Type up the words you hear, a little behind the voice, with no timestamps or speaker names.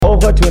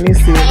Over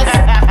 26.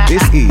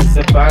 This is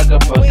The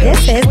Vagabond.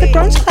 This is the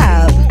Brunch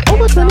Club.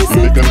 Over 26.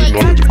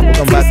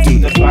 Welcome back to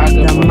The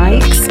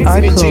mics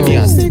are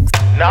closed.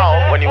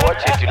 Now, when you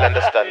watch it, you'll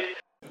understand.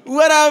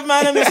 What up,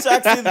 my name is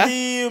Chaxy,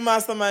 the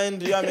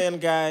mastermind, your main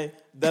guy,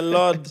 the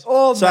Lord.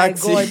 Oh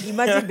Chaxy. my God!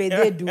 Imagine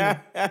they do.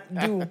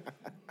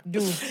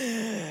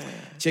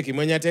 cheki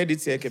mwenye ataedit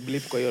siweke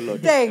blip kwa hiyo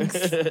load. Thanks.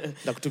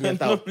 Nakutumia No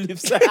thao.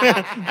 blips.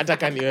 Hata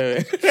kani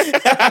wewe.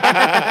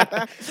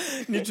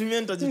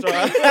 Nitumie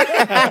nitajitoa.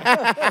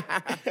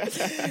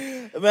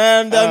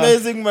 Man, the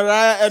amazing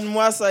Mariah and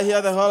Mwass are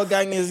here. The whole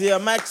gang is here.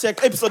 Mic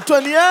check, episode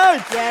 28.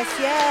 Yes.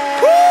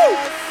 Woo!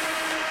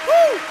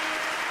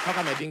 How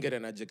come I didn't get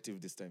an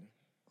adjective this time?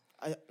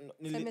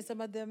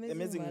 The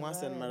Amazing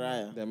Mwass and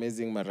Mariah. The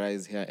amazing Mariah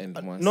is here and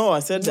Mwass. No, I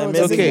said the No,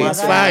 amazing okay, Mwass it's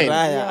and fine.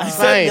 Mariah. Yeah. I It's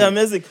said fine. the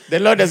amazing. The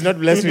Lord has not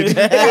blessed me.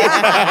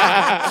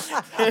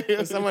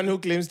 Someone who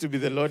claims to be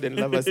the Lord and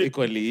love us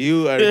equally.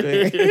 You are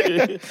doing.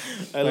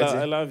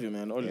 I love you,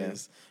 man,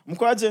 always.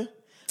 Mkwaje?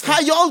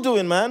 How y'all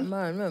doing, man?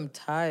 Man, I'm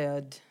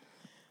tired.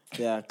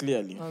 Yeah,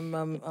 clearly.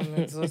 I'm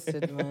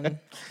exhausted, man.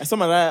 I saw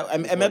Mariah. I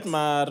met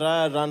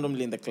Mariah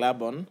randomly in the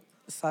club on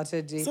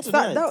Saturday.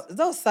 Saturday That night.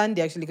 was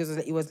Sunday actually because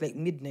it was like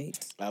midnight.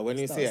 When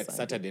you That say was at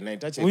Saturday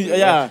night,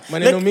 yeah.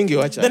 Maneno mingi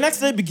wacha. The next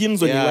day begins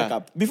when you Yeah. wake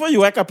up. Before you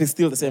wake up, it's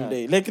still the same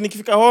day. Like,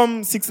 nikifika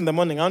home 6 in the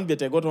morning, I won't be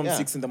at I got home Yeah.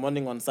 6 in the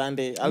morning on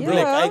Sunday. I'll be Yeah.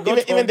 like, I got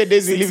Even home the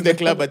days we 6 leave in the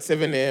club at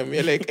 7 a.m.,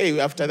 you're like, hey,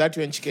 after that,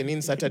 we're in chicken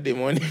in Saturday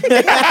morning.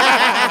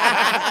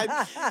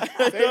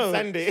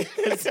 Sunday.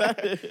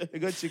 We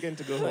got chicken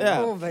to go home.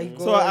 Yeah. Oh my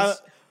God.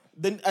 So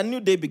then a new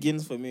day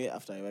begins for me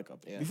after I wake up.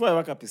 Yeah. Before I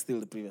wake up, it's still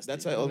the previous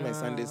That's day. why all my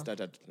Sundays start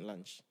at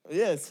lunch.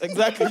 Yes,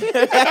 exactly.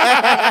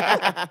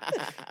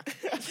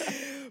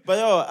 But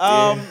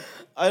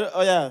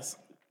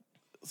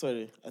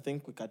sorry, I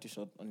think we cut you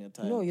short on your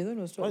time. No, you don't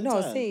know. Why are you No, I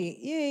was tired? saying,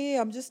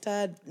 yeah, I'm just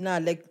tired. Nah,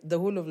 like the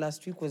whole of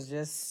last week was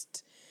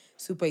just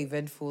super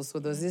eventful. So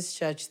there was this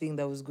church thing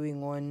that was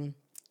going on.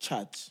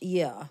 Church.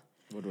 Yeah.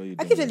 What were you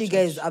I doing? can tell you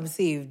guys, I'm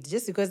saved.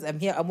 Just because I'm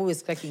here, I'm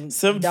always cracking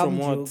Saved dumb from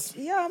what? jokes.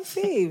 Yeah, I'm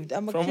saved.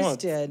 I'm a From what?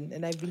 Christian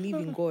and I believe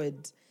in God.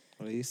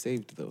 Well, are you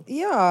saved though?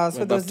 Yeah, so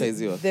We're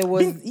baptized, you are. there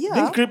was, Being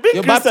yeah, Christian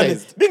You're is,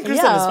 baptized. being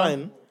Christian is Yeah.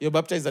 fine. You're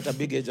baptized at a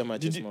big age or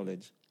at a small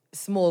age?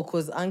 small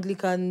because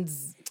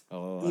Anglicans,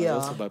 Oh, I was Yeah.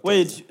 also baptized.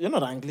 Wait, you're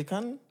not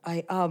Anglican?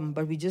 I am,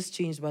 but we just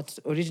changed. But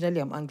originally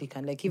I'm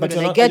Anglican. Like even But when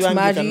you're I not- get are you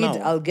Anglican married,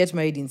 now? I'll get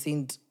married in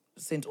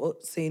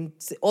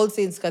All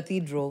Saints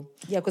Cathedral.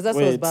 Yeah, because that's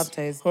where I was Wait,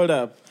 baptized. hold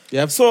up.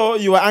 Yeah. So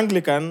you were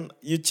Anglican,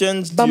 you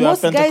changed, But you are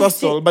most guys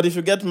Pentecostal, say- but if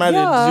you get married,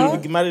 Yeah. you'll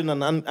be married in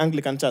an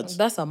Anglican church.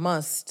 That's a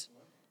must.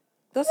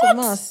 That's a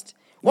must.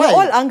 Why?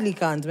 We're all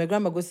Anglicans. My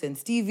grandma goes St.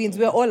 Stephen's.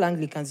 We're all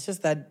Anglicans. It's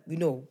just that,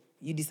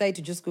 you decide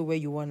to just go where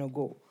you want to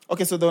go.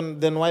 Okay, so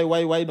then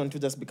why don't you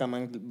just become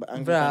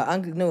Anglican?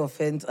 Bruh, no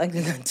offense.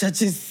 Anglican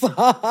churches.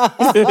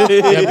 I've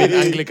been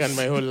Anglican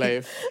my whole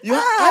life.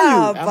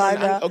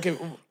 Father.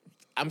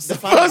 I'm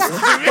supposed to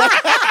be.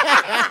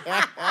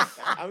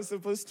 I'm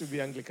supposed to be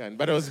Anglican,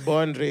 but I was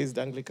born, raised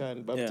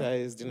Anglican,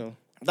 baptized,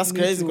 That's Me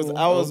crazy because too.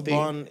 I was thing.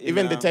 born in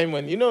Even the time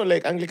when,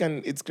 like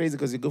Anglican, it's crazy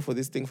because you go for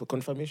this thing for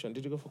confirmation.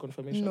 Did you go for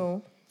confirmation?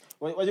 No.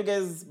 Were you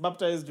guys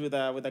baptized with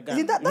a gun?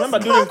 Isn't that- Remember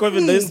that's during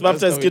COVID, they used to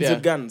That's baptize COVID, kids yeah.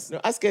 with guns. No,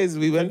 us guys,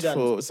 we went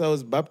guns. so I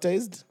was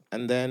baptized,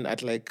 and then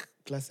at like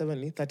class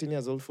 7, 13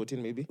 years old,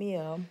 14 maybe,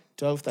 Yeah.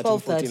 12, 13,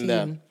 12, 14 there.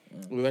 13.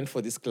 We went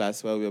for this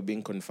class where we were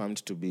being confirmed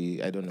to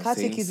be, I don't know,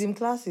 Catechism saints.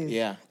 classes.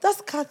 Yeah. That's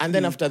Catholic. And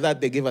then after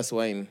that, they gave us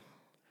wine.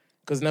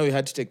 Because now we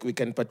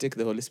can partake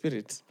the Holy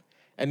Spirit.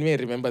 And me, I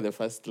remember the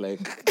first,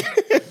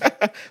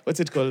 what's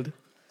it called?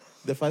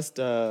 The first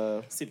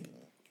Sip.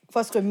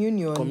 First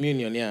communion.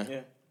 communion, yeah.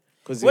 Yeah.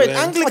 'Cause Wait, we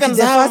went- What is Anglicans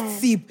the have...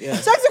 first sip?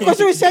 That's the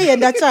question we share in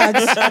the church.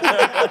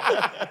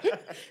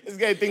 This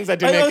guy thinks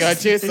that you make a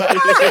chaser.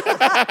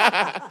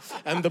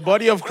 And the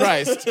body of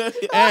Christ.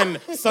 And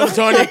some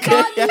tonic.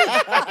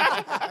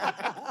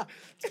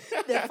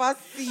 The first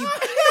sip.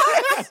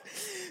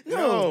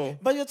 No.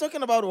 But you're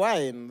talking about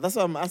wine. That's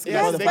what I'm asking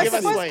Yes, about the they first give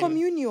us sip. First wine.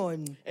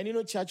 communion.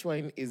 And church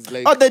wine is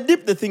like... Oh, they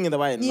dip the thing in the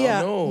wine.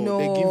 Yeah. No,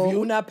 they give you...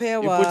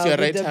 Unapewa You put your with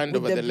right the- hand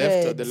with over the the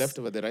left or the breads. left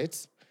over the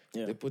right.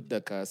 Yeah. They put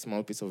like a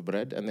small piece of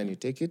bread and then you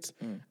take it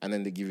and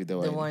then they give you the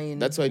wine. wine.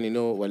 That's why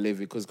walevi,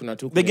 because kuna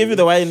tu They give you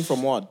the wine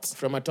from what?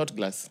 from a tot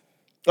glass.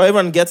 Or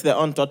everyone gets their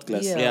own tot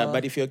glass. Yeah. Yeah,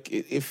 but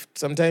if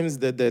sometimes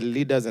the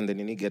leaders and the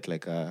nini get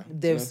like a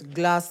There's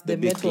glass, the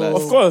big metal glass.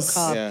 Of course.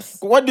 cups. Yeah.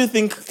 What do you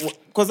think?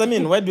 Because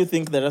where do you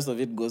think the rest of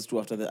it goes to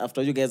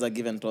after you guys are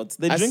given tots?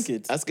 They drink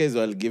it. Us guys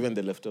were given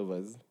the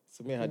leftovers.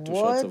 So me I had 2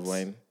 shots of What?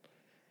 wine.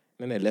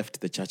 Then I left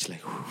the church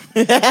like,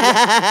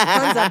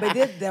 Hands up,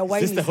 but their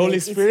wine this is the Holy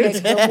like, Spirit?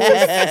 It's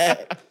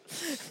like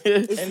the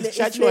most, and it's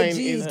church wine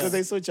legit. is because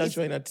I saw church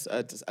wine at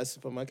a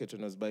supermarket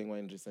when I was buying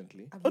wine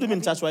recently. What do you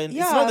mean church wine?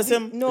 Yeah, It's not the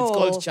same. No, It's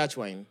called church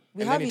wine.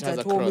 we and have then it has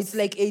at a home. cross. It's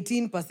like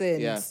 18%.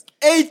 Yeah.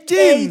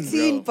 18!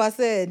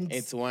 18%.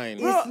 It's wine.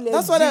 Bro,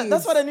 It's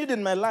that's what I need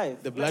in my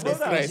life. The blood of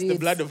Hold on. Christ. The Legit.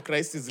 blood of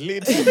Christ is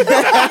lit.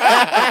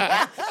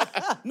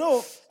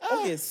 No.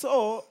 Okay,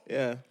 so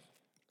Yeah.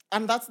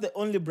 And that's the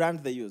only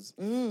brand they use.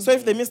 So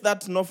if they miss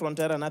that, no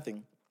Frontera,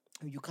 nothing.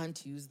 You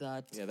can't use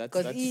that. Yeah, that's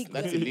 'Cause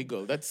that's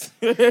illegal. That's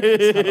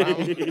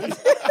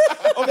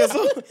Okay,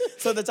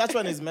 so the church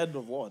one is made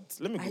of what?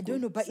 Let me Google. I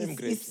don't know, but same it's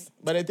grapes.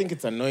 But I think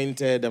it's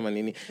anointed.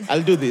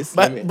 I'll do this.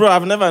 But bro,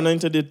 I've never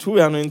anointed it. Who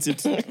anoints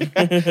it? I'll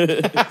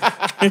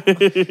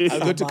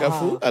go to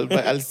Carrefour.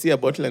 I'll see a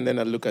bottle and then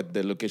I'll look at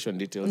the location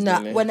details. Nah,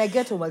 Then, when I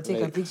get home, I'll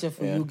take a picture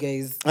for you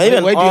guys. Why do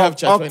you have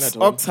church wine at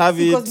home? Ox have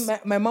Because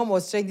it. my mom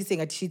was trying this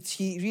thing and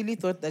she really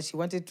thought that she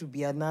wanted to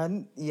be a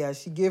nun. Yeah,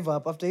 she gave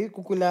up after you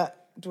kukula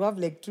to have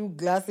like 2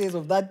 glasses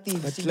of that thing.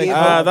 She like- gave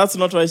up. That's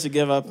not why she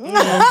gave up. we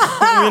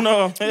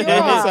know.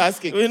 I'm also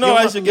asking. We know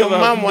why she gave Your up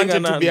mom being a wanted to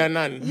nun. be a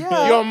nun.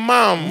 Yeah. Your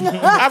mom,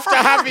 after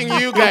having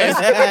you guys.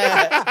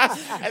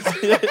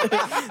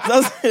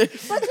 That's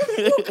But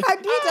you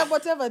can do it at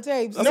whatever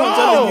times. what I'm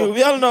telling you.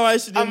 We all know why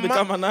she didn't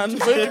become a nun.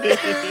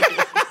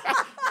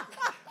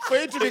 For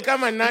you to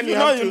become a nun, You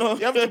you know.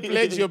 have to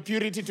pledge your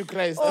purity to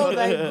Christ. Oh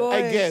my God.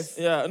 I guess.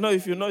 Yeah, no,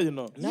 if you know, you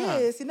know.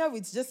 Yes, now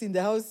it's just in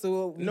the house,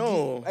 so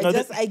No.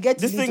 I get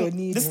this it thing. on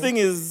it. This thing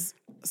is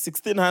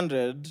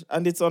 1600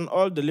 and it's on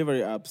all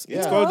delivery apps.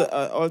 It's Yeah. called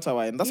Altar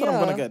Wine. That's what I'm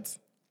Yeah. gonna get.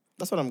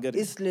 That's what I'm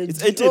getting. It's legit.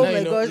 It's 18. Oh Now my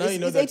you know- gosh, now you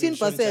know it's that we've 18%.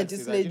 shown It's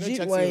Chaxy that. legit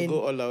Chaxy wine. will go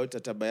all out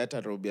at a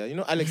Bayata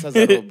Robia. Alex has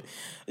a robe.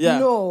 Yeah.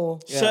 No.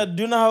 Shed,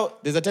 do you know how?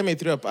 There's a time I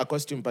threw up a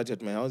costume party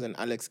at my house and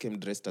Alex came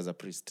dressed as a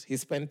priest. He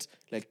spent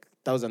like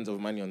thousands of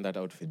money on that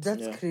outfit.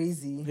 That's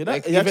crazy.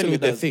 Like He even actually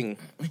with the does. thing.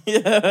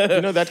 Yeah.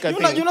 You know that kind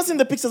of thing. You've not seen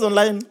the pictures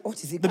online?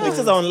 What is it The called?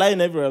 pictures are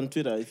online everywhere on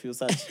Twitter if you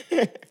search.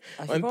 I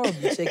should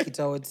probably check it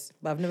out,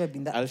 but I've never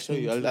been that. I'll show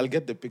you. I'll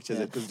get the pictures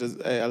because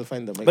I'll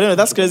find them. But anyway,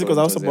 that's crazy because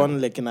I was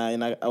born like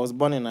I was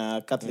born in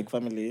a Catholic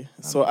family.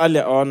 So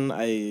earlier on,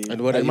 I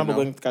what are you remember now?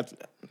 going to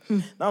Catholic.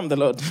 Now I'm the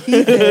Lord. I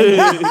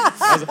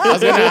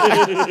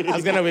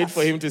was gonna wait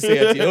for him to say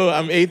it. Oh,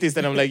 I'm atheist,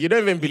 and I'm like, you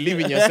don't even believe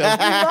in yourself.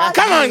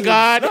 Come on,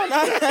 God. I'm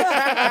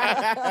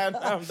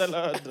the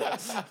Lord.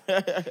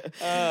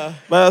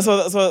 But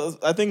so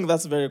I think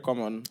that's very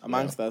common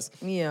amongst us.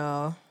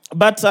 Yeah.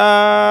 But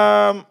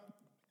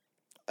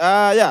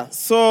yeah.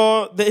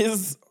 So there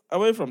is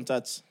away from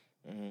church.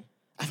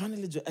 I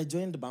finally I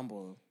joined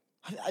Bumble.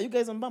 Are you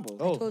guys on Bumble?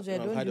 Oh, I told you I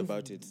no, don't I've heard do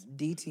about it.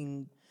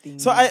 dating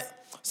things. So I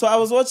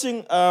was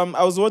watching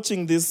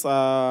this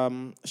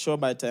show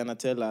by Tiana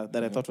Taylor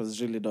that I thought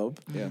was really dope.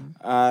 Yeah.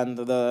 And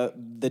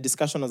the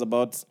discussion was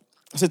about, so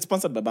it's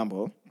sponsored by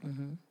Bumble.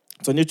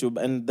 It's on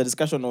YouTube, and the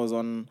discussion was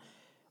on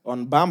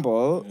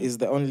Bumble is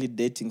the only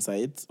dating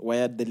site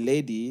where the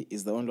lady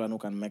is the only one who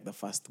can make the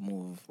first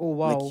move. Oh,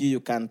 wow. Like you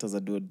can't as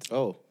a dude.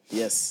 Oh.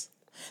 Yes.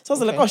 So I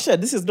was like, oh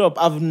shit, this is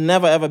dope. I've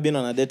never ever been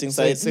on a dating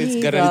So site. it's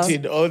Neither.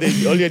 guaranteed. All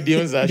your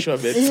DMs are sure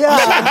bet.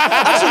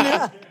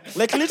 yeah.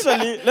 Like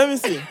literally, let me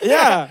see.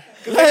 Yeah.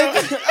 Like,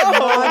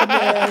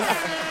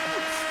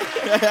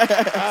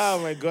 Oh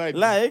my God.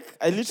 like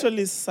I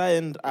literally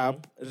signed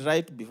up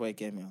right before I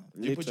came here.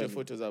 You put your Literally.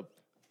 photos up.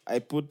 I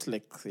put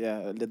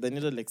they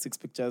needed like 6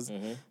 pictures.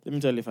 Let me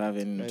tell you if I have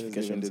any Just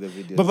even notifications. do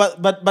the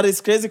videos. But it's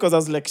crazy because I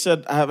was like,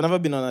 shit, I have never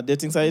been on a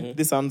dating site.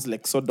 This sounds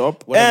like so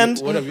dope. What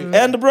have you-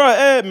 And bro,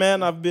 hey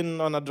man, I've been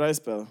on a dry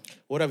spell.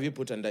 What have you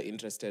put under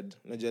interested?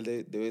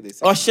 Najal, the way they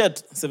say. Oh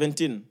shit,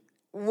 17.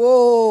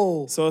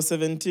 Whoa. So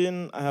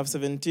 17, I have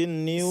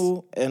 17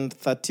 new and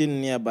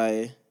 13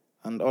 nearby,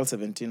 and all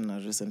 17 are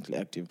recently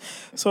active.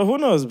 So who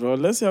knows, bro?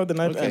 Let's see how the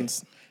night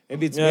ends.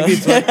 Maybe it's Yeah.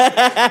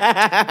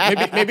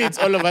 maybe it's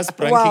all of us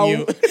pranking Wow. you.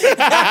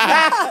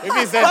 Maybe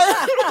he said,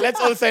 let's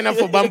all sign up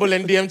for Bumble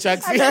and DM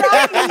Chaxy.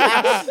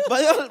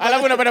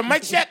 Alafu unapata my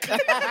check.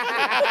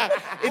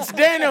 It's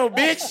there now,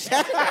 bitch.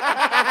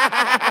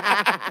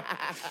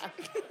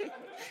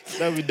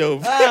 That'd be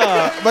dope.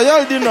 But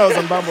y'all didn't know I was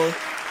on Bumble.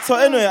 So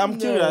anyway, I'm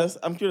curious,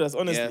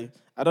 honestly.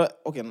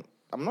 Yeah.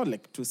 I'm not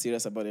like too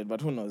serious about it,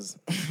 but who knows?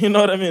 You know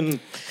what I mean?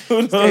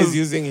 Who This guy is knows?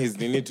 using his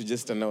nini to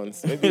just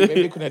announce.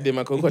 Maybe kuna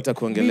dema koko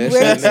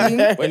atakuongelesha. And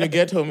then when you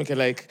get home, you can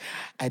like,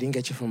 I didn't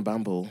get you from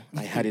Bumble.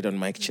 I had it on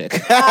mic check.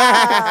 So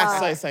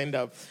I signed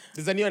up.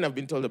 There's a new one I've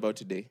been told about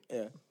today.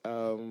 Yeah.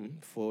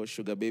 For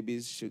sugar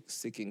babies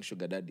seeking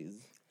sugar daddies.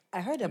 I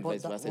heard And about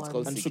vice that versa. one. It's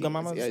called And seeking. sugar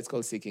mamas? Yeah, it's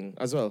called seeking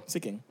as well.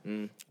 Seeking.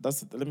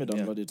 Let me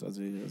download it as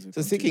we So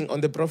continue. seeking on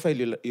the profile,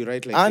 you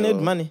write like I need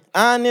money.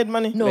 I need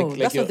money. No, like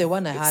that's your- not the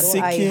one I had. I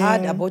Seeking-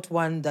 had about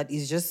one that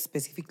is just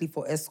specifically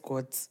for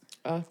escorts.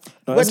 No,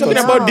 We're it's talking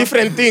called- about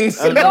different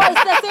things. No,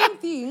 it's the same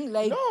thing.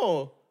 Like,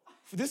 No.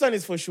 This one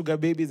is for sugar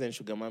babies and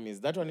sugar mummies.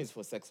 That one is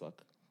for sex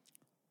work.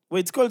 Wait,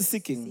 it's called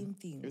seeking. same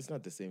thing. It's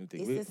not the same thing.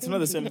 It's We, the It's not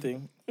the same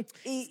thing. It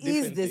is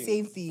different the things.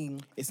 same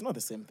thing. It's not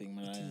the same thing,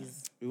 Mariah.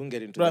 we won't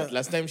get into Right. that.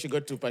 Last time she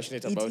got too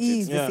passionate It about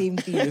is it. the same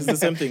thing. It's the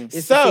same thing.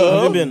 It's So- the same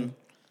Have you thing. been?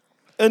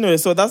 Anyway,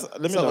 so that's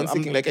let me So know. on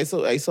seeking, like I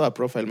saw a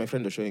profile. My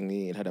friend was showing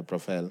me. It had a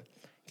profile. You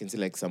can see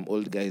like some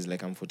old guys.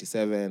 Like I'm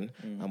 47.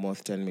 I'm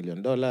worth $10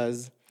 million.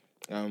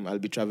 I'll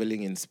be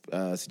traveling in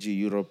CG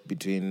Europe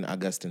between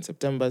August and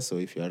September. So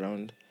if you're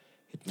around,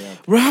 hit me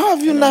up. Bro, how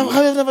have you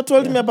never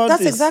told me about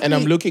That's this? exactly. And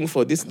I'm looking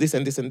for this,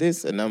 and this, and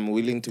this, and I'm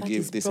willing to That give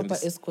is this and proper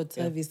this. escort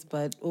service,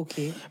 but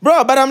okay.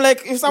 Bro, but I'm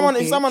like, if someone,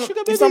 Okay.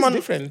 Sugar baby is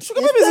different. Sugar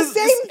It's baby the is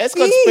same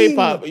Escorts pay thing.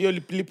 per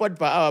you report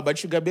per hour, but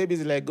sugar baby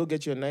is like, go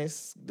get your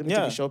nice, don't need to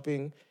Yeah. be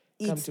shopping,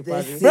 come It's to the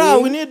Paris. Bro,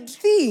 we same need-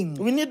 thing.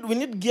 we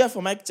need gear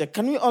for mic check.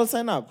 Can we all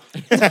sign up?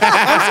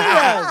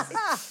 I'm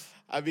serious.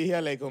 I'll be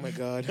here like, oh my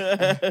God.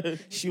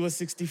 She was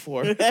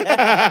 64.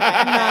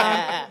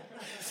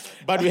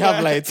 But we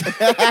have lights.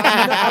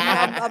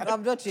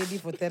 I'm not ready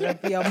for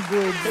therapy. I'm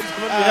good. We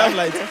have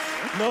like,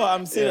 no,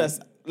 I'm serious.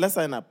 Let's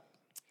sign up.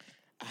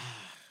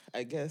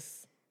 I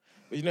guess.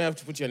 But you know, you have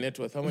to put your net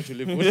worth. How much will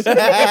you put?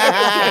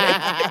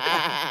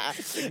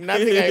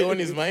 Nothing I own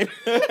is mine.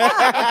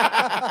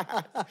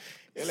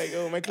 You're like,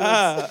 oh, my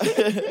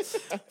clothes.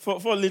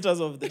 4 liters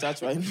of the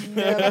church wine.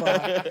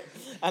 Never.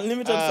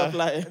 Unlimited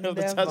supply of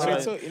the church never. So wine.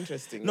 it's so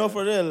interesting. No, yeah.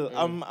 for real.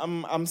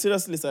 I'm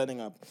seriously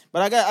signing up.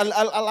 But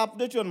I'll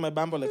update you on my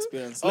Bumble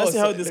experience. Let's see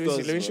how this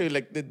goes. Let me show you.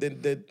 Like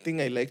the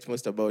thing I liked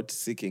most about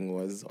seeking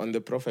was on the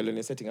profile when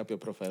you're setting up your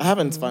profile. I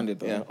haven't found it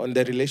though. Yeah, on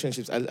the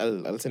relationships,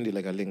 I'll send you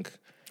like a link.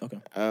 Okay.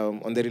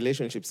 On the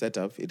relationship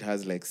setup, it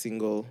has like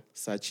single,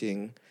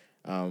 searching,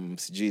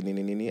 sijui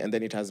nini nini, and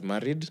then it has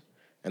married,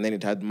 and then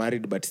it had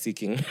married but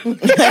seeking. No,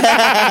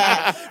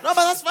 but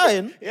that's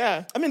fine.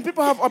 Yeah, I mean,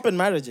 people have open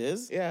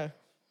marriages. yeah.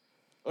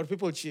 Or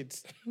people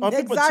cheat. Or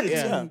people Exactly. cheat,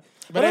 yeah.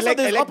 But I also like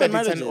there's that open it's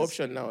an marriages.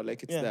 option now.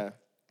 Like it's Yeah. there.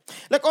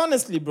 Like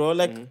honestly, bro,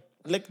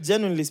 like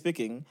genuinely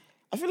speaking,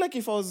 I feel like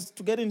if I was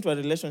to get into a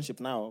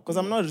relationship now, because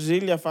I'm not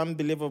really a firm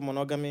believer of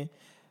monogamy,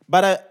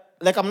 but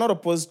I'm not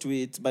opposed to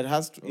it, but it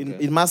has to,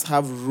 it must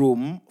have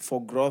room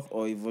for growth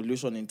or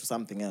evolution into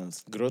something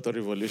else. Growth or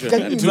revolution.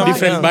 Can you Two imagine?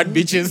 different bad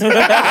bitches.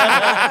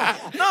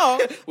 No,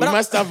 We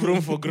must have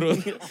room for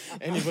growth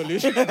and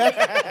evolution.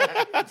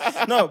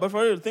 no, but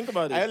for real, think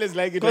about it. I always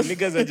like it when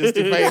niggas are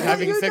justifying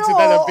having You sex know,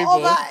 with other people.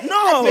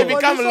 No. They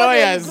become Evolution and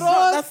lawyers.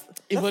 growth. That's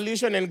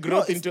evolution and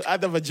growth into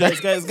other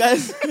vaginas.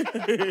 guys.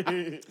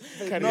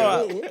 Carry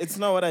No, on. it's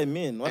not what I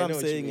mean. What I I'm know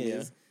what you saying mean,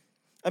 is,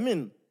 I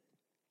mean,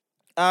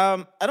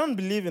 I don't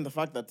believe in the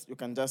fact that you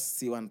can just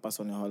see one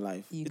person your whole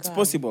life. You It's can.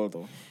 possible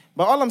though.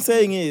 But all I'm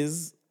saying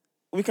is,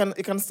 it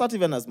can start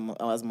even as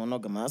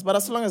monogamous, but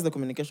as long as the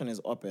communication is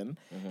open,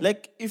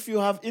 like if you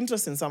have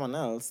interest in someone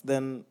else,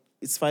 then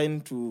it's fine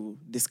to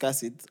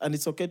discuss it and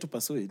it's okay to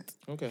pursue it.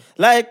 Okay.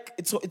 Like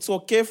it's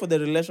okay for the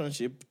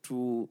relationship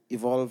to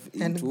evolve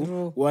And into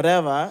grow.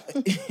 whatever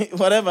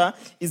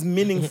is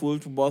meaningful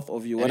to both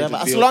of you. And it Whatever,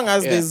 will as be long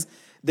as yeah.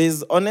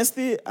 there's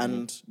honesty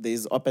and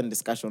there's open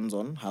discussions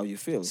on how you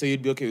feel. So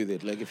you'd be okay with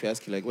it? Like if you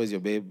ask, like, where's your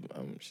babe?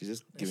 She's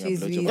just giving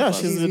She's a with, blowjob. Yeah,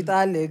 first. she's she's with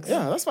Alex.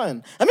 Yeah, that's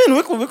fine. I mean,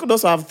 we could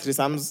also have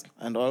threesomes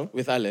and all.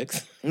 With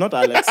Alex. Not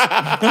Alex.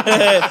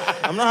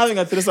 I'm not having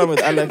a threesome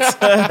with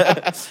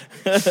Alex.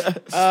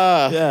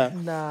 Yeah.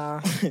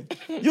 Nah.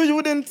 You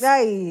wouldn't.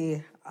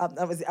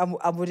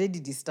 I'm already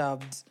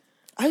disturbed.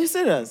 Are you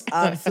serious?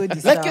 I'm so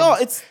disturbed.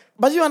 Like,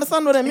 but you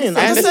understand what I mean.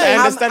 I I'm just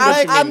understand.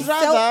 saying. what you I'm mean.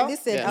 rather-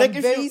 listen, Yeah. I'm Like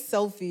if very you-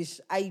 selfish.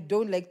 I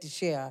don't like to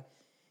share.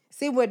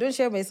 Same way I don't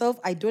share myself,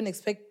 I don't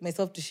expect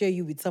myself to share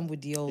you with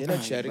somebody else. You're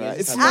not sharing it.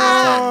 It's just having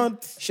a time.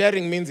 not.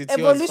 Sharing means it's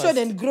yours Evolution first.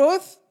 and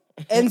growth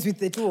ends with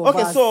the two of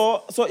Okay, us.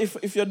 so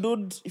if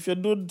your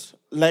dude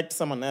liked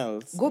someone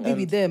else, Go be and-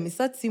 with them. It's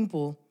that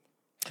simple.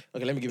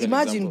 Okay, let me give you an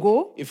Imagine,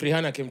 example. go. If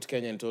Rihanna came to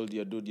Kenya and told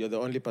you, dude, you're the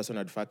only person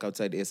I'd fuck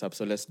outside ASAP,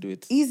 so let's do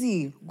it.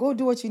 Easy. Go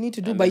do what you need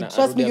to do. And But then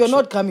trust me, Arudi you're Action.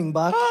 not coming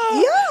back.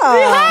 Yeah.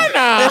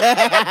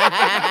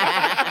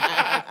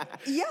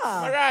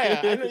 Yeah. Mariah,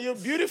 I know you're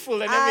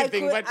beautiful and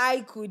everything, but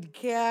I could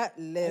care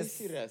less.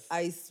 serious?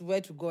 I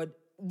swear to God.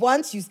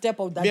 Once you step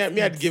out that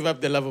me, I'd seat, give up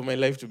the love of my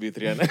life to be with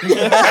Rihanna.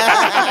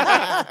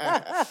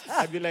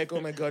 I'd be like, oh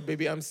my God,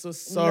 baby, I'm so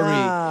sorry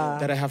Nah.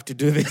 that I have to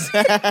do this.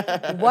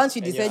 once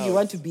you you're decide you out.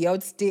 want to be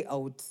out, stay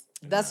out.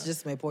 That's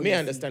just my point. Me, I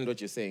understand what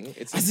you're saying.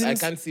 It's As in- I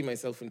can't see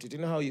myself into it. You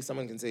know how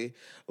someone can say,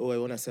 oh, I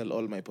want to sell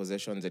all my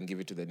possessions and give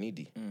it to the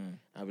needy.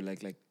 I'll be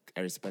like, I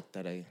respect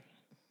that. I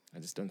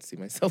just don't see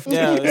myself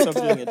yeah, doing it. stop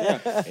doing it.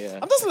 Yeah. Yeah.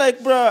 I'm just like,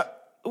 bruh,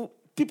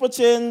 people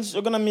change.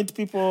 You're gonna meet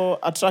people.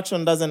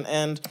 Attraction doesn't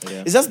end.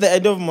 Yeah. It's just the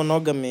idea of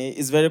monogamy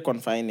is very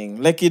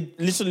confining. Like it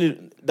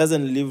literally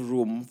doesn't leave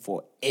room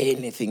for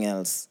anything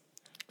else.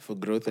 For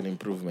growth and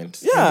improvement.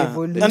 Yeah,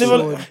 Evolution. and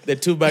even, The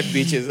two bad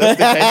bitches. That's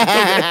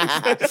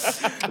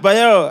the title. but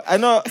yo, I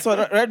know. So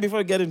right before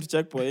we get into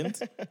checkpoint,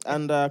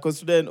 and because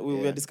today we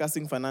were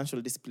discussing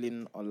financial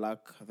discipline or lack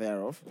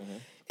thereof,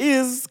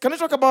 can we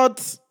talk about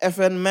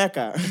FN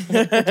Meka?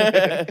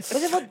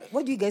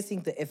 What do you guys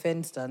think the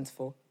FN stands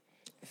for?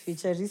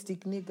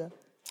 Futuristic nigga.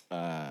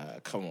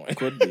 Come on.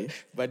 Could be.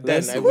 But then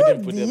Let's- I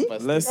wouldn't put Could them be.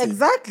 past Let's them. see.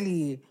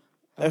 Exactly.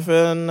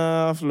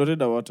 FN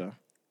Florida water.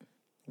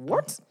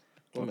 What?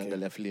 Oh my God,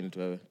 left lean to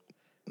her.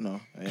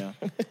 No, yeah.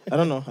 I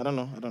don't know.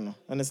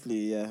 Honestly,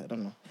 yeah, I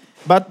don't know.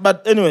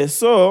 But anyway,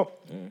 so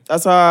so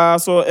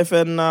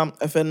FN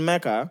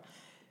Meka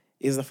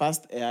is the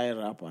first AI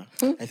rapper.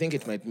 I think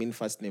it might mean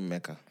first name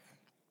Meka.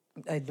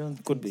 I don't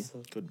Could think be.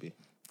 so. Could be.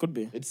 Could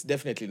be. It's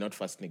definitely not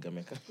first nigga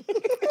Meka.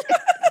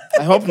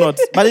 I hope not.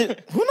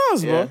 But who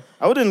knows, bro? Yeah.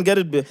 I wouldn't get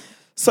it.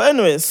 So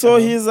anyway, so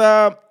his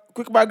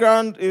quick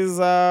background is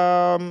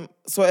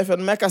so if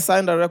Meka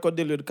signed a record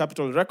deal with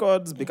Capitol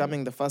Records,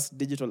 becoming the first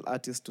digital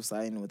artist to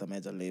sign with a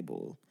major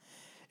label.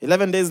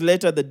 11 days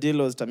later, the deal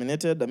was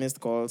terminated amidst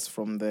calls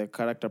from the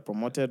character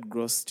promoted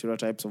gross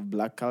stereotypes of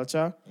black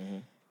culture.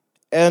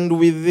 And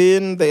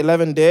within the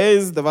 11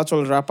 days, the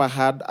virtual rapper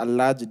had a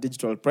large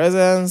digital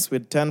presence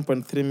with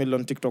 10.3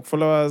 million TikTok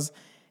followers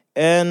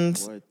and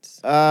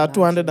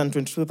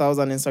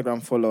 222,000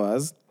 Instagram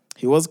followers.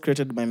 He was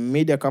created by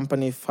media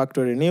company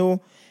Factory New,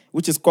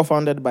 which is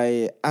co-founded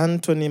by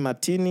Anthony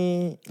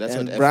Martini That's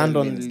and what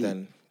Brandon FN means Lee.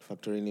 then.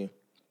 Factory New.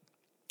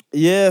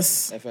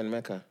 Yes. FN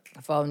Meka.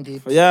 I found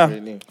it. Yeah,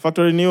 Factory New.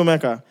 Factory New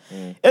Meka.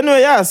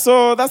 Anyway, yeah.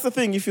 So that's the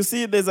thing. If you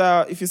see the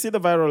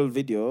viral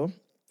video,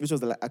 which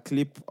was like a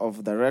clip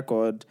of the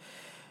record,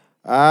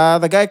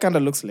 the guy kind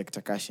of looks like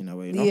Takashi in a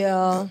way, you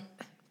know?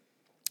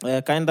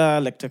 Yeah. Kind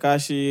of like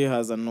Takashi,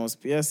 has a nose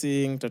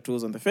piercing,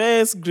 tattoos on the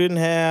face, green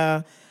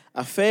hair,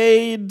 a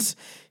fade.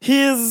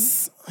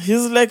 He's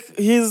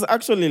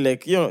actually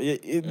like, you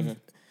know,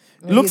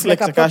 looks He's like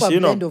a Takashi, proper you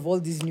know. blend of all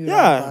these new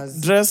Yeah, rappers.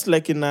 dressed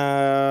like in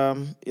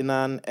an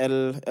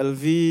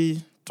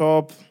LV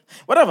top,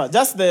 whatever.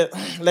 Just the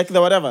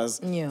whatevers.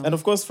 Yeah. And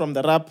of course, from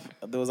the rap,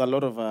 there was a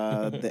lot of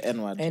the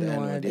N word.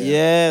 N-word.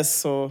 Yes.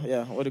 So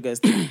yeah, what do you guys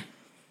think?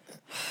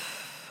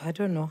 I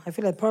don't know. I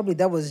feel like probably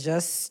that was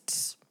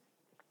just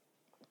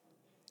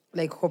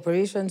like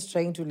corporations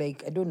trying to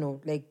like, I don't know,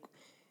 like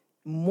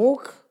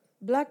mock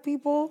black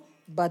people,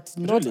 but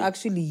not Really?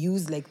 actually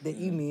use like the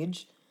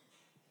image.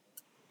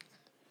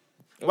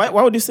 Why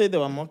would you say they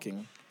were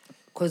mocking?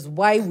 Because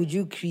why would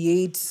you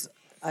create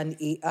an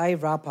AI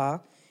rapper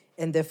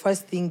and the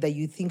first thing that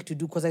you think to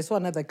do? Because I saw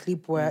another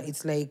clip where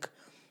it's like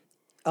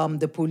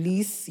the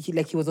police,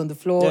 he was on the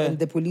floor Yeah. and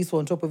the police were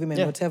on top of him and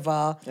Yeah.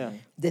 whatever. Yeah.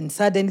 Then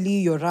suddenly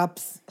your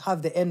raps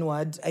have the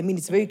N-word. I mean,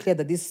 it's very clear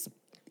that this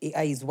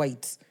AI is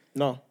white.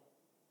 No.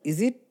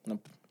 Is it?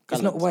 Nope.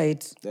 It's not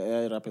white. The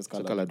AI rap is It's a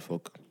colored. colored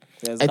folk.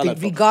 Yeah, it's I colored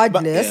think folk.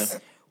 Regardless,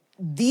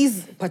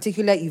 these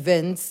particular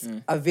events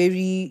are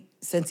very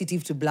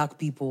sensitive to black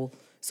people.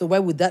 So why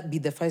would that be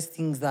the first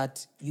things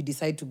that you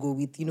decide to go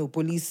with? You know,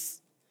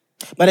 police.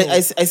 But I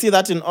see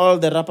that in all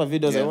the rapper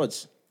videos I Yeah.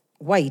 watch.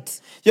 White.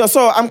 Yeah,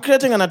 so I'm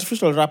creating an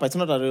artificial rapper. It's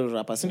not a real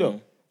rapper.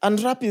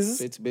 And rap is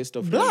So it's based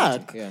off black.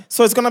 reality, yeah.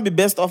 So it's gonna be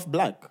based off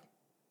black.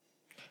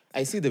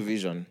 I see the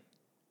vision.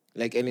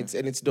 Like, and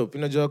it's dope.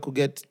 You know, Joe could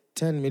get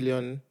 10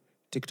 million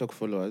TikTok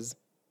followers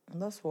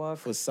That's what.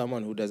 for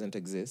someone who doesn't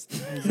exist.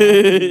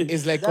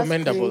 It's like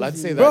commendable. I'd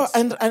say Bro, that.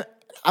 and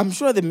I'm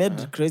sure they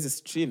made crazy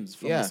streams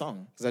from the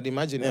song. Because I'd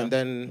imagine, and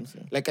then,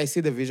 like, I see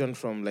the vision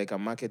from, like, a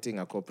marketing,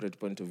 a corporate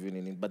point of view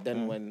in it. But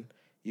then when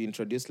you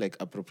introduce, like,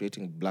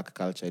 appropriating black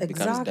culture, it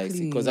becomes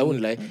dicey. Because I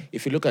wouldn't lie,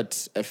 if you look at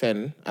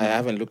FN, I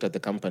haven't looked at the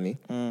company,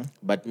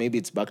 but maybe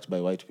it's backed by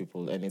white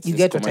people, and it's You just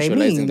get what I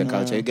commercializing mean. the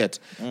culture. You get.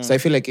 So I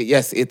feel like,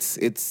 yes,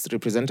 it's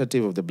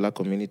representative of the black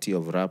community,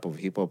 of rap, of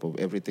hip-hop, of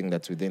everything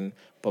that's within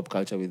pop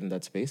culture, within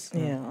that space.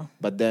 Yeah.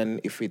 But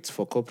then if it's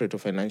for corporate or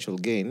financial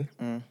gain,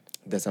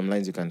 there's some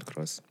lines you can't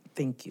cross.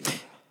 Thank you.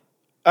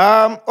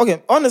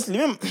 Okay, honestly,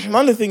 my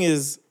only thing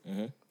is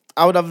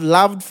I would have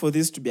loved for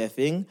this to be a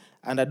thing,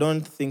 and I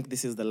don't think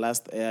this is the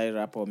last AI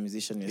rapper or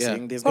musician you're Yeah.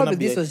 seeing. There's Probably gonna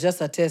be this was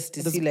just a test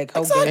to see like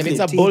how Exactly. guys And it's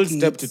a would bold take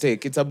step it. to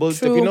take. It's a bold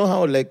step. True. You know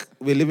how, like,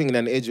 we're living in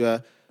an age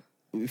where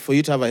for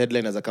you to have a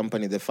headline as a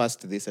company, the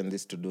first this and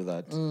this to do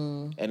that.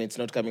 And it's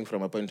not coming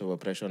from a point of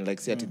oppression. Like,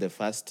 say, the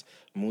first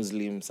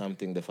Muslim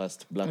something, the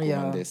first black Yeah.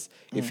 woman this.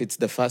 If it's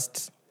the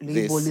first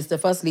Label, this, it's the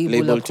first label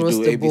label to across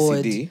do the board.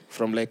 ABCD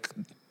from, like,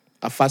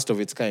 a first of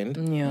its kind,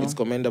 Yeah. it's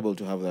commendable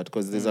to have that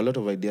because there's a lot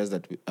of ideas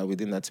that are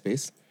within that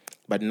space,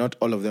 but not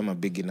all of them are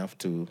big enough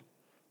to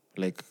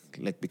like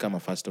become a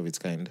first of its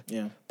kind.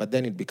 Yeah. But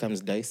then it becomes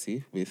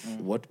dicey with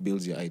what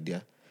builds your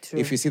idea. True.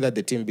 If you see that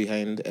the team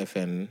behind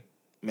FN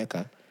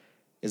Meka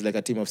is like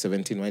a team of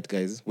 17 white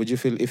guys, would you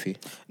feel iffy?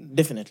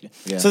 Definitely.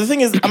 Yeah. So the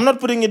thing is, I'm not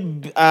putting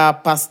it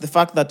past the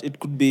fact that it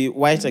could be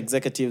white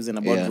executives in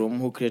a Yeah. boardroom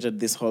who created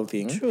this whole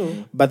thing.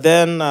 True. But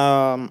then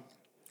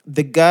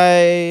the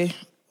guy,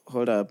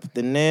 hold up,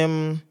 the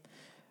name.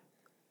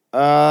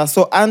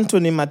 So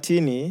Anthony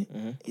Martini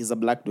is a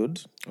black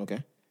dude. Okay.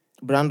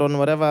 Brandon,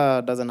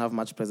 whatever, doesn't have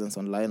much presence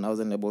online. I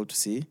wasn't able to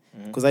see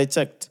because I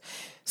checked.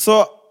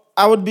 So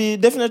I would be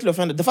definitely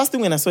offended. The first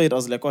thing when I saw it, I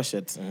was like, oh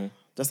shit,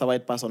 just a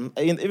white person.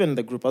 Even in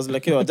the group, I was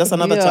like, yo, just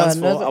another Yeah, chance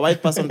for another- a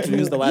white person to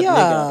use the word Yeah.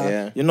 nigger.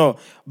 Yeah. You know,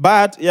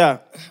 but yeah,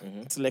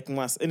 it's like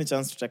Mwass, any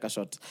chance to take a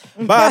shot.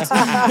 But,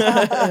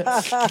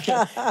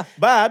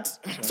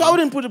 so I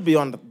wouldn't put it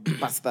beyond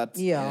past that.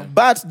 Yeah.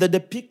 But the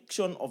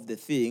depiction of the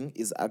thing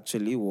is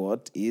actually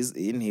what is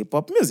in hip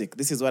hop music.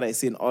 This is what I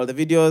see in all the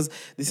videos.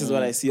 This is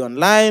what I see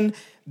online.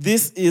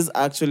 This is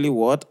actually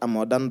what a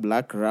modern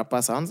black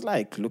rapper sounds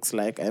like, looks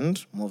like,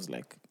 and moves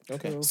like.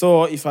 Okay.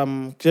 So if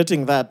I'm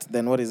creating that,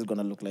 then what is it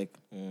gonna look like?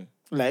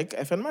 Like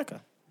FN Meka.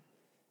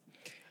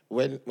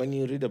 When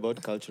you read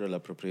about cultural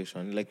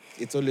appropriation, like,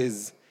 it's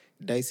always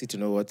dicey to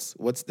know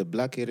what's the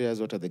black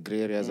areas, what are the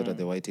gray areas, what are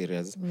the white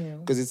areas. Yeah.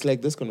 Because it's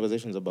like those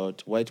conversations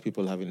about white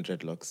people having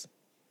dreadlocks.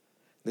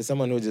 There's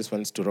someone who just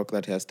wants to rock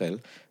that hairstyle.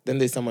 Then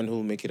there's someone who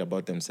will make it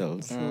about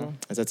themselves. And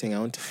start saying, I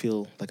want to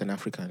feel like an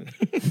African.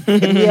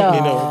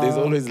 Yeah. There's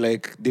always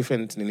like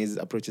different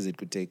approaches it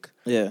could take.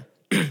 Yeah.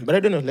 But I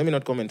don't know. Let me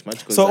not comment much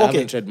because So, I okay.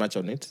 haven't read much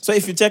on it. So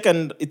if you check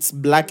and it's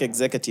black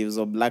executives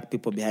or black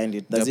people behind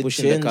it, does They're it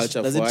pushing change? the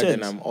culture Does it forward, change?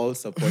 and I'm all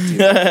supportive of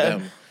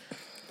them.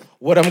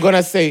 What I'm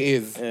gonna say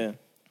is, Yeah.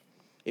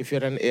 if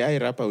you're an AI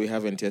rapper, we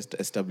haven't yet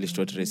established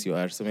what race you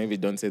are. So maybe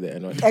don't say the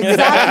N-word. Exactly. You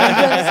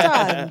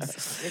understand?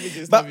 Maybe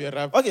just But- have your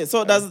rap. Okay,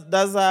 so does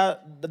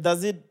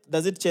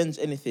it change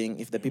anything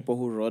if the people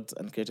who wrote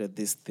and created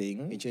this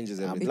thing It changes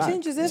are everything. It black?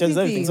 changes It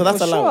everything. So that's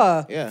for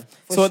allowed. Sure. Yeah.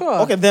 For So sure.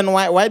 okay, then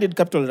why did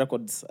Capitol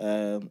Records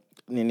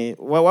Nini?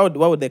 Why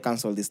would they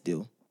cancel this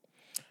deal?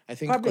 I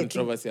think Probably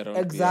controversy around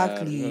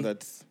exactly. PR,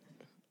 that's...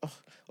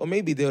 or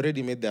maybe they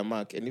already made their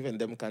mark, and even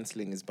them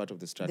cancelling is part of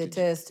the strategy. The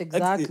test,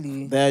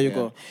 exactly. There you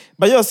go.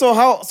 But yeah, so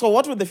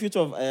what would the future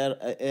of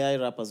AI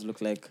rappers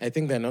look like? I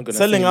think they're not going to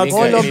Selling out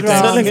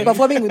Holograms,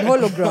 performing with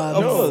holograms.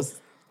 Of course.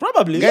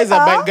 Probably. Guys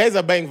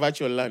are buying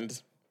virtual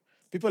land.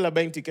 People are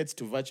buying tickets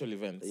to virtual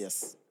events.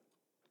 Yes.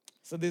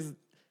 So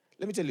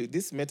let me tell you,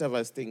 this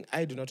metaverse thing,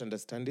 I do not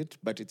understand it,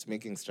 but it's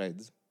making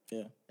strides.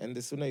 Yeah. And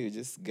the sooner you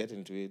just get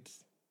into it,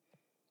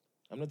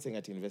 I'm not saying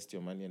that you invest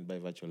your money and buy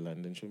virtual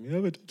land and show me,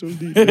 have a title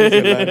deed. Where's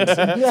your land?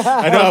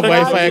 I don't have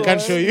Wi-Fi, I can't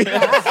show you.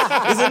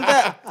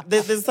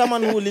 Isn't there's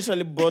someone who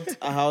literally bought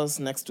a house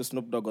next to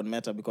Snoop Dogg on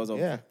Meta because of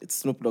it's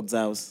Snoop Dogg's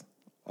house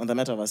on the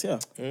metaverse,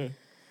 yeah.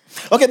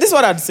 Okay, this is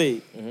what I'd say.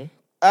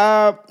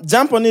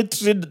 Jump on it,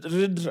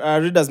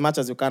 read as much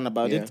as you can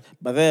about it,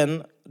 but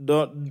then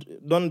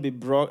don't be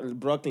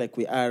broke like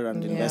we are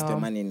and invest your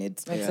money in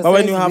it. Exercise But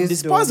when you have wisdom.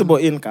 disposable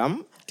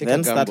income, Take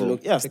then a start to gamble.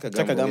 look. Yes, Take a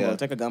take a gamble, gamble. yeah.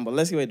 Take a gamble.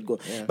 Let's see where it goes.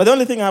 Yeah. But the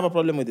only thing I have a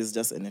problem with is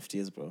just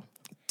NFTs, bro.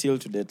 Till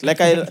to date, like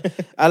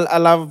I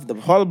love the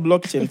whole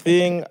blockchain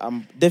thing.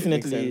 I'm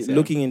definitely sense, yeah.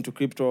 looking into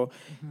crypto.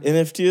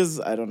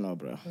 NFTs, I don't know,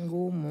 bro.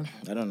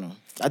 I don't know.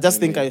 I just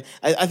think I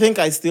think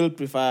I still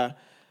prefer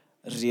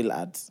real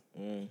ads.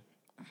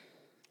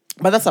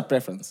 But that's a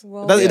preference.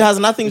 Well, It has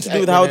nothing to do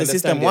with how the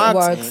system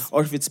understand, yeah. works,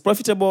 or if it's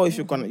profitable, if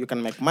you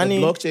can make money.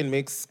 The blockchain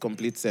makes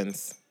complete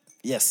sense.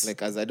 Yes.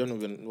 Like I don't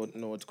even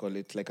know what to call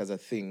it. Like as a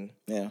thing.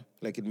 Yeah.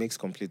 Like it makes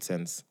complete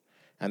sense.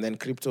 And then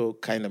crypto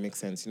kind of makes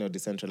sense,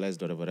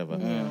 decentralized or whatever.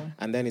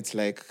 And then it's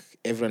like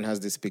everyone has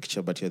this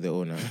picture, but you're the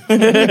owner.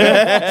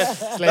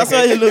 That's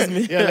why you lose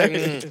me. Yeah,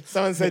 like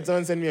someone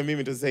sent me a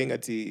meme. It was saying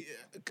that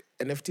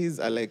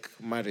NFTs are like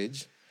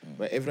marriage,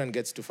 where everyone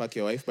gets to fuck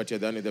your wife, but you're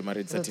the one with the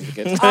marriage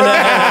certificate.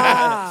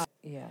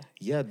 Yeah.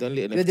 Yeah, the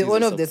only NFTs. You're the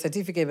owner are of the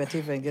certificate, but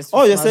even gets.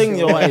 Oh, you're saying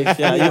your wife.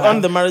 Yeah, you own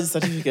the marriage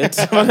certificate.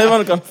 But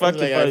everyone can fuck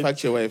like, your I wife.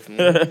 fucked your wife.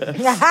 My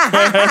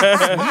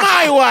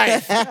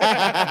wife!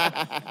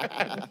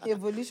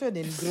 Evolution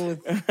and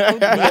growth.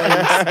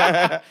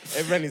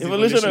 Everyone is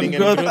Evolution and evolutioning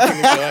growth. growing with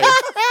your wife.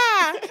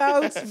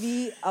 Count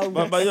me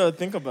out. But yo,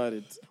 think about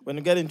it. When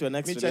you get into a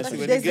next Me, Chaxy, relationship,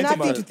 when There's you get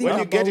nothing into- to think when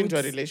you get about. into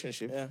a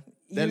relationship, Yeah.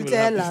 then You we'll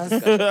tell have us. this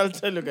discussion. I'll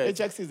tell you Hey, guys.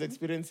 Chaxy is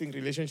experiencing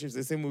relationships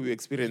the same way we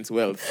experience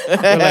wealth.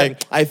 You're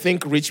like, I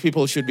think rich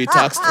people should be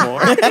taxed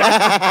more.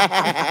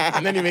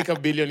 And then you make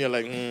 $1 billion, you're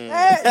like,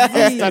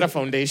 start a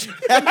foundation.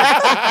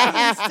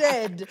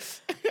 Instead.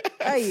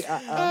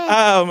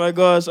 Oh my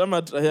gosh, I'm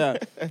at yeah.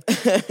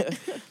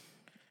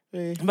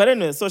 But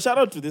anyway, so shout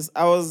out to this.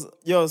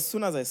 As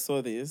soon as I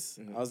saw this,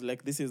 I was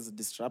like, this is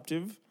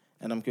disruptive,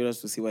 and I'm curious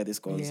to see where this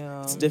goes.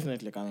 Yeah. It's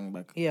definitely coming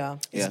back. Yeah.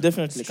 It's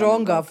definitely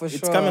Stronger coming back. for It's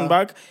sure. coming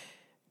back.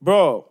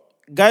 Bro,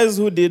 guys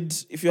who did,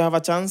 if you have a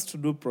chance to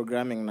do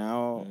programming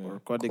now or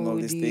coding all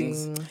these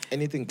things, Coding.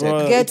 Anything bro,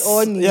 tech. Get it's-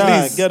 on it.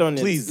 Yeah, Please, get on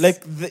please. it.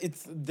 Like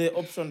the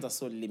options are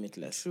so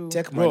limitless. True.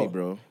 Tech Bro. money,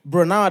 bro.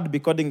 Bro, now I'd be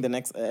coding the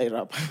next AI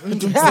rap.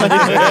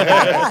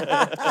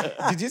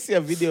 Did you see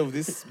a video of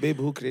this babe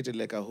who created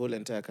like a whole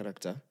entire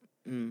character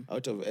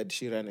out of Ed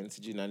Sheeran and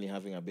CG Nani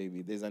having a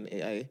baby? There's an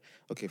AI.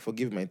 Okay,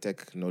 forgive my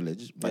tech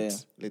knowledge,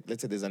 but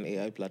let's say there's an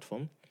AI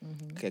platform.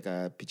 Like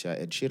a picture of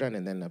Ed Sheeran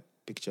and then a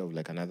picture of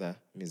like another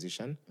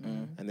musician,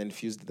 and then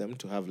fused them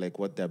to have like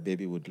what their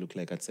baby would look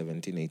like at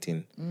 17,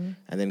 18, and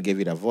then gave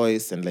it a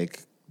voice and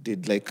like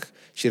did like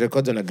she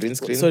records on a green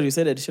screen. Sorry, you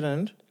said Ed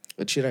Sheeran?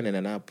 Ed Sheeran in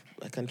an app.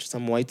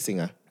 Some white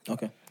singer.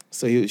 Okay.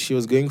 So she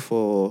was going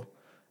for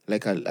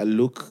like a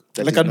look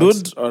that Like is a not-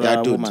 dude or yeah,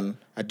 a dude. woman?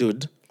 A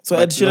dude. So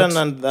But Ed Sheeran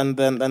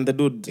not- and the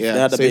dude, they yeah.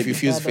 had a So baby. if you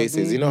fuse Had a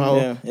faces, you know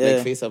baby. how Yeah.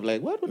 like face of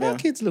like what would our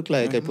kids look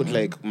like? I put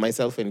like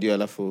myself and you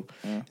Alafu.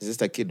 It's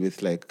just a kid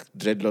with like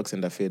dreadlocks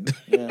and a fade.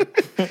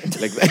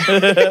 Like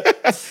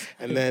that.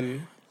 And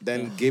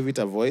then gave it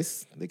a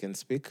voice. They can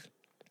speak.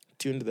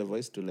 Tuned the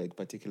voice to like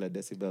particular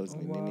decibels.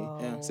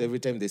 Wow. So every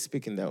time they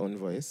speak in their own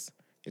voice,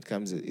 it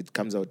comes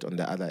out on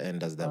the other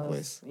end as their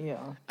voice. Yeah.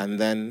 And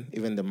then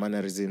even the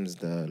mannerisms,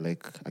 the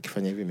like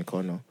akifanya hivi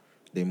mikono,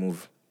 they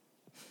move.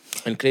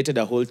 And created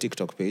a whole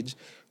TikTok page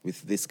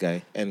with this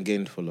guy and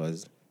gained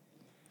followers.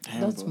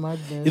 That's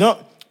madness. You know,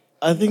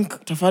 I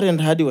think Tafari and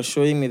Hadi were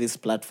showing me this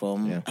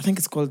platform. Yeah. I think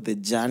it's called The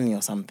Journey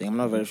or something. I'm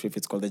not very sure if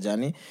it's called The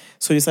Journey.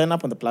 So you sign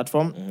up on the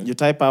platform, you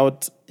type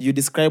out, you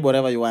describe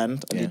whatever you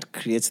want, and it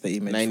creates the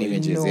image. 9 for you.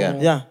 images, No. yeah.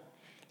 Yeah.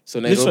 So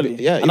Nairobi, Literally.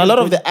 yeah. And even a lot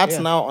of the Poj- apps yeah.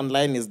 now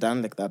online is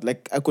done like that.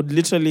 Like I could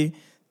literally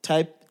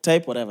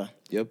type whatever.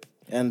 Yep.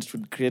 And it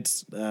would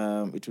create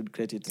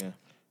it. Yeah.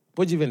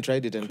 Poj even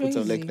tried it and put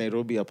some like Crazy.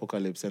 Nairobi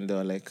apocalypse, and they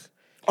were like,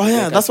 Oh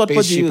yeah, like that's a what Poj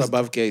spaceship used.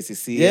 above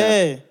KICC.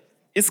 Yeah.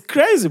 It's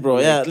crazy, bro.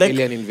 Yeah. Like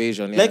alien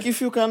invasion. Yeah. Like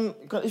if you can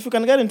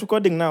get into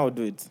coding now,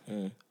 do it.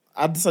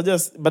 I'd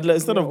suggest, but like,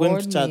 instead of We going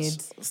all to church,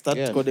 need- start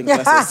Yeah. coding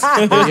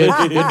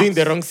classes. you're doing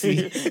the wrong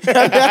C.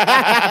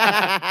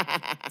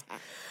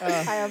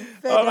 I am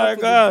fed Oh my up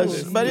with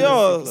gosh! the But C++.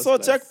 yo, so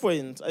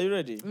checkpoint, are you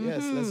ready?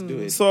 Yes, let's do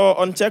it. So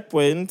on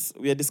checkpoint,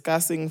 we are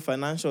discussing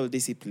financial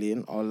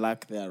discipline or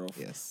lack thereof.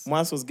 Yes.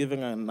 Mwass was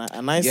giving a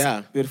nice,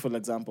 Yeah. beautiful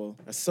example.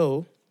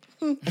 So,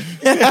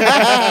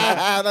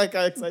 Like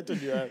how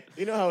excited you are.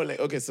 you know how, like,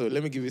 okay, so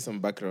let me give you some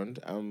background.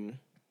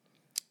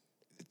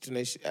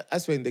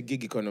 As we're in the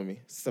gig economy,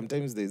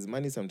 sometimes there's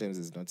money, sometimes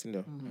there's not. You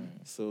know,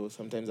 so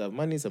sometimes I have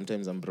money,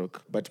 sometimes I'm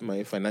broke. But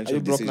my financial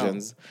broke now?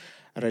 decisions,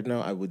 right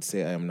now, I would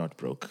say I am not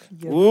broke.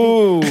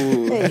 Ooh.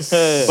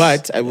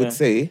 But I would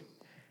say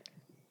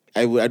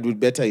I would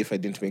better if I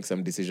didn't make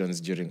some decisions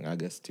during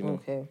August. You know,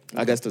 Okay.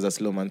 August was a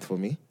slow month for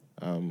me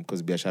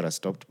because Biashara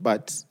stopped.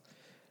 But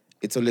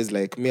it's always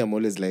like me. I'm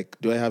always like,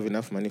 do I have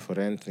enough money for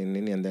rent?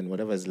 And then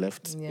whatever is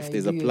left. Yeah, if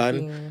there's you a do your plan,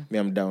 thing. me,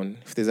 I'm down.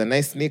 If there's a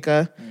nice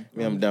sneaker,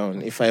 me, I'm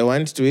down. If I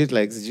want to eat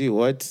like, gee,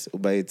 what?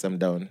 Uber Eats, I'm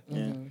down.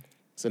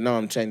 So now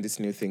I'm trying this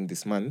new thing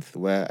this month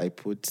where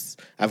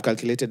I've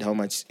calculated how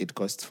much it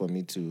costs for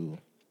me to,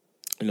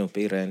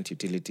 pay rent,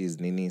 utilities,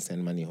 nini,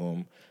 send money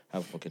home,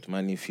 have pocket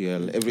money,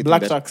 fuel, everything.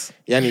 Black tax.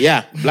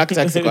 Yeah, black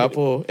tax,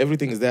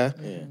 everything is there.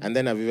 And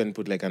then I've even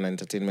put like an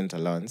entertainment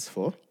allowance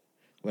for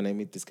when I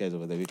meet these guys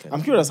over the weekend.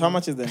 I'm curious, how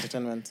much is the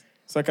entertainment?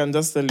 So I can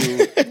just tell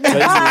you. If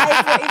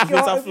If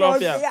it's a flop,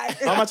 you're- yeah.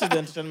 How much is the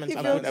entertainment? If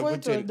I you're- put, I put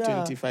Point on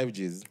that. 25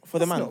 Gs For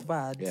the That's month? not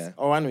bad. Yeah.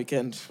 Or one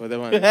weekend? for the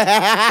month.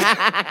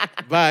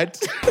 But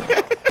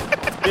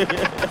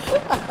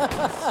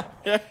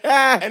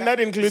and that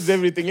includes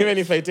everything, even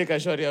if I take a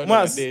shorty out on a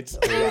Mwass. date.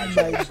 Oh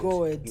my god.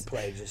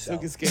 So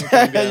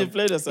ukisikia You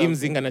played yourself.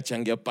 imzinga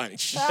nachangia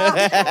punch.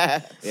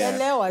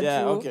 Elewa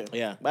Yeah, tu. okay.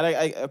 Yeah. But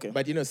I okay.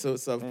 But so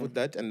I've put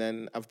that, and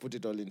then I've put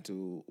it all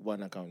into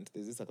one account.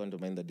 There's this account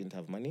of mine that didn't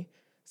have money,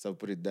 so I've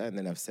put it there, and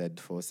then I've said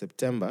for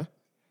September,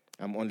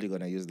 I'm only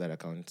gonna use that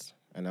account,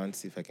 and I want to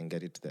see if I can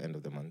get it to the end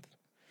of the month.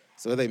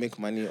 So whether I make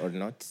money or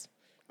not,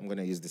 I'm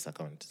gonna use this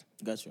account.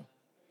 Got you.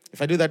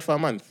 If I do that for a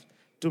month,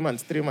 2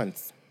 months, 3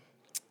 months,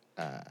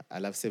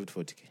 I'll have saved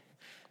 40K.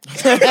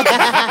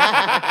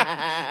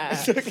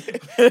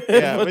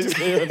 Yeah, but you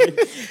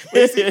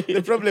see,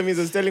 the problem is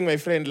I was telling my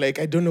friend, like,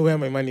 I don't know where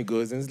my money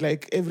goes. And it's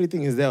like,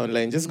 everything is there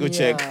online. Just go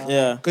check.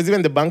 Yeah. Because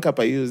even the bank app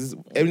I use,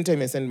 every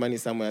time I send money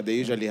somewhere, they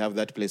usually have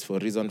that place for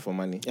reason for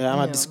money. Yeah, I'm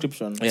Yeah. a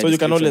description. Yeah, So you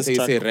can description. always So you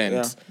track. say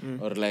rent Yeah.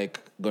 or like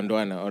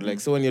Gondwana or like,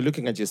 so when you're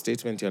looking at your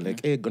statement, you're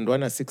like, hey,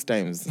 Gondwana 6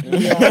 times.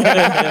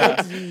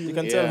 You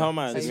can tell how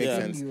much. So it makes Yeah.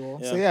 sense.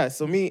 Yeah.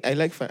 So me, I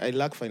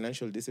lack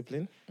financial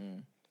discipline.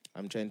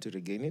 I'm trying to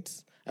regain it.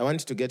 I want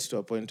to get to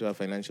a point where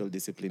financial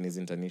discipline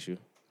isn't an issue.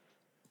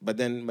 But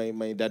then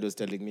my dad was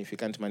telling me, if you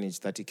can't manage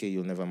 30K,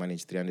 you'll never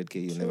manage 300K,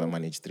 you'll never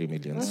manage 3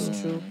 million.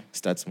 That's true.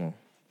 Start small.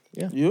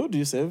 Yeah. You? Do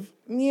you save?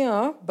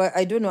 Yeah, but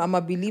I don't know. I'm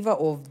a believer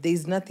of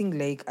there's nothing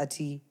like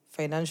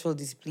financial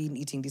discipline,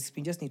 eating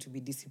discipline. Just need to be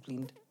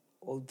disciplined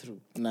all through.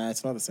 Nah,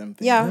 it's not the same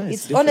thing. Yeah, it's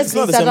it's different. honestly It's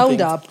not it's the a same thing.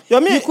 roundup. Yeah, I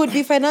mean- You could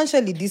be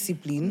financially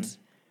disciplined,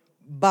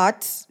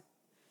 but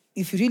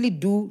if you really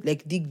do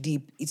like dig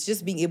deep, it's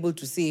just being able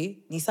to say,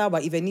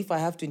 Nisaba, even if I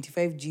have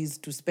 25 Gs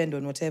to spend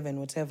on whatever and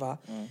whatever,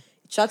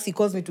 Chaxy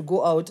calls me to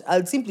go out,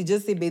 I'll simply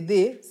just say,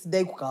 Bede,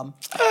 sidai kukam.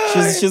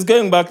 She's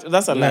going back.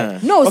 That's a lie.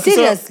 No, Okay, so-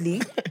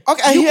 seriously.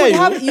 Okay, I hear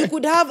you. You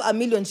could have $1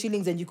 million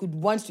shillings and you could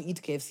want to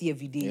eat KFC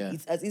every day. Yeah.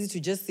 It's as easy to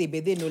just say,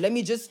 Bede, no, let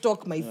me just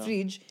stock my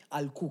fridge,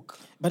 I'll cook.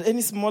 But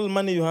any small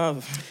money you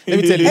have. Let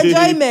me tell you.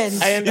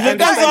 Enjoyment. I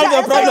That's all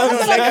your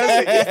problems.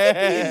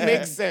 It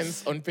makes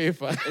sense on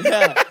paper.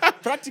 Yeah.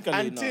 Practically.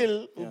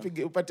 Until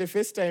upate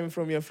FaceTime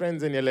from your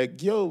friends and you're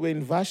like, yo, we're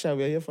in Vasha,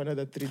 we're here for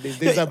another 3 days.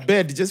 There's a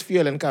bed, just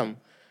fuel and come.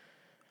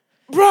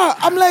 Bro,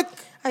 I'm like,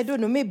 I don't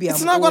know, maybe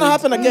it's I'm not gonna old.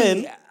 happen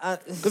again.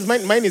 Because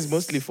mine is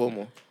mostly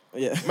FOMO.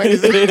 Yeah. Mine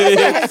is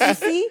You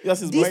see?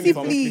 Yes, it's mostly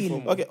for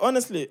Discipline. Okay,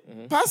 honestly,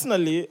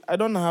 personally,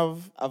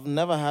 I've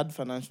never had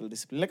financial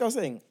discipline. Like I was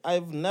saying,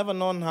 I've never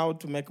known how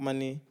to make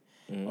money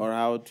or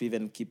how to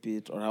even keep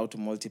it or how to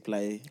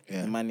multiply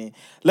the money.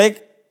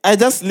 Like, I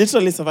just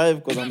literally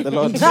survive because I'm the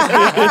Lord.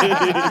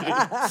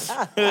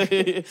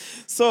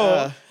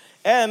 So,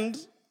 and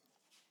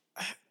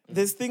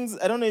there's things,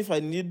 I don't know if I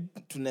need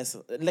to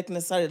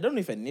necessarily, I don't know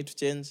if I need to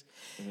change.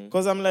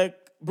 Because I'm like,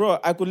 bro,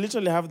 I could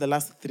literally have the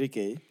last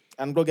 3K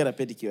and go get a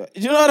pedicure.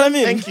 You know what I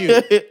mean? Thank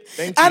you.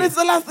 Thank And you. it's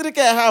the last 3K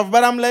I have,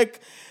 but I'm like,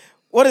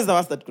 what is the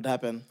worst that could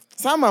happen?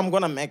 I'm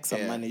gonna make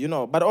some money, you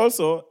know. But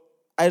also,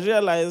 I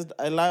realized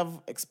I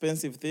love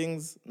expensive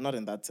things, not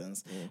in that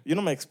sense. You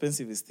know, my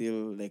expensive is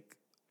still like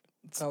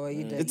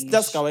Kawaida. it's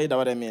just kawaida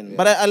what I mean.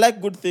 But I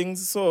like good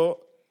things, so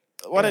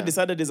what I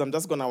decided is I'm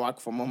just gonna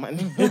work for more money.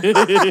 Thank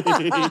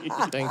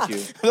you.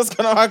 I'm just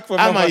gonna work for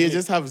more Ama, money. you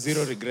just have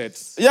zero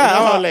regrets. Yeah,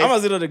 You know how, I'm a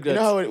zero regrets.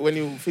 You know how when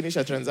you finish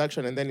a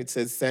transaction and then it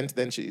says sent,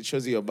 then it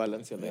shows you your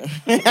balance. You're like,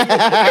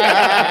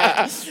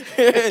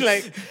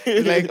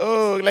 it's like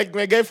oh, like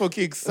my guy for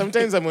kicks.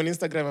 Sometimes I'm on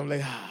Instagram. I'm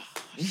like,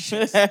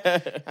 shit.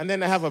 And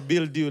then I have a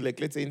bill due. Like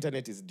let's say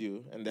internet is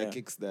due and there are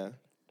kicks there.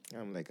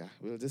 I'm like,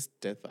 we'll just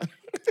tether.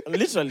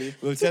 Literally.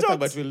 We'll tether,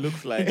 but we'll look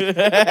fly.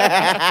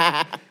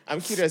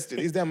 I'm curious.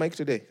 Is there a mic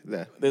today?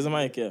 There's a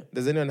mic here.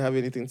 Does anyone have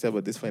anything to say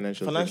about this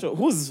financial?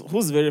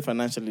 Who's very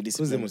financially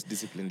disciplined? Who's the most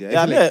disciplined?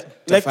 Yeah,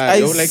 like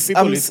people with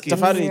skills.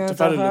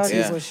 Tafari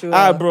looks for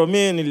sure. bro,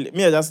 me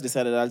I just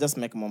decided I'll just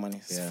make more money.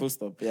 Full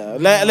stop. Yeah.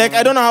 Like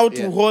I don't know how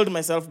to hold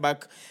myself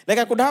back. Like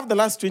I could have the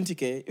last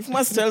 20K. If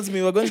Mwass tells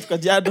me we're going to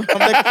Kajiado,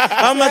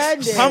 I'm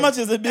like, how much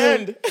is the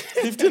bill?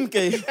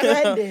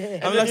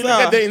 15K. I'm like, look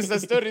at the Insta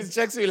stories,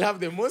 Chaxy will have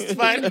the most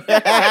fun.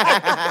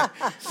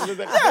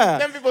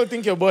 Then people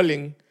think you're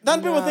balling. Then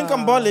people think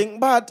I'm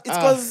balling, but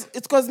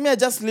it's cause me I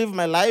just live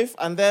my life,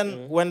 and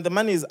then when the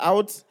money is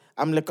out,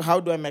 I'm like, how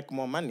do I make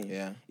more money?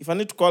 Yeah. If I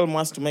need to call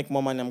Mwass to make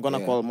more money, I'm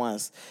gonna call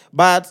Mwass.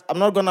 But I'm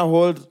not gonna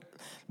hold,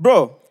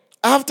 bro.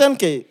 I have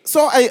 10K,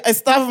 so I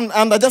starve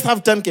and I just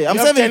have 10K. I'm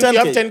saving 10K. You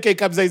have 10K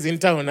Kabza is in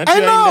town. And I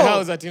you're know. in the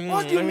house. Let you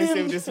me mean?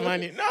 save this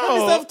money. Let me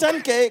No. save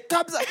 10K.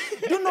 Kabza.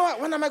 Do you know what?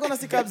 When am I gonna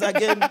see Kabza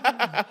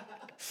again?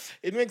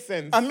 It makes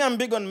sense. I'm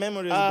big on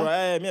memories, bro.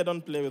 I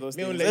don't play with those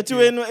things. like Eti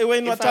you.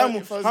 when If time, I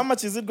was- how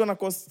much is it gonna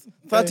cost?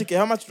 30K.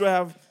 How much do I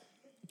have?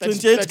 30.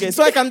 28K.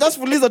 So I can just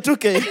release a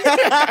 2K.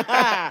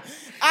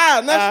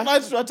 Next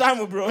flight to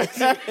Atamu, bro.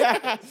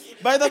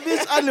 By the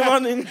beach early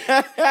morning.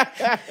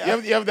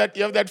 You have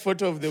that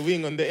photo of the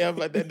wing on the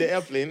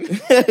airplane.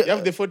 You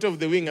have the photo of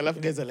the wing. A lot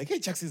of guys are like, hey,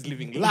 Chaxy is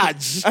living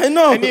large. I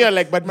know. And you're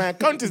like, but my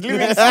account is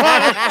living small.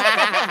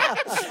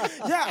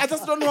 Yeah, I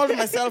just don't hold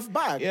myself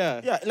back.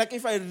 Yeah. Like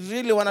if I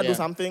really wanna do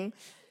something,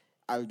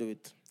 I'll do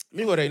it.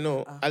 Me, what I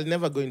know, I'll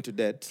never go into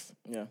debt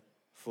Yeah.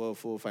 for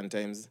fun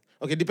times.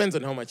 Okay, depends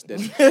on how much debt.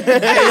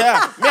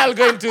 Yeah. Me, I'll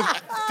go into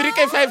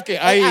 3K, 5K.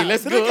 Aye,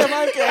 let's go.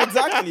 3K,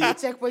 exactly.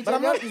 Checkpoint. But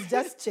I'm not- Is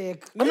just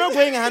check. I'm not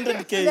going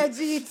 100K.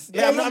 Legit.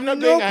 Yeah, I'm not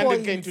going 100K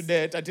points. into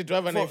debt. At to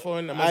have an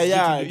iPhone, I must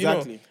yeah, do, you know.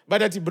 exactly.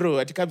 But at bro,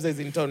 at Kabza is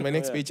in town. My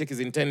next paycheck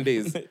is in 10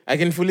 days. I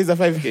can fully a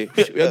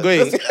 5K. We're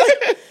going.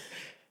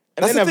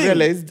 And That's then the I've thing.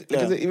 realized,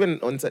 because Yeah. even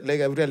on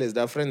I've realized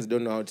our friends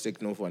don't know how to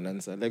take no for an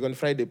answer. Like on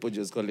Friday, Pojo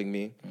was calling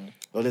me,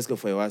 oh, let's go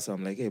for a while. So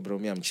I'm like, hey, bro,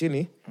 me, I'm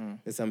chini.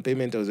 There's some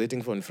payment I was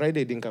waiting for on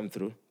Friday, it didn't come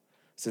through.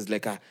 So it's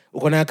like,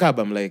 uko na cab?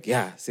 I'm like,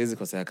 yeah, says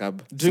uko sa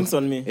cab. Drinks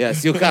on me. Yeah,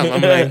 so you come.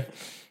 I'm like,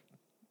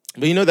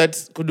 but you know that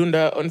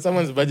kudunda on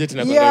someone's budget in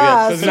a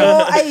Yeah, weird. 'Cause so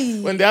now, I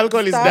when the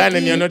alcohol is done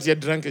and you're not yet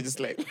drunk, you're just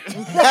like, you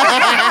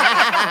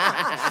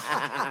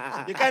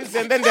can't say,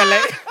 and then they're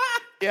like,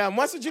 yeah,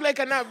 Mwass, would you like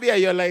a beer?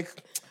 You're like,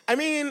 I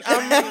mean,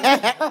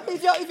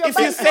 if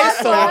you say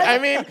so, I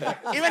mean,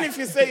 even if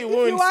you say you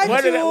won't, want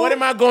what to.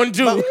 am I going to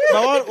do?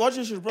 But what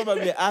you should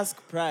probably ask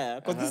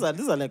prior, because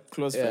these are like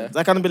close friends.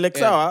 I can be like,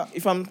 Sawa,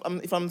 if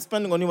I'm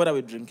spending on you, what are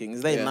we drinking?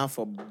 Is that enough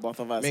for both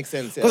of us? Makes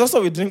sense, yeah. Because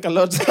also we drink a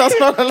lot. That's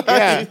not a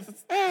lie.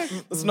 Yeah.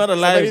 It's not a But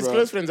lie, his bro.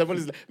 close friends, I've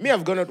always me.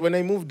 I've gone out when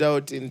I moved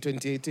out in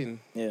 2018.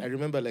 Yeah. I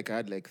remember like I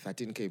had like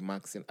 13K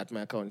max at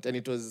my account, and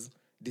it was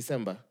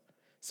December,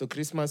 so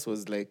Christmas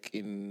was like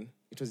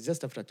it was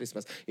just after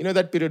Christmas. You know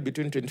that period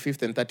between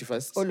 25th and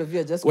 31st. All of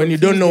you are just when you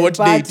don't know what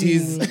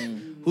confused day it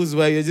and is. Who's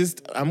where you're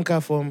just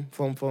amka form.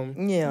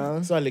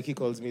 Yeah. So Aleki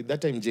calls me.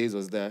 That time Jays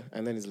was there,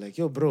 and then he's like,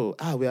 "Yo, bro,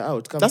 we're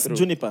out. Come That's through."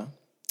 Juniper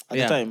at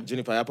the time.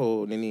 Juniper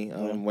hapo nini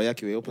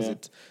Wayaki way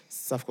opposite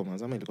Safcom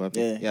ama ilikuwa wapi?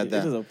 Yeah, it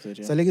there. is opposite,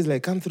 yeah. So Aleki's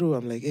like, "Come through."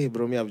 I'm like, "Hey,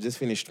 bro, me, I've just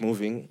finished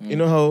moving." You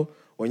know how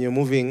when you're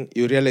moving,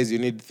 you realize you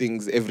need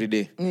things every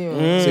day.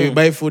 So you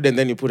buy food and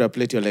then you put a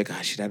plate. You're like,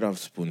 shit, I don't have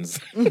spoons.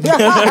 You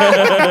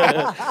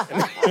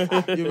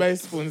buy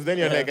spoons. Then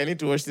you're like, I need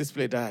to wash this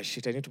plate.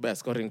 Shit, I need to buy a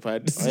scoring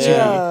pad.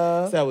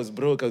 Yeah. So I was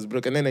broke.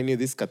 And then I knew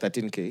this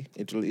 13K.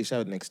 It will issue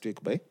out next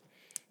week by.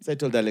 So I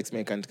told Alex,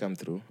 I can't come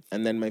through.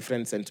 And then my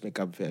friend sent me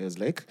cab fare. I was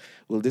like,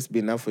 will this be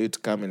enough for you to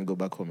come and go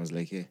back home? I was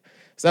like, yeah.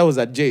 So I was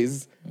at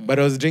Jay's, but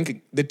I was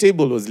drinking. The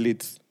table was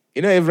lit.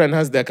 You know, everyone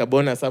has their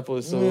carbona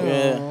suppose.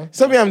 So,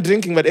 so me, I'm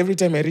drinking, but every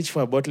time I reach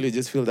for a bottle, you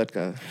just feel that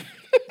car.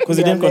 Because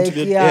you didn't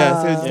contribute.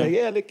 Yeah, so it's like,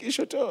 yeah, like, you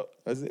should I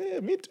was like, yeah,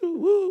 me too,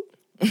 woo.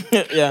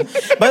 Yeah.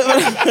 But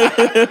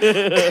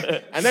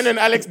And then when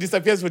Alex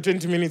disappears for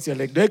 20 minutes, you're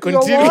like, do I You're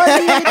continue?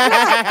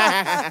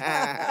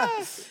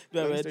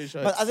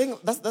 but I think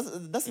that's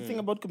the thing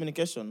about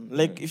communication.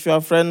 Like if you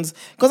have friends,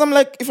 because I'm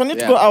like, if I need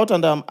to go out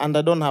and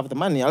I don't have the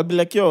money, I'll be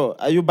like, yo,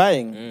 are you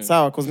buying?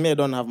 Sour, because me, I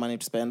don't have money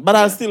to spend, but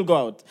I'll still go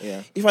out.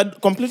 Yeah. If I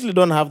completely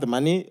don't have the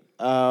money,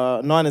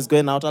 no one is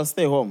going out, I'll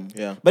stay home.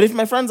 Yeah. But if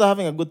my friends are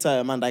having a good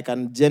time and I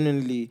can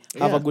genuinely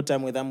have Yeah. a good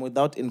time with them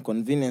without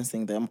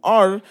inconveniencing them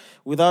or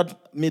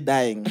without me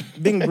dying,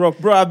 being broke.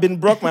 Bro, I've been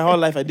broke my whole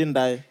life. I didn't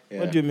die. Yeah.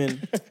 What do you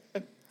mean?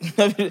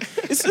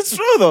 it's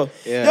true though.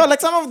 Yeah. Yo,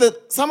 like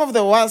some of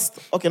the worst.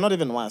 Okay, not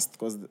even worst,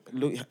 because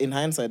in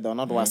hindsight they're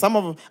not worst.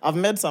 I've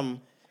made some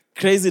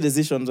crazy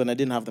decisions when I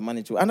didn't have the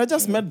money to, and I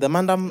just made them,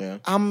 and I'm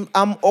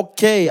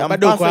okay. I'm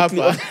Bado uko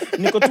perfectly. hapa.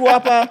 Niko tu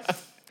hapa.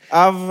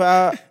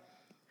 I've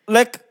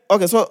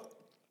okay. So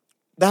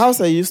the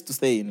house I used to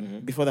stay in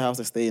before the house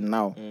I stay in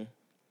now.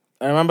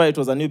 I remember it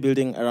was a new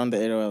building around the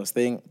area where I was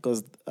staying,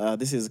 because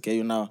this is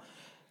KU now.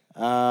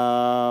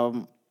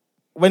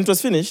 When it was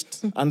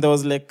finished, and there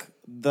was like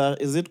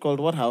is it called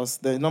what house?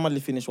 They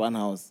normally finish one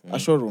house, a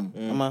showroom.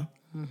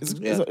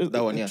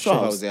 That one, yeah, show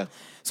house, yeah.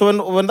 So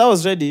when that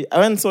was ready, I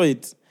went and saw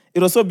it.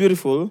 It was so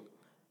beautiful.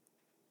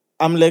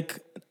 I'm like,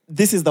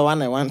 this is the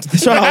one I want. The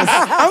show house.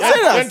 I'm I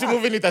serious. went to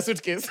move in with a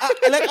suitcase.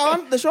 I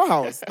want the show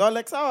house. They were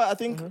like, so I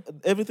think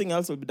everything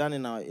else will be done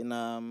in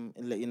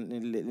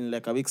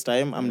like a week's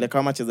time. I'm like,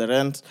 how much is the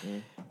rent?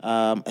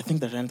 I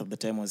think the rent at the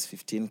time was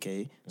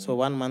 15K. So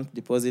 1 month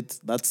deposit,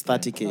 that's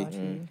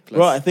 30K.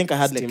 Bro, I think I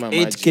had like Steamer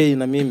 8K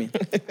in a mimi.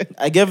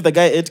 I gave the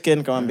guy 8K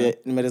and nikamwambia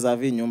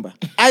nimereserve nyumba.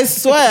 I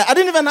swear, I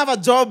didn't even have a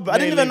job. I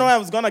didn't even know I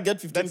was gonna get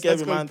 15K That's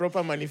every called month.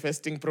 proper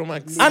manifesting Pro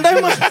Max. And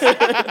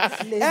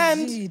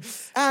Legit.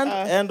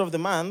 end of the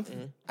month,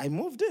 I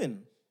moved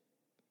in.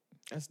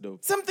 That's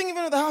dope. Something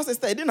even with the house I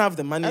stayed, I didn't have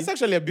the money. That's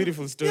actually a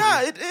beautiful story.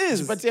 Yeah, it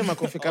is. Jipatie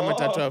makofi kama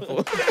tatu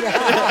hapo.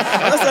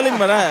 I was telling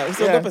Mariah,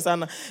 usiogope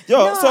sana. Yo,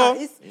 Nah, so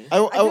I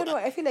don't know.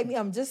 I feel like me,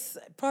 I'm just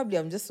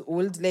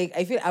old. Like,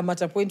 I feel I'm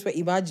at a point where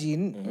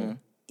imagine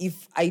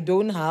if I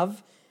don't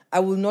have, I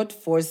will not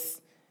force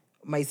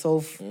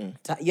myself.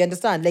 You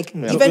understand? Like,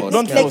 even force.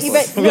 Don't like force.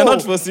 even We are no.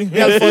 not forcing.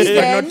 We are forced, but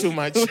Even- not too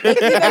much. Like, even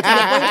to the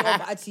point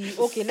of ati,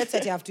 okay, let's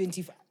say I have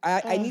 20.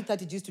 I need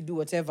 30 just to do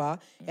whatever,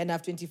 and I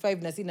have 25.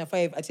 And I see na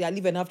 5. Ati, I'll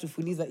even have to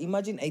fully that.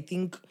 Imagine, I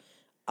think,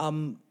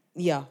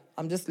 yeah,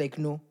 I'm just like,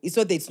 no. It's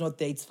not that it's not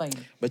there. It's fine.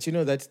 But you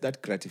know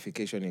that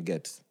gratification you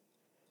get.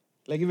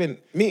 Like even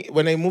me,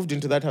 when I moved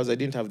into that house, I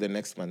didn't have the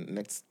next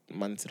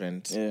month's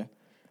rent. Yeah.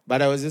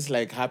 But I was just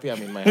like happy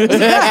I'm in my house.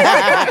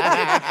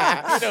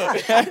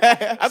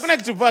 Hakuna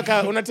kitu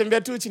paka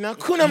unatembea tu chini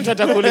hakuna mtu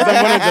atakuuliza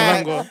mbona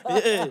hujalango.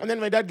 And then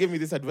my dad gave me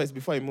this advice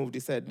before I moved. He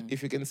said,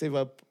 if you can save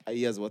up a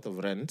year's worth of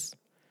rent,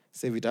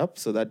 save it up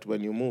so that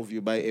when you move,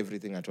 you buy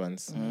everything at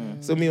once.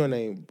 So me, when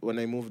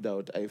I moved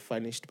out, I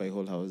furnished my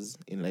whole house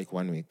in like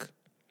 1 week.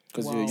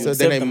 Because Wow. you So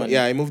saved then the money.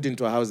 I moved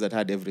into a house that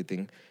had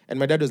everything. And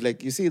my dad was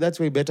like, you see, that's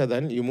way better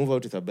than you move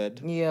out with a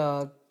bed.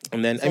 Yeah.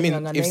 And then, I Something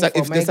mean, like if a knife the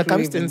or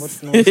microwave and circumstance...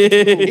 whatnot.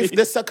 if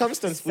the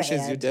circumstance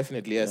pushes you, Sad.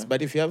 definitely, yes.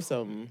 But if you have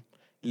some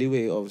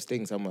leeway of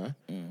staying somewhere,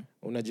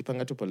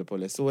 unajipanga tu pole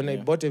pole. So when I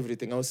bought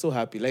everything, I was so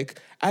happy. Like,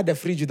 I had a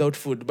fridge without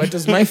food, but it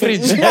was my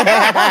fridge. You know,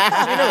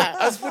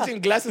 I was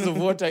putting glasses of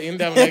water in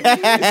there. I'm like,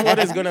 this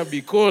water is going to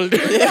be cold.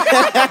 And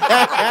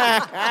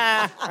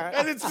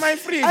it's my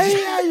fridge. I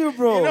hear you,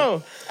 bro. You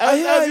know, I I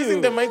hear was using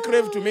you. the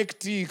microwave to make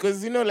tea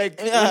because, you know, like,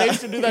 when I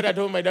used to do that at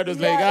home, my dad was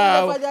like,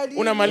 unafanya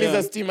nini?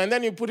 unamaliza steam. And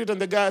then you put it on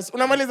the gas.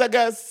 Unamaliza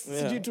gas.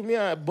 Sijui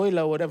tumia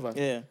boiler or whatever.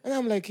 Yeah. And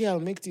I'm like, yeah, I'll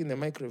make tea in the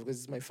microwave because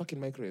it's my fucking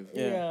microwave.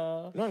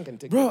 Yeah. No one can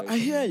take Bro, it away I from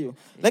hear me. you.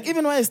 Like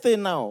even where I stay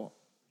now.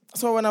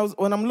 So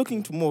when I'm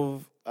looking to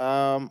move,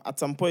 at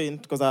some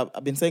point, because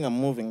I've been saying I'm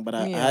moving, but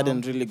I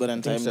hadn't really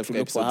gotten time Finish to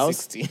look for a episode house.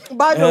 60.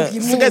 Bado So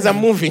you guys are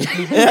moving.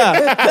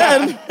 Yeah.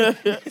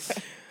 Then,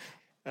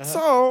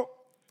 so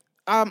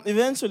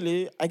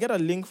eventually I get a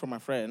link from a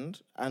friend,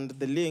 and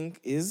the link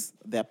is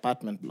the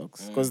apartment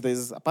blocks, because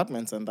there's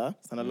apartments and the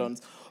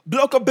standalones.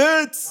 Block of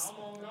beds.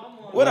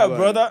 What up,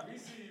 brother?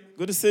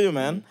 Good to see you,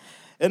 man.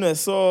 Anyway,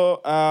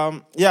 so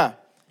yeah.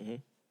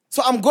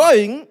 So I'm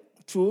going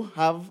to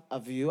have a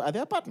view at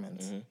the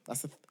apartments.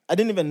 I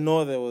didn't even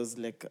know there was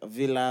like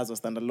villas or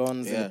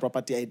standalones in the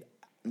property. I had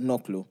no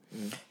clue.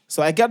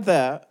 So I get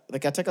there. The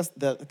caretaker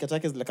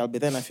is like, I'll be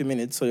there in a few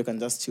minutes, so you can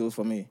just chill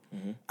for me.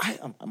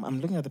 I'm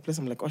looking at the place.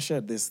 I'm like, oh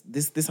shit,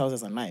 these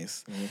houses are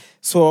nice.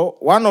 So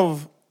one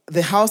of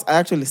the house I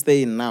actually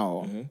stay in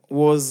now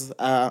was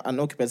an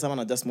occupied. Someone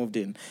had just moved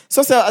in.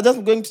 So I'm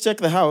just going to check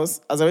the house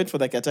as I wait for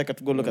the caretaker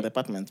to go look at the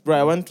apartments. Bro,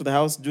 I went to the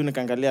house, June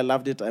Kangalia,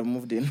 loved it, I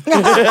moved in. So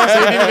you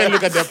didn't even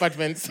look at the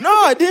apartments. No,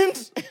 I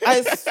didn't.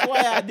 I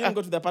swear I didn't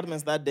go to the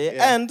apartments that day.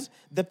 Yeah. And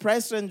the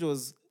price range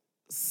was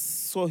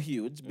so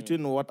huge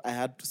between what I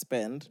had to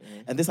spend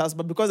and this house.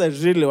 But because I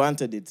really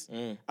wanted it,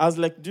 I was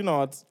like, do you know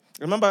what?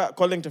 I remember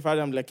calling Tefari,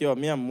 I'm like, yo,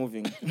 me, I'm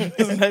moving.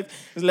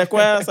 He's like,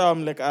 where? So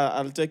I'm like,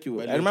 I'll take you.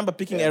 I remember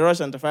picking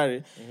Erosh and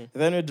Tefari.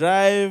 Then we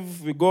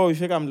drive, we go, we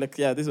figure, I'm like,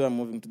 yeah, this is where I'm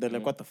moving to. They're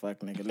like, what the fuck,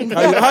 nigga? Like,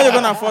 how you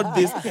going to afford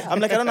this? I'm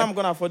like, I don't know how I'm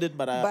going to afford it,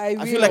 but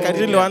I feel like I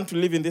really want to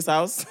live in this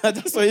house. I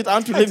just saw it, I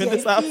want to live in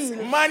this house.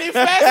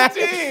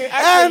 Manifesting!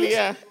 Actually,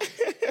 yeah.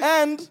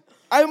 And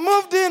I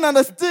moved in and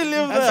I still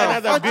live That's there.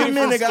 another What do you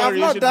beautiful mean, nigga? story. I've You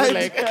not should be died.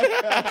 like,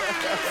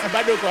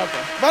 bado uko hapa.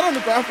 Bado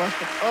niko hapa.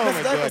 Oh my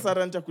Nasitaki God.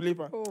 kusaranja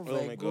kulipa. Oh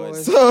Oh my God.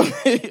 So,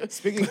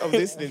 Speaking of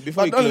this, before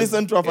but we don't close,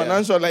 listen to our yeah.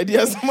 financial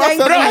ideas. Bro,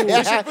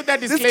 we should put that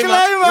disclaimer.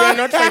 Disclaimer. We are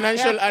not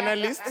financial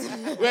analysts.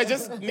 We are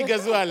just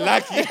niggas who are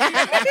lucky.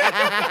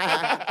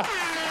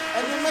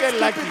 And we Get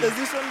make lucky. stupid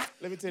decisions.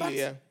 Let me tell you,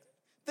 yeah.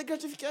 The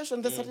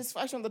gratification, the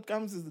satisfaction that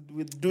comes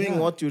with doing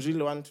what you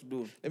really want to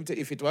do. Let me tell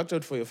you, if it worked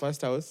out for your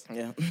first house,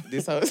 Yeah.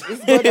 this house,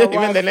 gonna even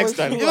work the next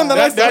for one, sure. Even the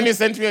that next one one. you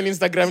sent me on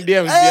Instagram DMs,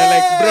 you're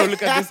like, bro,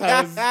 look at this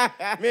house.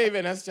 May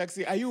even ask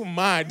Chaxy, are you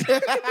mad?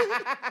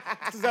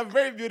 It's a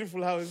very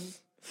beautiful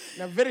house.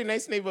 In a very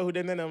nice neighborhood,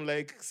 and then I'm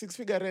like,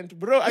 6-figure rent.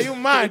 Bro, are you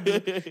mad?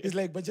 He's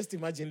like, but just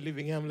imagine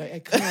living here. I'm like, I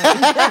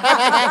can't.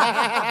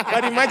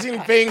 But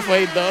imagine paying for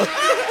it, though.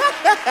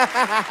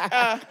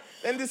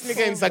 Then this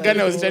nigga in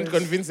Sagana was trying to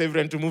convince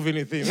everyone to move in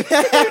with him.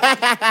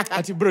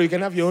 Ati, bro, you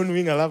can have your own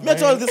wing, I love Me, I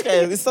told mine. this guy,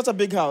 it's such a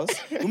big house.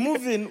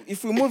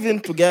 If we move in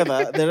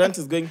together, the rent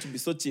is going to be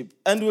so cheap.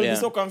 And we'll Yeah. be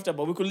so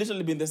comfortable. We could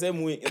literally be in the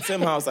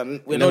same house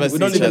and we Never don't see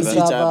even each see each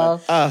other.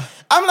 other.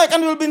 I'm like,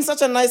 and we'll be in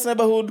such a nice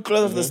neighborhood,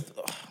 close to the...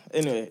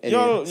 Anyway,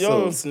 y'all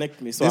so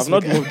snaked me, so this I've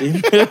not week- moved in.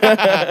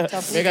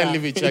 Megan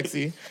live with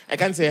Chaxy. I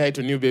can't say hi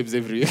to new babes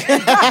every week.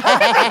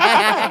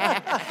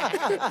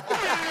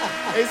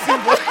 It's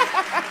simple.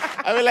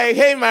 I was like,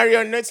 hey,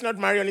 Marion. No, it's not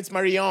Marion, it's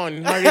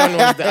Marion. Marion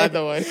was the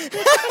other one.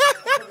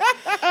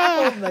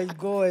 Oh my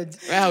God.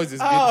 My house is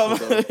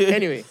beautiful, though.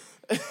 Anyway,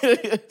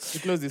 to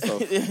close this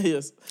off,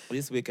 Yes.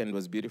 this weekend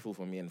was beautiful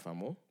for me and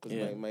Famo. Because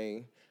Yeah.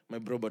 my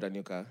bro bought a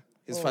new car.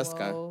 His Oh, first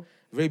car. wow.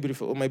 Very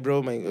beautiful. Oh, my bro,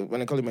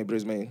 when I call him my bro,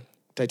 is my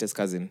tightest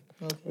cousin.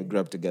 We grew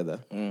up together.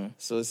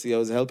 So see, I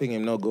was helping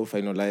him now go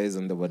finalize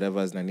on the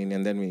whatevers Nanini,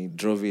 and then we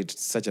drove it.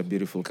 Such a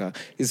beautiful car.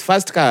 His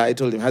first car, I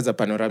told him, has a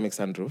panoramic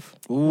sunroof.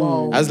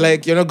 Wow. I was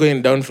like, you're not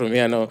going down from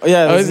here now. Oh,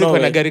 yeah, I was there's no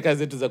like, way. gari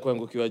kazi tu za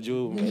kuangukiwa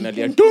juu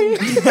inalia tung.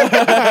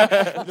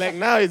 Like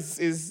now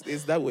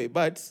it's that way.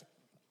 But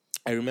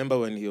I remember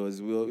when we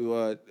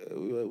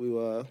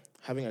were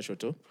having a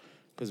shoto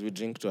because we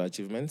drink to our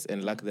achievements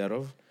and lack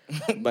thereof.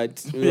 But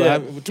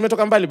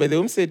tumetoka mbali by the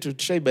way, say to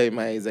try by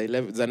my za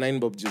 9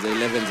 bob juu za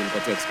 11s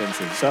zilikuwa too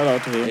expensive. Shout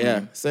out to him.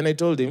 Yeah. So then I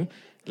told him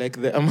like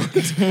the amount.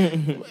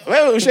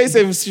 Well, should I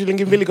save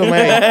shilingi mbili kwa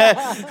mayai?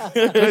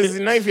 Because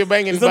now if you're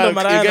buying in It's not the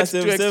bulk, you Mariah get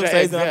save 2 extra size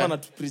eggs. and Yeah. hapa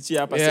natupreachia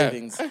hapa Yeah.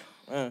 savings.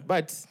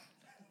 But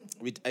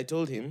I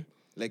told him,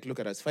 like, look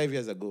at us. 5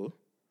 years ago,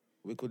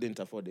 we couldn't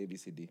afford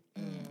ABCD.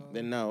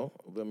 Then now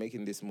we're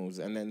making these moves.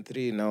 And then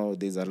 3, now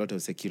there's a lot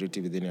of security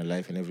within your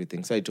life and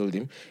everything. So I told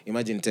him,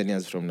 imagine 10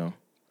 years from now.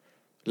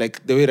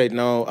 Like the way right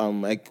now,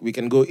 we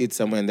can go eat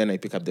somewhere and then I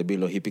pick up the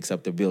bill or he picks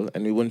up the bill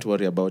and we won't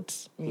worry about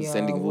who's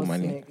sending who what's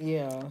money. next?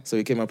 Yeah. So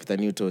we came up with a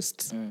new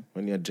toast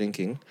when you're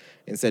drinking.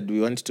 Instead,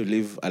 we want to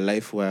live a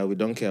life where we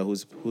don't care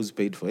who's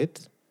paid for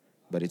it,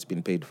 but it's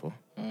been paid for.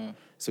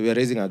 So we are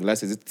raising our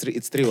glasses.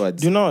 It's 3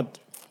 words. Do you know what?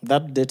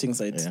 That dating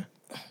site. Yeah.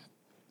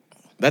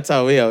 That's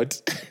our way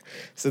out.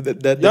 So You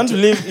want to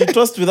live, you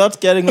toast without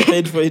caring who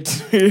paid for it.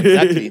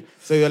 Exactly.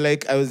 So you're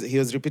like, he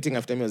was repeating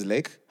after me. I was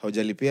like,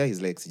 haujalipia?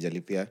 He's like,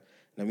 sijalipia.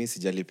 Na mi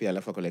sijalipia.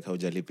 Alafu ako like,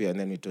 haujalipia. And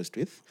then we toast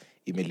with,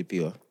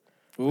 imelipiwa.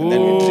 And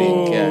then we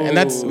drink.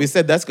 Yeah. And we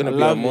said that's going to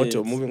be our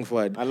motto moving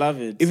forward. I love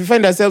it. If we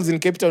find ourselves in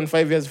Cape Town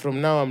 5 years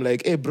from now, I'm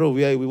like, hey, bro,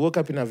 we woke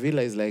up in a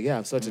villa. He's like, yeah,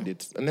 I've sorted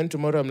it. And then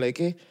tomorrow, I'm like,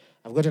 hey,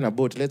 I've gotten a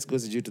boat. Let's go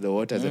to the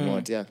waters and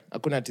what. Yeah.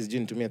 Hakuna ati sijui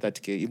nitumie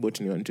 30K. Hii boat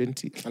ni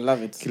 120. I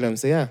love it. Kila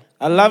mse, yeah.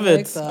 I love Like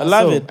it. that. I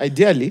love So, it.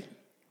 ideally,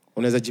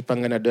 unaweza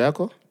jipanga na do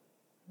yako,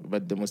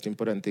 but the most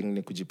important thing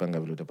ni kujipanga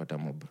vile utapata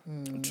mob.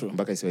 True.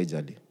 Mpaka isiwe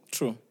ijali.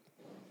 True.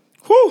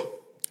 Whew.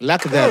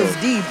 Luck That there. was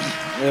deep.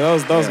 Yeah,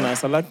 that was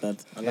nice. I like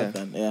that. I like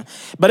that. Yeah.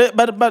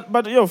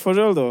 But yo, for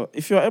real though,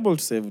 if you're able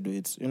to save, do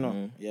it. You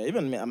know. Yeah.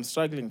 Even me, I'm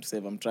struggling to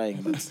save. I'm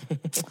trying,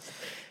 but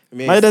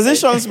my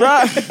decisions,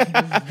 bruh.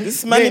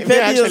 This Me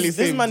actually These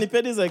saved.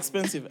 manipedies are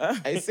expensive. Huh?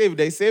 I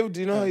saved.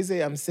 You know how you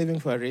say, I'm saving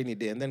for a rainy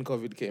day. And then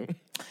COVID came.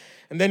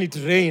 And then it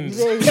rained.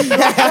 And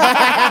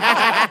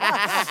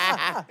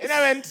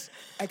I went,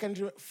 I can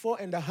do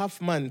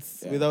 4.5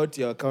 months without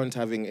your account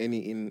having any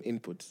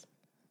input.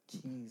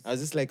 I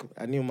was just like,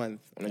 a new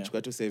month.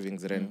 Unachukua tu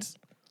savings, rent.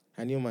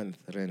 A new month,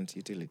 rent,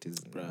 utilities.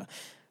 Bruh.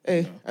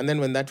 Hey, and then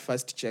when that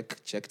first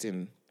checked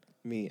in,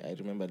 I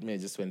remembered, I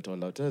just went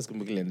all out. I was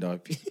completely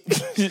happy.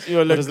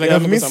 You're I was like,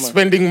 I've missed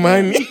spending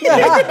money. You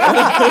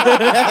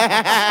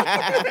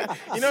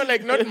know,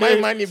 like not my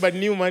money, but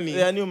new money.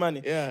 Yeah, new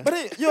money. Yeah. But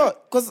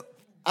because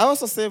I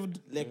also saved,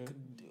 like,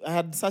 I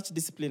had such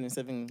discipline in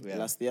saving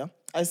last year.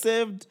 I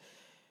saved,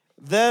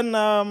 then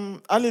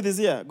early this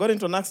year, got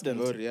into an accident.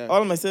 God, yeah.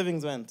 All my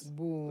savings went.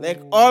 Boom. Like,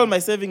 all my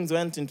savings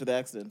went into the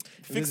accident.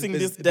 Fixing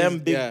there's- this damn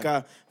there's- big yeah.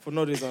 car for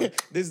no reason.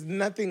 There's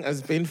nothing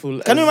as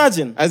painful Can you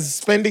imagine? as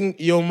spending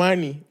your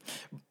money.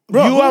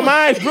 Bro, you are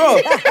mad, bro.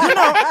 You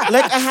know,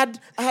 like I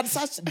had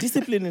such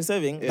discipline in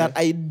saving that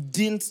I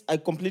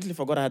completely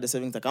forgot I had a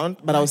savings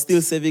account, but I was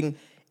still saving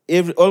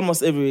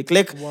almost every week.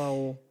 Like,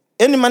 Wow.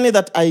 any money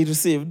that I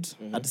received,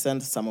 I'd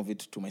send some of it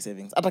to my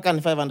savings. At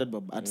a 500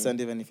 bob, I'd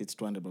send even if it's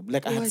 200 bob.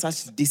 Like I had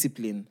such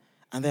discipline.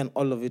 And then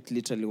all of it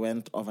literally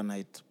went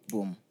overnight.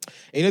 Boom.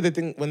 You know the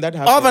thing, when that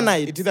happens,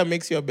 Overnight. it either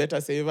makes you a better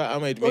saver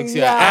or it makes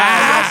you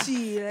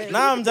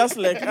Now I'm just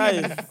like,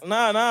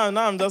 now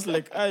I'm just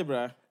like,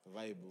 bruh.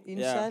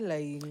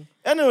 Inshallah.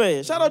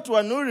 Anyway, shout out to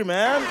Wanuri,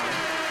 man.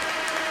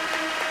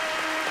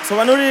 So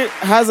Wanuri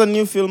has a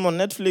new film on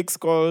Netflix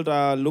called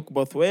Look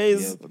Both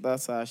Ways. Yep.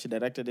 That's she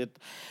directed it.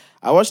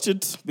 I watched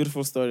it.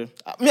 Beautiful story.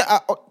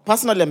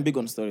 Personally, I'm big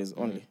on stories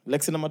only.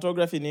 Like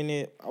cinematography,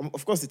 Nini.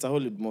 Of course, it's a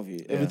Hollywood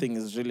movie. Yeah. Everything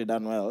is really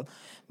done well.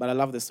 But I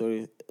love the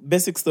story.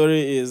 Basic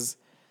story is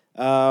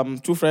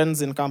 2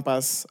 friends in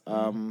campus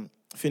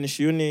finish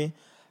uni.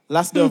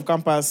 Last day of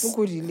campus. Who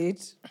could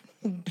relate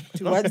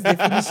towards the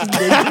finishing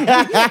day?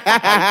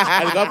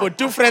 I'll go put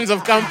 2 friends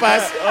of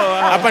campus.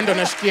 Hapa ndo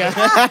nashikia.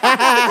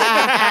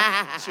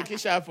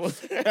 Shukisha hapo.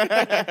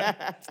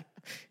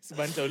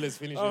 Sibanta always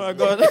finishes. Oh my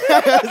God.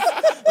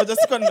 I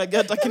just couldn't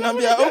get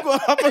akinambia huko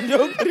hapa ndio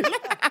huko.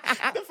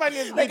 The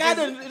funniest bit is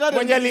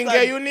mwenye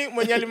aliingia uni,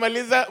 mwenye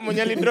alimaliza,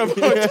 mwenye alidrop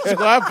out.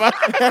 Tuko hapa.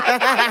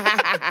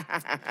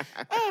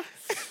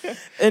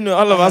 Anyway,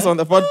 all of us on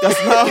the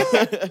podcast now.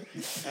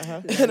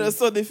 Anyway,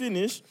 so they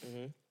finish.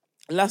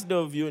 Last day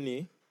of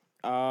uni,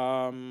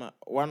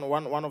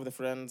 one of the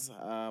friends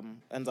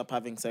ends up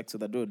having sex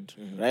with a dude,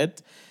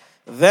 right?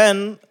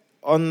 Then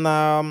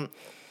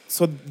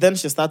so then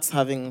she starts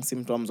having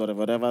symptoms or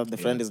whatever. The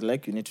friend is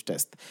like, you need to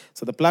test.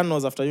 So the plan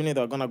was after uni,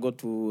 they were going to go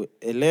to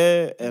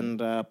LA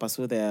and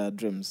pursue their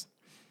dreams.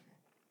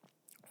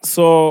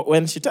 So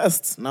when she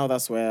tests, now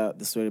that's where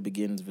the story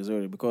begins,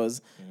 Missouri,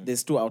 because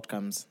there's 2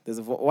 outcomes.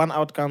 There's one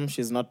outcome,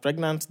 she's not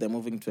pregnant, they're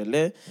moving to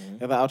LA.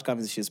 The other outcome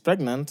is she's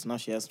pregnant, now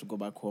she has to go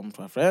back home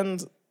to her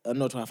friends,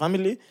 not to her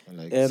family,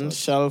 and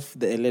shelf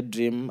the LA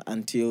dream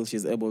until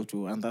she's able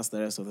to, and that's the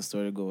rest of the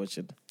story. Go watch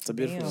it. It's a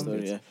beautiful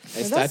story, yeah.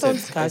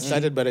 I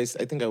started, but I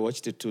think I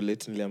watched it too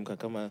late. Niliamka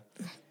kama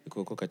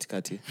iko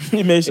katikati.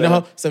 You know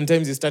how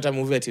sometimes you start a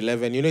movie at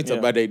 11, you know it's a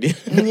bad idea.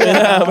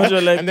 But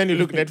you're like, and then you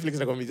look Netflix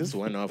and come just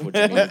 1 hour 40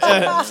 minutes.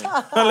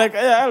 I'm like,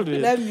 I'll do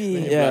it. Let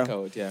me. Black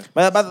out,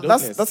 But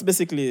that's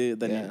basically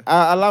the name.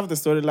 I love the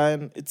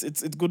storyline.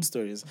 It's good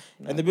stories.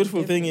 And the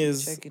beautiful thing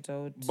is check it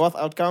out. Both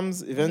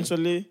outcomes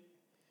eventually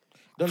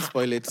don't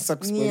spoil it.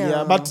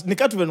 But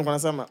nikatu venu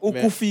kanasema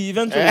ukufi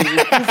eventually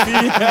ukufi.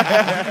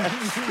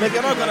 Like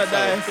you're not gonna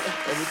die.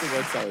 Everything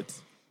works out.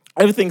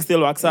 Everything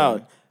still works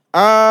out.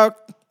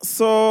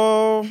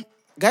 So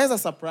guys are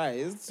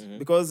surprised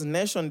because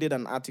Nation did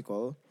an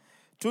article.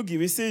 Tugi,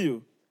 we see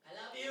you. I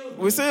love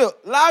you. We see you.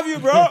 Love you,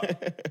 bro. Always.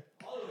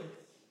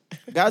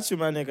 Got you,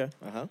 man, nigga.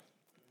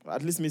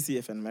 At least me see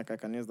FN Meka, I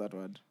can use that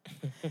word.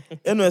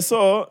 Anyway,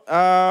 so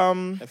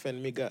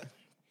FN Mega.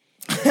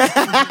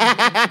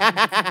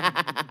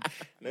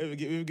 No,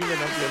 we've given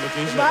up the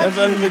location.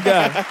 FN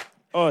Mega.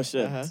 Oh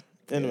shit.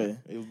 Anyway,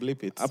 you'll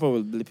blip it. Apple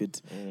will blip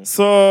it.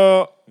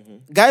 So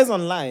guys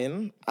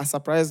online are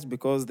surprised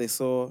because they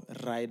saw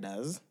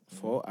riders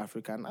for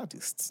African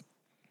artists.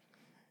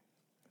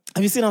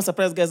 Have you seen how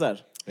surprised guys are?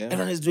 Yeah.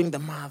 Everyone is doing the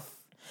math.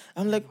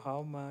 I'm like,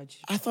 how much?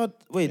 I thought,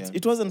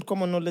 it wasn't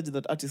common knowledge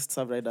that artists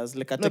have riders,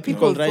 like a No,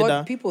 technical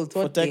rider people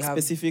thought for tech they have-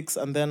 specifics,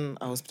 and then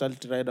a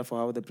hospitality rider for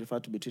how they prefer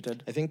to be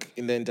treated. I think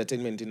in the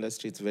entertainment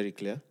industry, it's very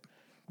clear.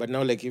 But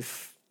now, like,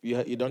 if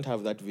you don't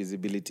have that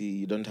visibility,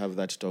 you don't have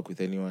that talk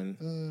with anyone,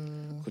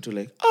 go to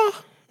like,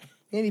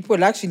 Many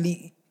people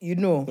actually, you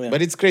know. Yeah.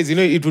 But it's crazy. You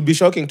know, it would be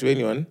shocking to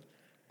anyone.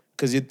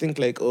 Because you'd think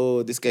like,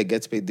 oh, this guy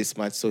gets paid this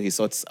much, so he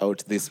sorts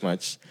out this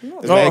much.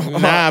 It's like,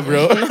 nah,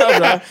 bro.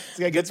 This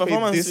guy gets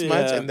paid this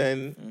much, and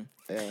then...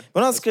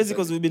 But that's crazy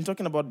because we've been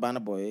talking about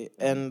Burna Boy,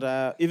 and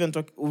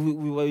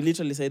we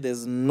literally say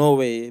there's no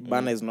way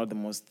Burna is not the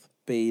most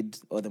paid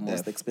or the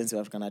most expensive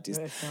African artist.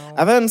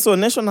 And then, so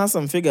Nation has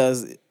some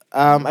figures.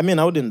 I mean,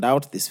 I wouldn't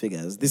doubt these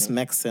figures. This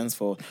makes sense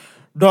for...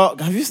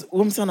 Dog, have you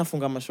Umsana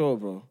Fungama show,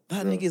 bro?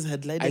 That nigga is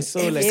headlining. I saw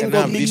like Every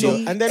an video,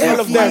 and then all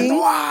of them,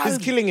 he's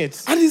killing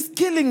it. And he's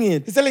killing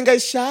it. He's telling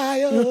guys shy.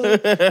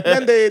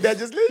 Then they're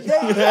just like,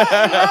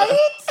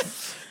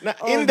 now,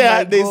 in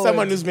there, there's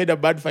someone who's made a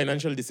bad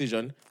financial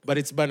decision, but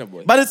it's Burna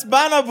Boy. But it's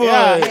Burna Boy.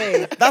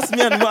 Yeah. That's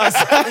me and Mwass.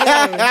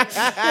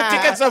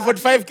 Tickets are for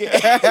 5K.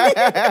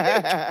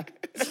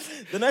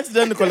 The next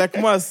day, Nico like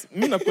Mwass,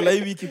 mi nakula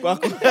hii wiki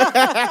kwako.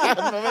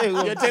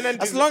 Your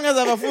tenant As long as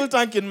I have a full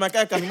tank in my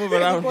car, I can move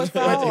around.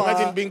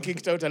 Imagine being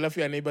kicked out. Alafu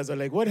your neighbors are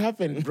like, what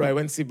happened, bro? I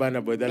went to see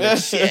Burna Boy. They're like,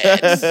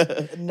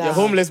 shit. Nah. You're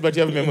homeless, but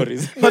you have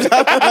memories.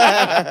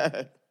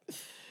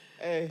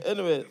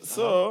 Anyway,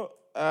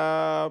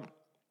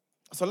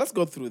 so let's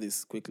go through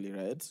this quickly,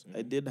 right?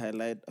 I did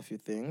highlight a few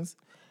things.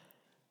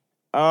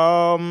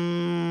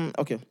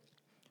 Okay.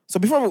 So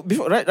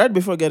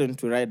before getting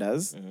into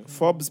riders,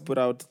 Forbes put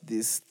out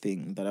this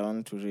thing that I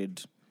want to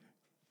read.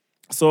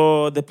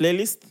 So the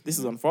playlist, this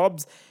is on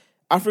Forbes,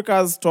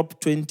 Africa's top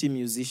 20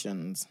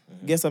 musicians.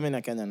 Guess how many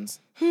are Kenyans?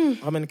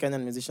 How many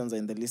Kenyan musicians are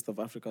in the list of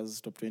Africa's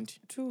top 20?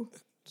 Two.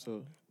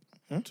 So,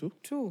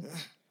 Two.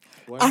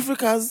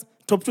 Africa's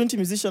top 20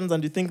 musicians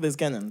and you think there's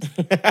Kenyans.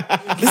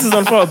 This is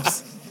on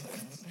Forbes.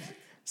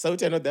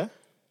 Sauti are not there?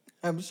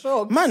 I'm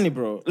shocked. Money,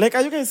 bro. Like,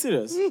 are you guys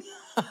serious? No,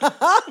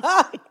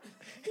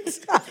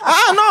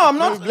 I'm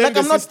not. blame Like, the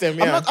I'm not. system,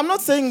 yeah. I'm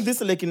not saying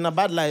this like in a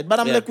bad light, but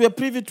I'm Yeah. like we're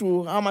privy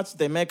to how much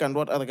they make and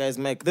what other guys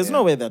make. There's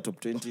no way they're top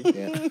 20.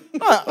 Yeah.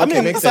 No, I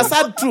mean, makes it's a sense.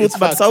 sad truth, It's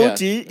but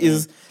facts, yeah.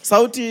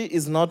 Saudi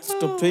is not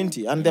top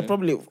 20, and they're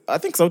probably. I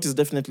think Saudi is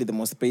definitely the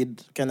most paid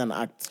Kenyan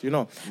act,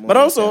 but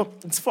also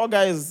it's 4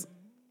 guys.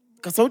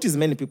 Because Saudi is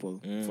many people.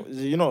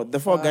 The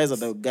 4 guys are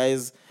the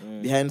guys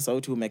behind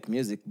Saudi who make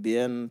music: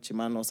 Bien,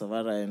 Chimano,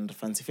 Savara, and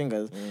Fancy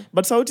Fingers.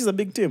 But Saudi is a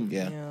big team.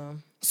 Yeah.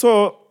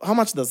 So how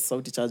much does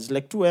Saudi charge?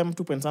 Like 2M,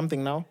 2 point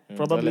something now,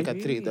 probably. Like a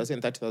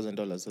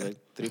 $30,000, so like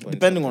 3 point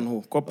Depending on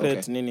something. who, corporate,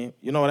 Okay. nini,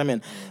 you know what I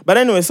mean. But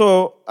anyway,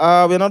 so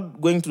we're not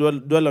going to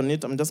dwell on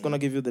it. I'm just gonna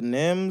give you the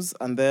names,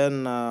 and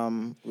then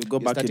we go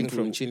You're back starting into.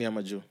 from Chini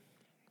Amaju.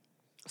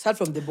 Start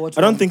from the bottom.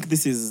 I don't think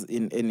this is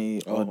in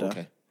any order.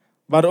 Okay.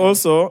 But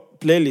also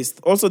playlist.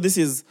 Also, this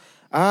is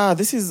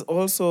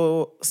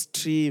also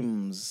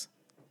streams.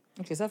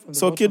 Okay, start from the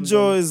So bottom.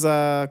 Kidjo is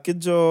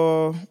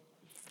Kidjo.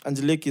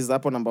 Angelique is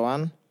up on number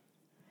 1.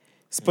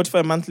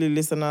 Spotify monthly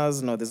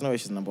listeners, no, there's no way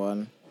she's number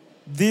 1.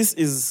 This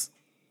is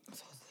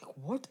Like,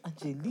 what?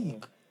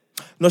 Angelique?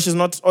 no, she's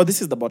not. Oh,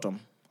 this is the bottom.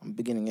 I'm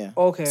beginning here.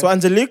 Okay. So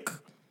Angelique.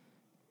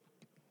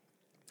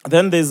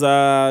 Then there's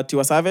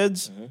Tiwa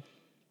Savage.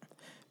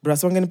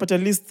 Brass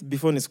wangenipatia list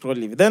before ni scroll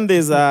leave. Then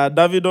there's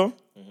Davido.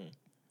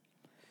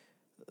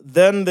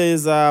 Then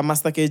there's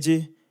Master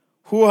KG,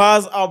 who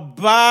has a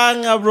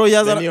banger, bro. He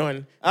has The a new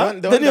one. Huh? The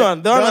The one new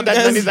one. The one that that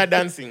bunnies is- are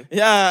dancing.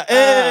 Yeah,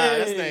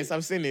 That's hey. nice.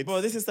 I've seen it.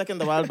 Bro, this is taking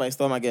the world by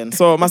storm again.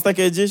 So Master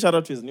KG, shout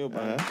out to his new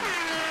band.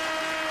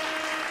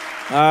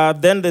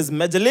 Then there's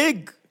Major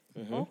League.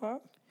 Okay.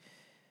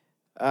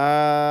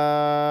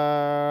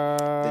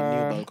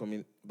 The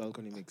new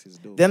balcony mix is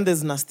dope. Then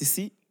there's Nasty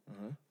C.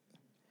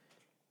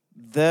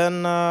 Then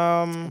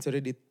It's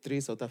already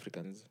 3 South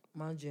Africans.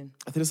 Imagine.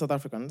 3 South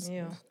Africans.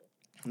 Yeah.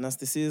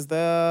 Nasty C is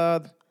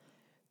there.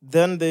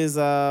 Then there's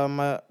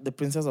the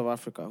Princess of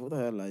Africa. Who the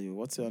hell are you?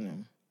 What's your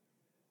name?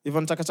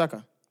 Yvonne Chaka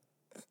Chaka.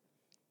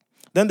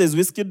 Then there's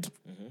Wizkid.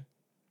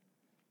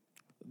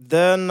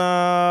 Then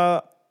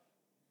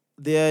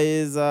there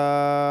is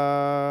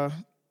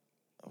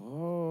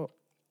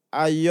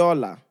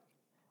Ayola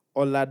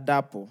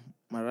Oladapo.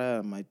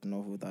 Mariah might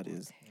know who that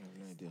is. I have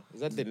no idea.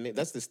 Is that the name?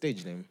 That's the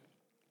stage name.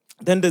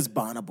 Then there's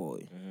Burna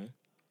Boy.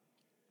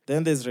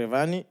 Then there's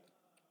Revani.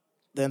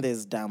 Then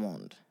there's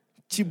Diamond.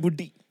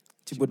 Chibude.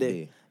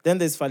 Then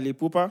there's Fally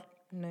Ipupa.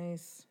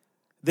 Nice.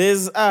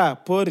 There's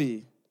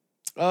Pori.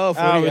 Oh,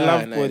 for We real?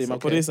 love Nice. Pori. Okay.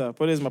 Maporisa.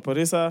 Pori is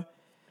Maporisa.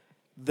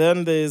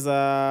 Then there's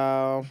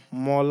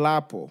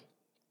Molapo.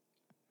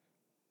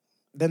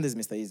 Then there's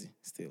Mr. Easy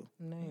still.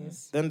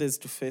 Nice. Then there's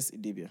To Face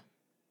Idibia.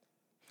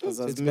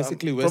 So it's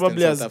basically Western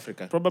South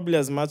Africa. Probably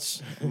as much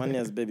money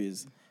as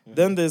babies.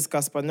 Then there's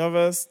Casper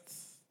Nyovest.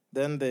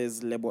 Then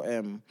there's Lebo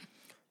M.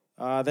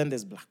 Then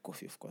there's Black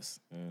Coffee, of course.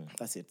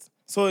 That's it.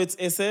 So it's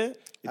SA,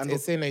 and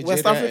SA, Nigeria,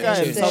 West Africa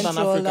and and Southern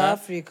Central Africa.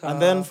 Africa.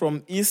 And then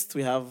from East,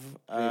 we have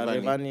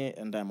Revani. Revani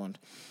and Diamond.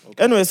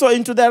 Anyway, so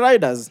into the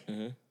riders.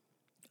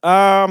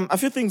 A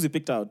few things we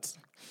picked out.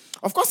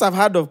 Of course, I've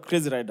heard of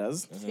Crazy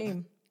Riders.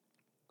 Same.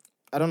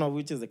 I don't know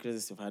which is the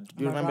craziest you've had.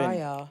 Do you remember any?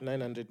 Mariah.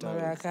 900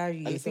 Mariah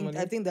Carey. I Alisa think, Mani?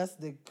 I think that's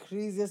the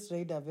craziest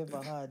ride I've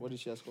ever had. What did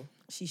she ask for?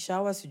 She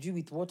showers Sujui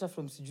with water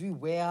from Sujui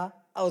where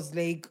I was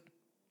like,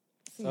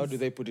 How do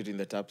they put it in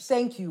the taps?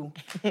 thank you.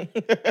 They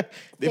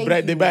Thank buy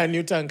you. a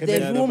new tank. And The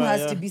then room buy,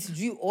 has yeah. to be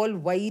Sujui all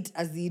white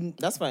as in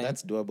That's fine.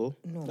 that's doable.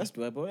 That's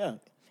doable, yeah.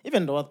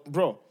 Even though,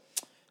 bro,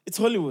 it's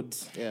Hollywood.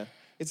 Yeah.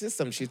 It's just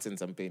some sheets and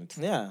some paint.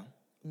 Yeah.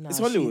 nah, It's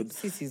Hollywood.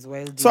 This is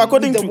wild. So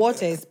according With to- the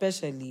water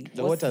especially.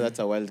 The water, that's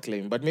a wild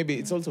claim. But maybe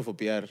it's also for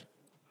PR.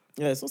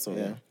 Yeah, it's also,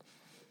 yeah.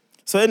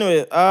 So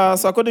anyway,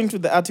 so according to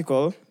the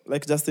article,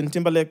 like Justin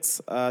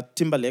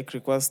Timberlake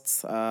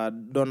requests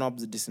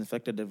doorknobs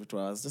disinfected every 2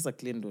 hours. Just a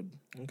clean dude.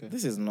 Okay.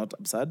 This is not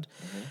absurd.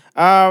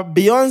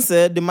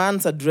 Beyonce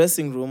demands a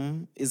dressing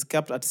room is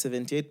kept at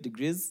 78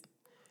 degrees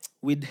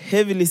with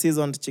heavily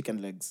seasoned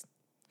chicken legs.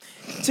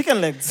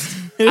 Chicken legs.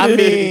 I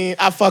mean,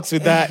 I fucks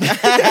with that.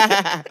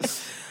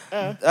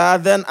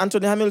 Then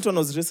Anthony Hamilton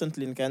was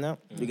recently in Kenya.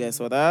 You guys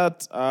saw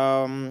that.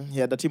 He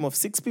had a team of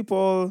 6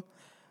 people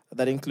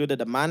that included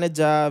a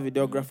manager,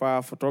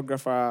 videographer,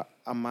 photographer,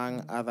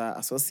 among other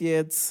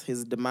associates.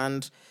 His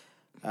demand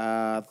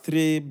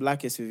 3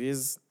 black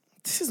SUVs.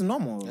 This is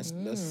normal. That's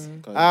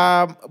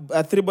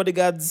 3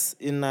 bodyguards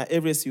in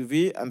every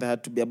SUV, and there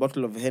had to be a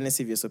bottle of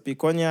Hennessy VSOP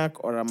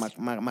cognac or a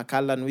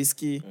Macallan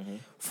whiskey.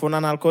 For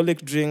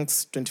non-alcoholic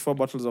drinks, 24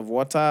 bottles of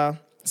water,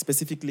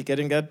 specifically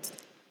Keringet.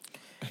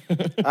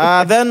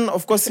 Then,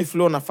 of course, he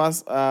flew on a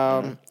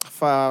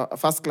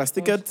first-class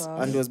ticket, class.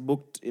 and he was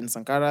booked in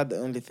Sankara. The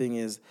only thing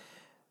is,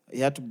 he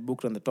had to be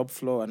booked on the top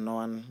floor, and no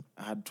one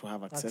had to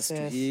have access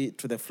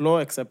to the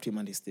floor except him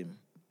and his team.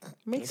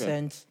 Makes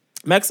sense.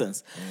 Makes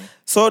sense.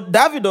 So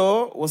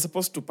Davido was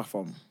supposed to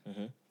perform.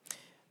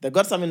 They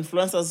got some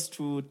influencers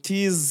to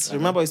tease.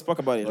 Remember we spoke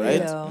about it,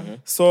 right? Yeah.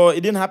 So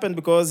it didn't happen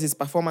because his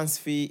performance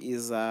fee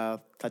is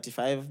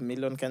 35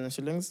 million Kenyan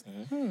shillings.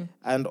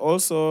 And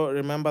also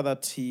remember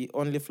that he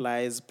only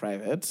flies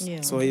private.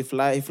 Yeah. So he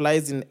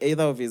flies in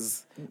either of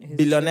his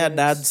billionaire jets.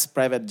 dad's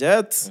private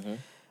jets.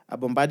 A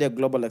Bombardier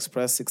Global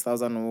Express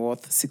 6000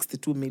 worth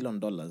 $62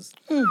 million.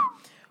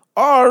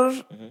 Or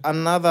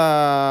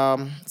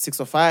another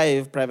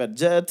 605 private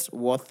jet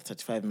worth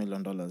 $35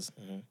 million.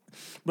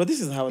 But this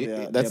is how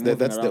That's they're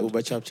the moving around.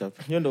 Uber chap chap.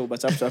 You know, Uber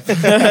chap chap.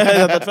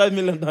 $35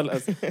 million.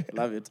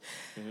 Love it.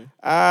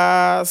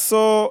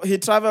 So he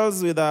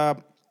travels with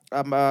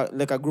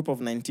like a group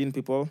of 19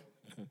 people.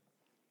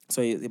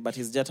 So, but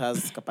his jet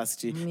has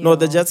capacity. No,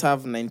 the jets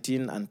have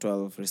 19 and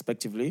 12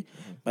 respectively.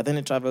 But then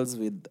he travels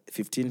with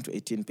 15 to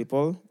 18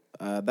 people.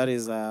 That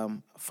is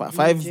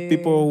 5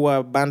 people who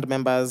are band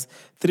members,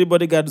 3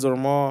 bodyguards or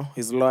more,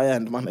 his lawyer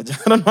and manager.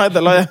 I don't know why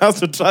the lawyer has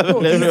to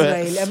travel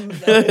everywhere.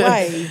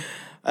 Why?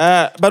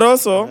 But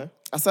also,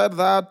 aside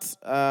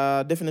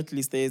that,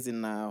 definitely stays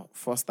in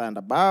 4-star and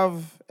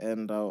above.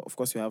 And of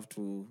course, you have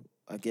to,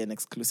 again,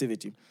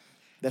 exclusivity.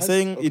 They're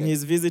saying in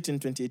his visit in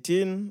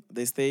 2018,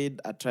 they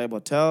stayed at Tribe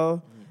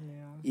Hotel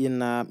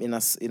in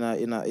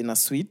a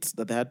suite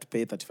that they had to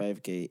pay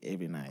 35K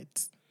every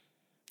night.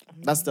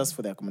 That's just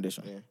for the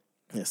accommodation. Yeah.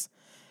 Yes.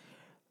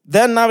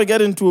 Then now we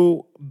get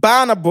into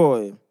Burna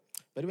Boy.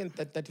 But even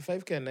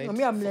 35K a night I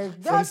mean, I'm like,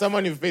 from that's,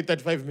 someone you've paid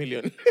 35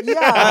 million.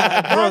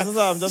 yeah. Bro,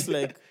 so I'm just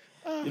like,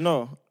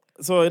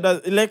 So it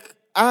does like,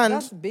 and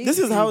That's this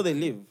is how they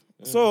live.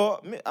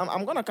 So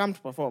I'm gonna come to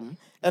perform,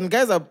 and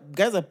guys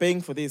are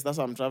paying for this. That's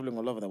why I'm traveling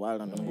all over the world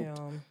and I'm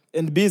booked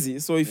and busy.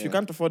 So if you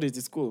can't afford it,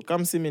 it's cool.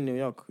 Come see me in New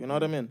York. You know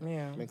what I mean?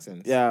 Yeah. Makes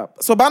sense. Yeah.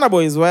 So Burna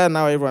Boy is where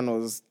now everyone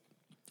was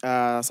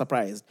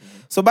surprised.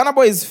 So Burna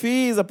Boy's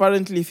fee is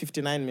apparently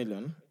 59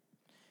 million.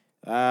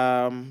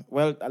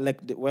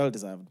 Well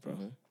deserved, bro.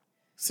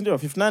 Sindio,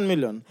 59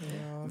 million.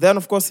 Yeah. Then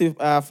of course he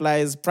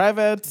flies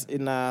private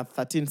in a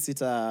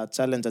 13-seater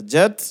Challenger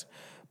jet.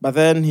 But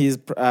then he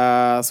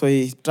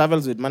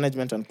travels with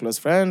management and close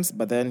friends.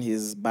 But then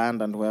his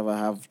band and whoever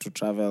have to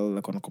travel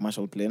like on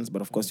commercial planes.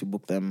 But of course you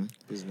book them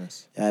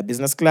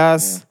business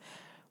class.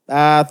 3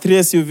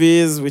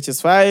 SUVs, which is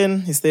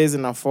fine. He stays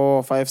in a 4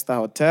 or 5-star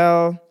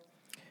hotel.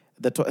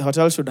 The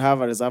hotel should have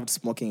a reserved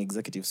smoking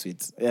executive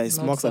suite. Yeah, he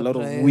smokes a lot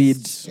of weed.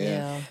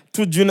 Yeah.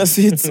 2 junior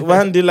suites,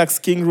 1 deluxe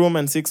king room,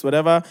 and 6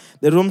 whatever.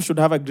 The room should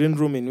have a green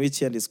room in which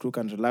he and his crew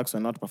can relax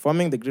when not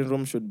performing. The green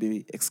room should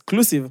be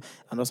exclusive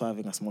and also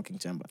having a smoking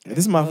chamber.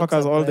 These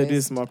motherfuckers, all they do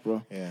is smoke,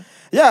 bro.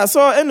 Yeah,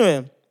 so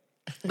anyway,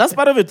 that's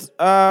part of it.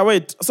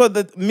 So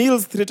the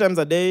meals 3 times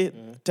a day,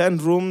 10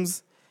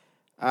 rooms,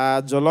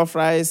 jollof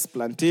rice,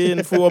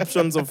 plantain, full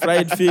options of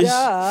fried fish,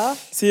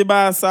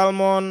 siba,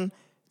 salmon,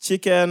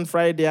 chicken,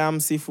 fried yam,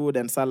 seafood,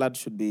 and salad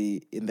should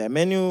be in their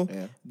menu.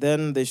 Yeah.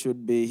 Then they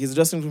should be his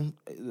dressing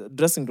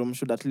room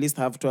should at least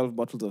have 12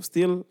 bottles of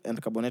still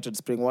and carbonated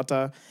spring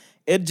water,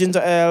 8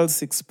 ginger ales,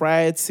 6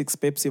 Sprites, 6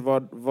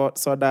 Pepsi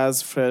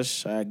sodas,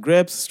 fresh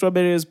grapes,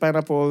 strawberries,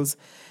 pineapples,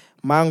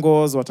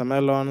 mangoes,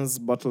 watermelons,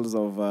 bottles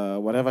of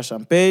whatever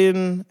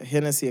champagne,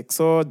 Hennessy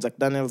XO, Jack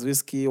Daniel's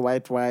whiskey,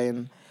 white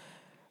wine,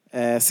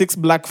 6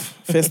 black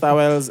face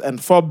towels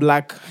and 4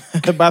 black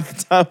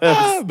bath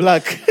towels.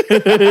 Black.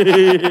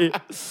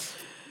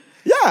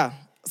 Yeah.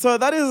 So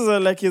that is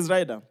like his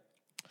rider.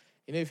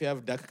 You know, if you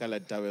have dark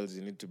colored towels,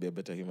 you need to be a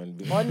better human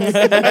being.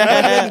 Honestly,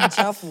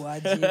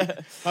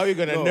 How are you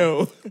gonna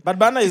know? But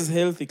Burna is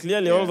healthy.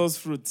 Clearly, all those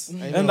fruits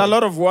and a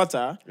lot of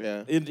water.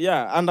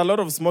 Yeah. And a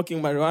lot of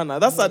smoking marijuana.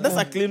 That's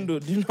a clean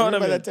dude. You know what I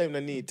mean? That time,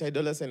 Nani, Ty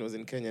Dolla $ign was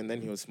in Kenya, and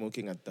then he was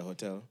smoking at the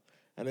hotel,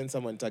 and then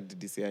someone tagged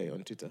DCI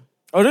on Twitter.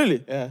 Oh,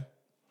 really? Yeah.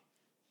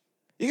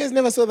 You guys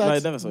never saw that? No, I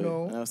never saw it.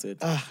 I never saw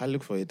it. I'll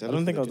look for it. I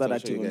don't think I was that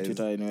active on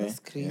Twitter anyway. That's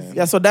crazy.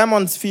 Yeah, so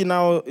Diamond's fee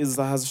now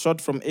has shot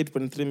from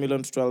 8.3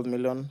 million to 12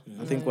 million.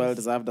 I think well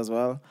deserved as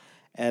well.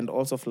 And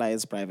also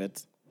flies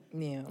private.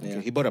 Yeah. Okay.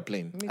 He bought a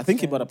plane. I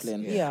think he bought a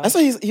plane. Yeah. I saw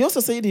he also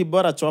said he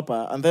bought a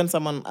chopper, and then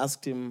someone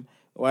asked him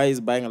why he's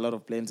buying a lot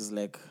of planes. He's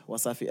like,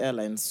 Wasafi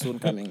Airlines soon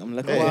coming. I'm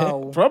like,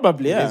 Wow.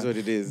 Probably, yeah. It is what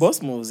it is.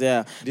 Boss moves,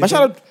 yeah.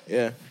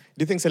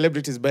 Do you think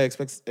celebrities buy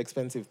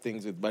expensive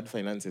things with bad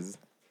finances?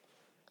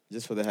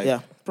 Just for the hype?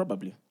 Yeah,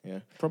 probably. Yeah.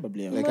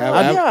 Probably. Yeah. Like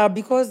Yeah,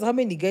 because how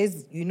many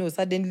guys,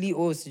 suddenly,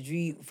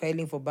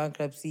 filing for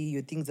bankruptcy,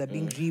 your things are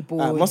being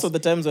repoed. Most of the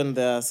times when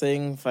they're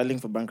saying filing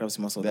for bankruptcy,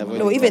 most of them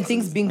No, even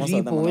things being most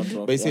of them are not repoed.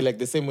 broke, But you see, like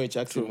the same way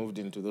Chaxy moved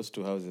into those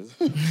 2 houses.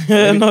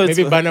 No,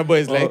 Maybe Burna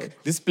Boy is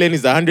like, this plane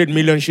is 100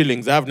 million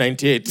shillings. I have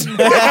 98.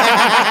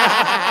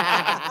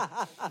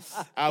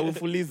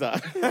 Ufuliza.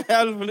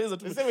 Alfuliza The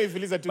too. same way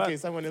Fuliza 2K,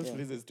 someone else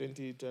Fuliza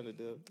 20,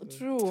 200.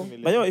 True.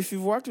 But if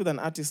you've worked with an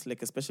artist,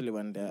 like especially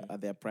when they're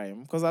at their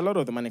prime, because a lot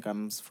of the money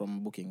comes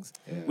from bookings,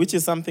 which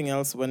is something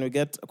else when we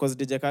get, because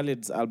DJ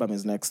Khaled's album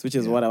is next, which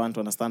is what I want to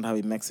understand how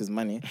he makes his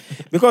money.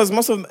 Because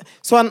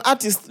so an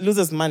artist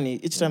loses money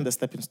each time they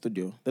step in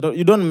studio.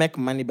 You don't make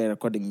money by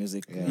recording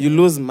music. You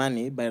lose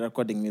money by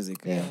recording music.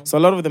 So a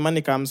lot of the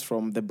money comes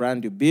from the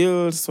brand you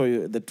build.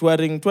 So the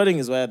touring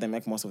is where they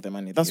make most of the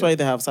money. That's why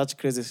they have such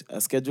crazy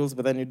schedules,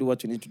 but then you do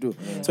what you need to do.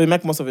 So you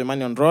make most of your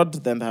money on road,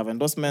 then they have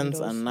endorsements.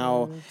 And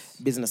now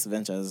business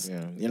ventures.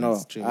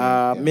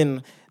 I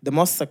mean, the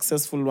most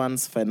successful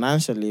ones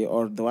financially,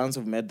 or the ones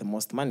who've made the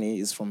most money,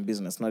 is from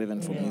business, not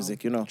even from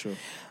music. True.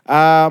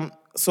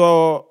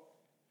 So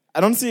I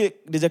don't see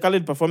DJ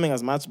Khaled performing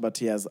as much, but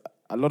he has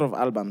a lot of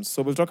albums.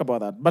 So we'll talk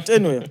about that. But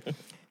anyway,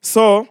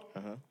 so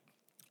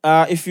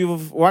if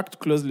you've worked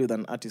closely with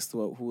an artist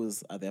who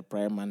is at their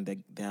prime and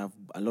they have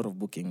a lot of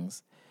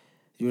bookings,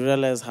 you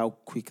realize how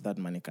quick that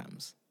money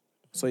comes.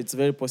 So it's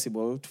very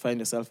possible to find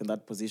yourself in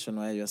that position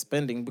where you're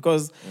spending,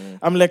 because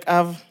I'm like, I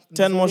have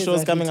 10 more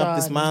shows coming up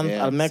this month.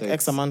 Yeah, I'll make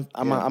X amount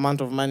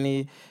of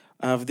money.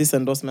 I have this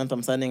endorsement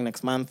I'm signing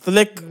next month.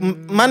 Like,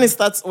 money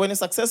starts, when you're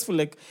successful,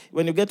 like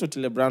when you get to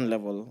Tele Brown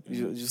level,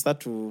 you start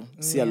to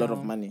see a lot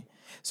of money.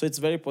 So it's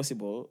very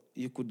possible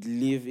you could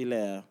live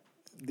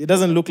it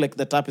doesn't look like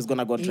the tap is going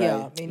to go dry.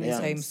 Yeah,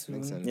 anytime soon.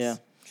 Makes sense. Yeah.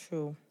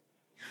 True.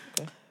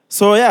 Okay.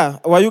 So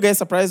were you guys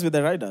surprised with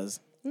the riders?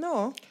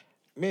 No.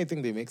 Me, I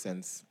think they make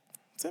sense.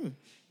 Same.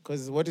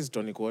 Because what is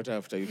tonic water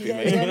after you pay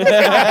my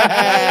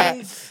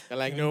They're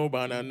like, no,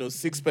 Bana, no,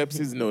 6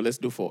 Pepsis, no, let's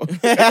do 4.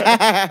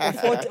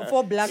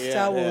 Four black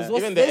towels.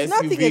 Even the There's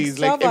nothing SUVs,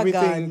 like,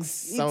 everything extravagant.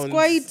 sounds- It's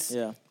quite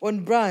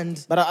on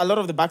brand. But a lot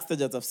of the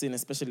backstages I've seen,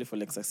 especially for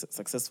like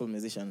successful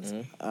musicians,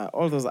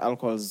 all those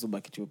alcohols Zuba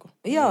Kichuko.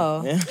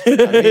 Yeah.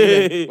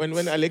 I mean,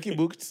 when Aleki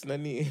booked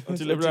Nani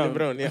Otile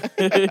Brown.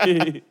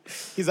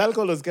 his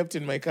alcohol was kept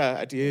in my car.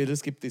 At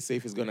just keep this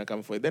safe, he's gonna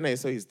come for it. Then I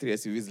saw his 3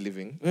 SUVs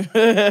leaving.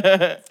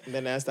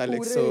 Then I asked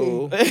Alex,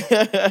 so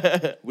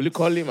will you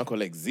call him? I call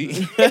like Z. We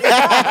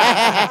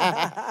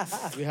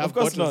have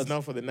course bottles not.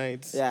 now for the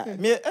night. Yeah,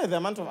 the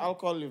amount of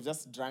alcohol you've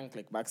just drank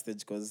like backstage,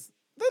 because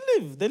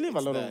they leave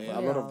a lot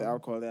of the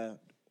alcohol there.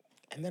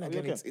 And then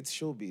again, it's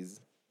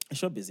showbiz.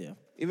 Showbiz, yeah.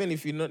 Even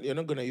if you're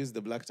not gonna use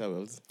the black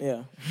towels.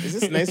 Yeah. Is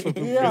this nice for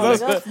people?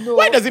 No.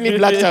 Why does he need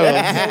black towels?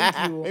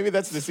 Thank you. Maybe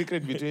that's the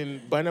secret between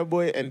Burna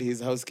Boy and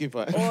his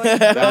housekeeper.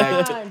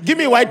 Brand. Give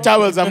me white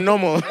towels, I'm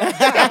normal.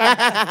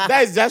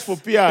 That is just for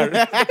PR.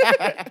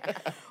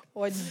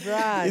 What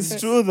brand?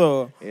 It's true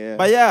though. Yeah.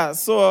 But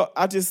so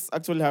artists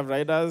actually have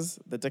riders.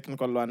 The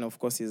technical one, of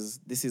course, is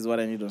this is what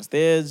I need on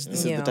stage.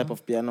 This is the type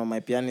of piano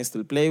my pianist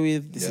will play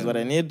with. This is what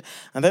I need.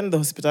 And then the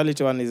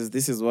hospitality one is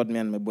this is what me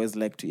and my boys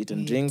like to eat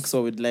and drink.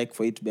 So we'd like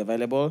for it to be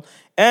available.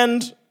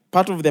 And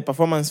part of their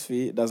performance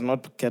fee does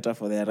not cater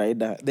for their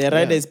rider. Their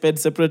rider is paid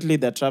separately,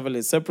 their travel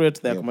is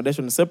separate, their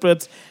accommodation is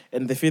separate,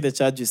 and the fee they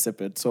charge is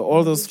separate. So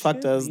all those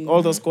factors,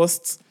 all those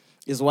costs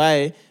is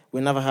why we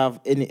never have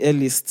any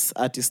A-list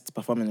artists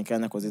performing in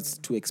Kenya, because it's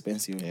too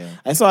expensive. Yeah.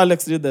 I saw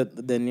Alex do the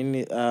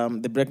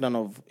breakdown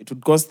of it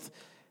would cost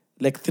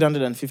like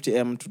 350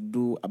 M to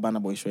do a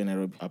Burna Boy show in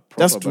Nairobi. A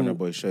proper Burna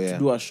Boy show, to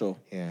do a show.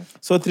 Yeah.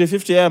 So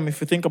 350 M,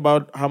 if you think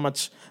about how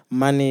much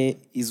money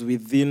is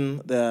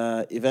within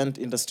the event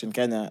industry in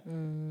Kenya,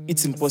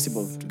 it's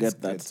impossible to get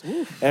that.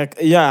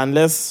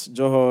 Unless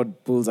Joho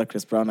pulls a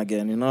Chris Brown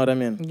again, you know what I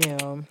mean?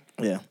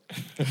 Yeah.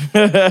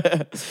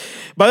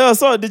 But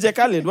so DJ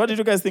Khaled, what did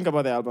you guys think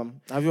about the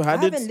album? Have you heard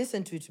I it? haven't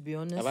listened to it, to be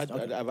honest.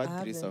 I've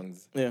had 3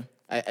 songs. Yeah.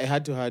 I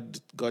had to had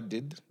God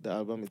Did, the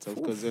album itself,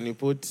 because when you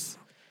put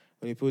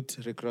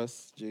Rick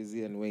Ross,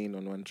 Jay-Z, and Wayne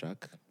on one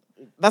track.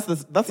 That's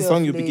the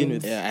song you begin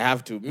with. Yeah, I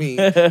have to. Me.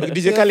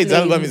 DJ Khaled's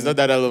album is not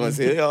that album. I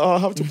say, I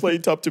have to play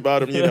top to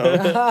bottom, No.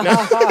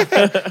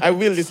 I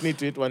will listen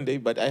to it one day,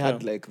 but I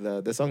had like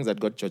the songs that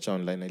got Chocha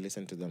online. I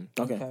listened to them.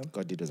 Okay.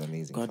 God Did was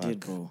amazing. God Did,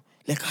 bro.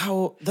 Like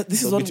how...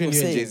 this is what between we're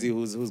you saying. and Jay-Z,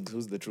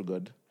 who's the true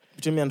God?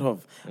 Between me and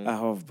Hov.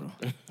 Hov, bro.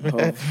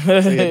 Hov.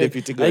 So you're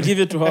deputy God. I give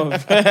it to Hov.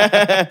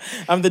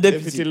 I'm the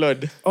Deputy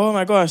Lord. Oh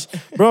my gosh.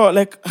 Bro,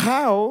 like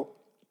how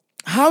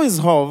is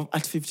Hov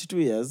at 52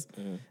 years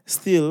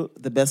still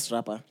the best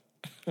rapper?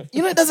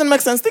 It doesn't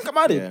make sense. Think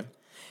about it. Yeah.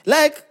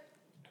 Like,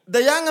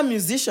 the younger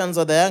musicians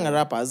or the younger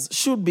rappers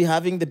should be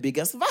having the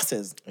biggest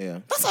verses. Yeah.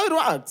 That's how it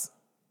works.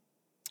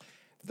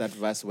 That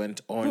verse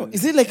went on. Bro,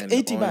 is it like and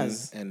 80 on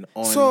bars? And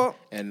on. So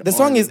and the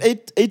song on. is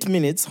 8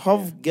 minutes.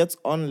 Hov gets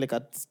on like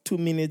at 2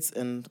 minutes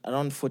and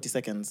around 40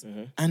 seconds.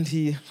 And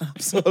he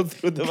raps all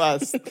through the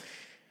verse.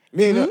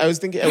 I was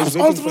thinking, I was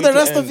all waiting through for the it to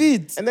rest end. of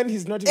it. And then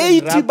he's not even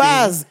 80 rapping.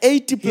 bars,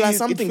 80 plus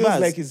something It feels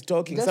bars. like he's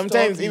talking. Just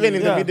Sometimes talking. even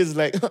in the Yeah. video, it's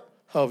like,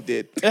 Hov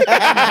did.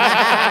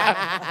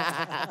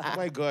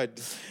 My God.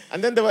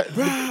 And then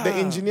the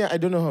engineer, I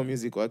don't know how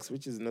music works,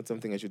 which is not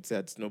something I should say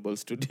at Snowball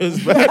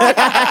Studios, but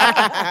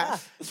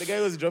the guy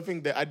was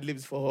dropping the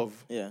ad-libs for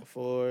Hov. Yeah.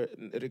 For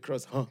Rick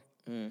Ross,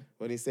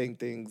 when he's saying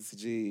things,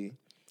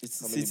 It's,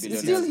 How many it's,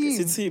 billionaires? Still him.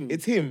 it's him.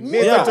 It's him.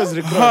 Me, Yeah. that was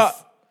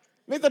recross.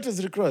 Me, that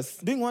was recross.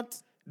 Doing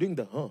what? Doing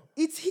the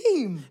It's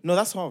him. No,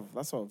 that's Hov.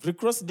 That's Hov.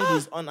 Rick Ross did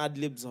his own ad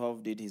libs.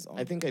 Hov did his own.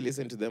 I think I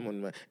listened to them on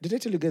my. Did I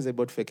tell you guys I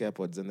bought fake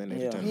AirPods and then I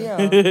returned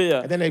them? Yeah.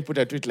 yeah. And then I put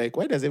a tweet like,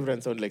 why does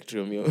everyone sound like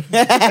Triomio?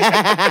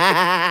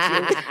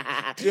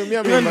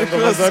 Triomio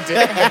amevaa zote.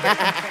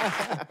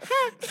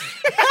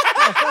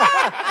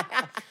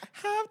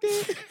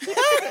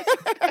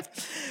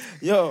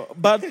 Yo,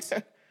 but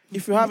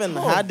if you haven't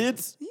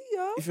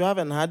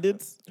had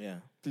it, Yeah.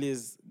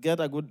 please get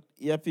a good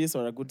earpiece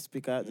or a good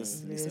speaker.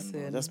 Just listen.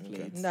 Listen. Just play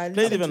it. Nah,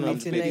 Play it listen even to on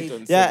it Play it tonight.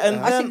 on Yeah, set. and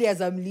then, Actually,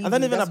 as I'm leaving, and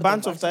then even a that's what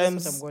bunch I'm- of that's what I'm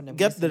times, gonna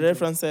get the listen to.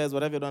 references,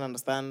 whatever you don't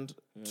understand,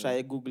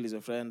 try Google is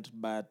your friend.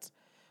 But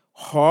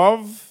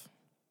Hov,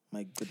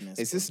 my goodness.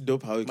 It's just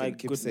dope how he My can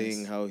keep goodness.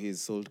 saying how he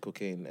sold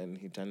cocaine and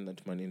he turned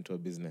that money into a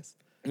business.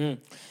 Mm.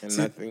 And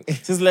See- nothing.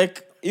 He's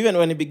like, even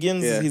when he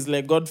begins, Yeah. he's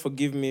like, God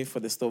forgive me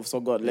for the stuff. So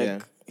God, like, Yeah.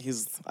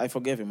 I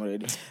forgave him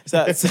already.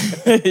 So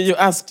you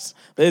asked,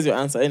 there's your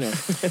answer anyway.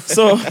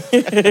 So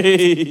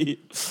then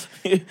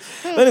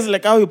it's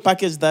like how you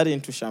package that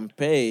into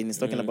champagne. He's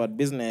talking about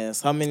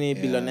business. How many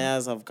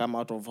billionaires have come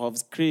out of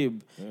Hov's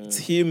crib? It's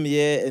him,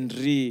 and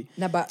Ree.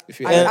 Nah, but If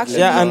you I add actually,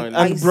 Braun-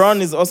 and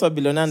Braun is also a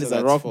billionaire and So is a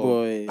that's rock 4.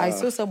 boy. I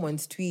saw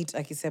someone's tweet,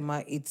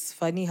 Akisema, it's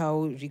funny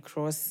how Rick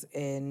Ross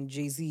and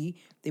Jay-Z,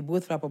 they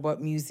both rap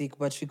about music,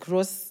 but Rick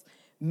Ross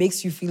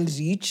makes you feel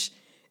rich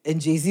and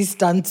Jay-Z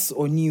stunts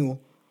on you.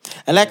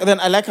 I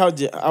like how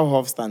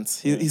Hov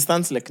stands. He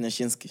stands like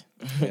Nyashinsky.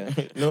 Yeah.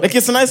 No, Like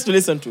it's nice to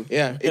listen to.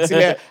 yeah. It's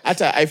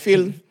Ata, I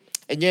feel.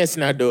 Yes,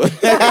 Nado.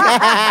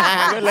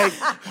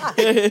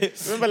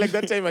 Remember, like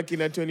that time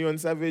Akina 21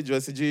 Savage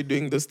was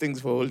doing those things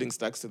for holding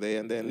stacks today,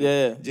 and then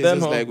Yeah. Jesus Then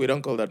like, we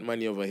don't call that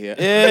money over here.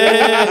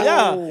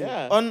 Yeah.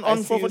 Yeah. On I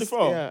see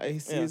 444. Yeah, I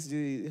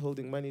see you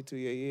holding money to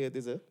your ear.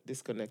 There's a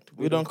disconnect.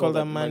 We don't call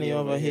that money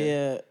over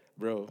here.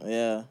 Bro.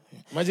 Yeah.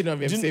 Imagine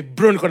having him say,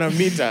 bro, gonna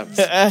meet up.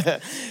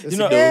 You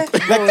know,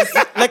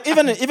 like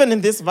even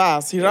in this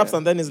verse, he raps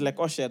and then he's like,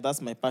 oh shit,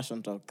 that's my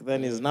passion talk.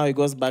 Then now he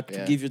goes back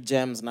to give you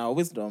gems now,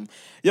 wisdom.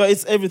 Yo,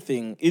 it's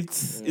everything.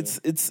 It's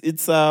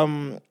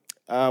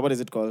what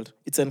is it called?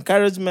 It's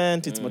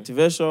encouragement, it's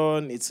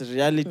motivation, it's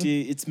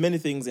reality, it's many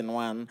things in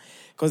one.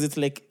 Because it's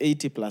like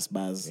 80 plus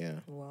bars. Yeah.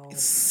 Wow. And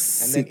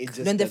then it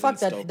just Then the fact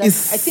that, doesn't that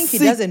It's I think he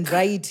sick. doesn't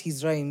write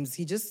his rhymes,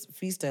 he just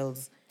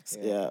freestyles.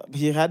 Yeah,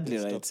 he hardly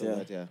stop. writes. Stop Yeah.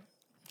 that, yeah.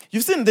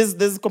 You've seen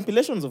there's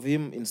compilations of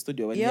him in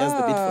studio when he has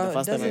the beat for the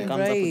first time and doesn't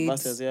comes up with write.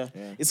 verses. Yeah.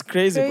 It's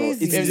crazy, bro.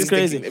 Crazy. It's, Yeah, it's Just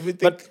crazy.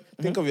 But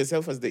think of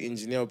yourself as the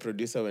engineer or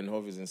producer when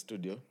Hov is in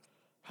studio.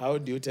 How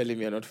do you tell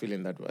him you're not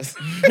feeling that verse?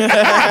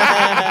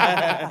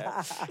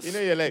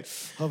 You're like,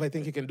 Hov, I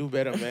think you can do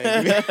better,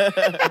 man.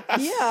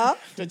 Yeah.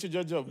 Don't you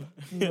your job?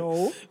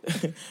 No.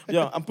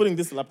 Yo, I'm putting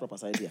this laptop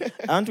aside here.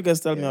 I want you guys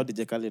to tell me how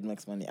DJ Khaled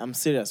makes money. I'm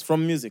serious.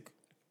 From music.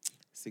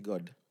 See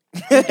God.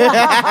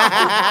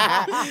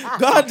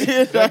 God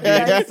did.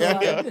 Nice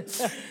one.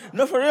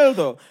 No, for real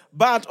though.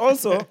 But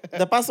also,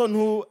 the person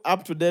who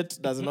up to date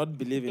does not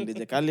believe in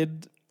DJ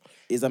Khaled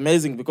is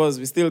amazing because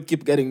we still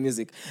keep getting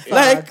music.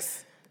 Like,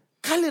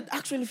 Khaled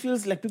actually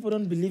feels like people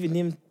don't believe in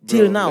him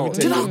till let now. me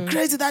Do tell you know you. how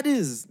crazy that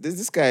is? There's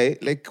this guy,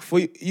 like,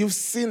 you've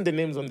seen the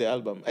names on the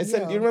album. I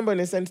sent, Yeah. you remember when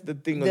I sent the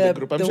thing on The- the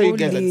group? I'm the sure you whole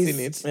guys had list.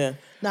 seen it. Yeah.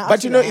 Nah,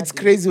 But you actually, know, I it's had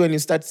it. crazy when you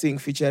start seeing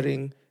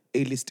featuring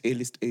A-list,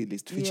 A-list,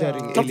 A-list, featuring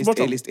Yeah. Top to A-list,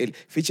 bottom. A-list, A-list,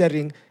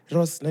 featuring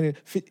Ross.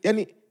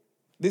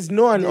 There's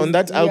no one on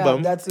that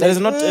album that's There is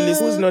like, not a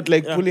list. who's not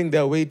like pulling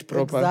their weight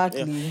proper.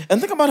 Exactly.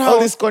 And think about how All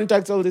these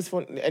contacts, all this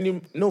phone, and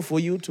you know, for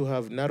you to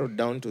have narrowed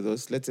down to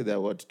those, let's say there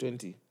are what,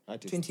 20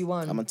 artists.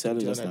 21. I'm gonna tell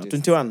you just now.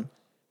 21 21.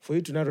 For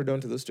you to narrow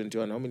down to those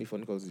 21, how many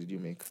phone calls did you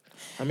make?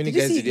 How many Did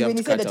you guys see did you have when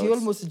to he said cut that he out?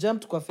 almost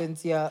jumped kwa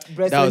fence? Yeah,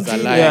 That was a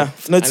lie. Yeah.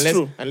 No, it's unless,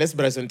 true. Unless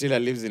Bryson Tiller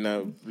lives in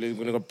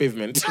a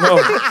pavement. No.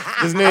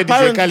 There's no way DJ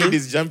Apparently- Khaled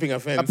is jumping a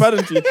fence.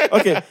 Apparently,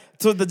 okay.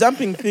 So the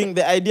jumping thing,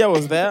 the idea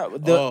was there.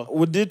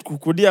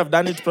 Could he have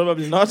done it?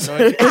 Probably not.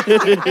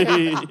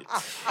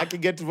 I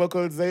could get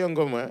vocals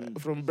Zayongoma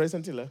from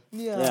Bryson Tiller.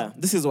 Yeah,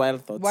 this is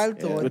Wild Thoughts. Wild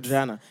Thoughts. With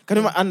Rihanna. Can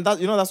you, and that,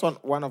 that's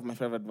one of my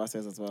favorite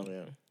verses as well.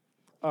 Yeah.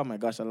 Oh my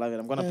gosh, I love it.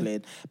 I'm gonna play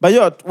it. But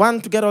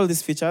to get all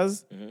these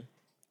features,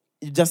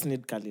 you just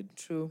need Khaled.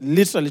 True.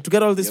 Literally, to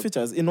get all these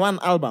features in one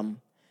album.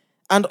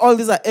 And all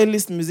these are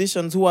A-list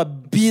musicians who are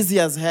busy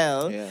as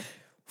hell. Yeah.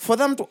 For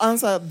them to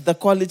answer the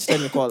call each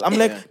time you call. I'm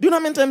like, do you know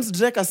how many times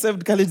Drake has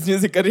saved Khaled's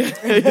music career?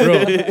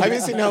 Bro, have you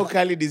seen how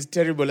Khaled is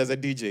terrible as a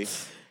DJ?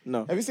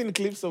 No. Have you seen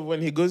clips of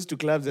when he goes to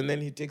clubs and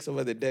then he takes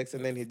over the decks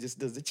and then he just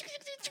does the...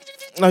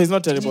 No, he's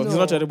not terrible. He's No.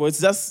 not terrible.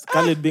 It's just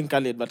Khaled being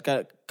Khaled, but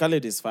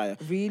Khaled is fire.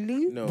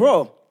 Really? No.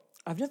 Bro,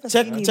 I've never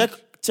seen him.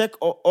 check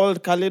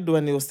old Khaled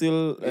when he was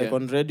still Yeah.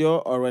 on radio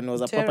or when he was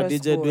a proper Terrace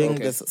DJ Code. doing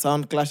Okay. the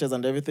sound clashes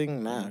and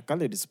everything. Nah,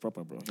 Khaled is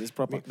proper, bro. He's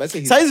proper. But say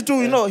he's- Size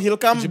too, he'll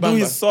come do Jibamba.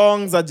 his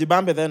songs at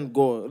Jibambe, then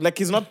go. Like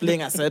he's not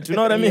playing a set. You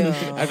know what I mean?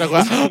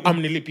 Yeah. I'm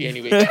Nilipi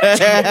anyway.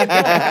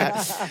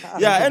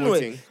 Yeah,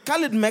 anyway, Promoting.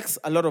 Khaled makes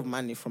a lot of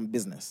money from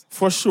business,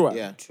 for sure.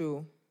 Yeah.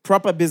 True.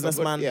 proper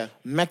businessman, yeah.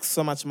 makes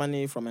so much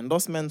money from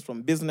endorsements,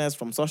 from business,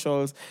 from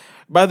socials.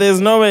 But there's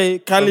no way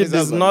Khaled his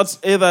is albums. not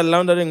either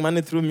laundering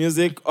money through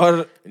music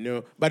or...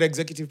 No, but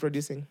executive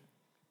producing.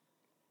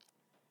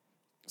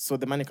 So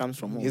the money comes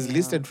from who? He's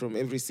listed from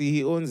every. See,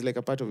 he owns like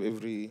a part of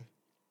every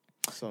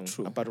song,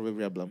 True. a part of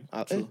every album.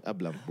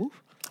 Album.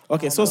 Oof.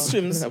 Okay, so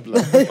streams. Album.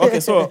 okay,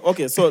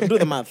 so do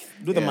the math.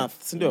 Do the Yeah.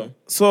 math. Sindio?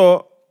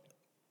 So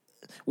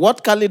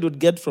what Khaled would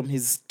get from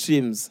his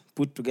streams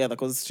put together,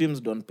 because streams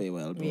don't pay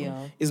well, bro,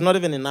 Yeah. is not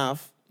even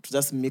enough to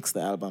just mix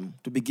the album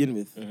to begin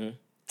with.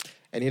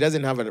 And he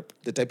doesn't have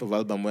the type of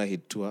album where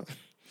he'd tour.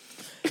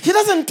 He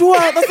doesn't tour.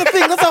 That's the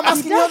thing. That's what I'm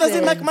asking you. How does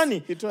he make doesn't.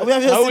 money?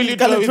 How will you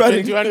tour with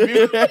 21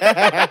 people?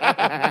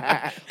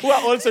 Who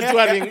are also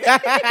touring?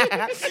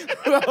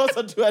 Who are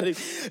also touring.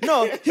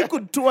 No, he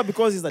could tour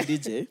because he's a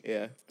DJ.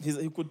 Yeah.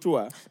 He could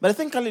tour. But I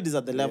think Khaled is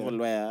at the level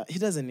where he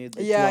doesn't need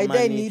the Yeah, tour he money.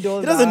 doesn't need all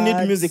He doesn't that.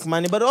 need music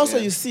money. But also,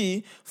 Yeah. you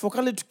see, for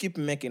Khaled to keep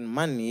making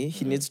money,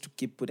 he needs to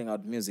keep putting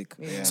out music.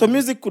 Yeah. So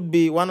music could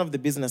be one of the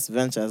business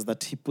ventures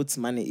that he puts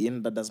money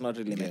in that does not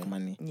really make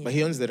money. But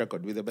he owns the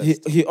record with the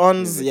best. He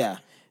owns, yeah.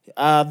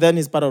 Then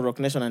he's part of Rock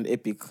Nation and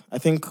Epic. I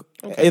think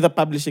either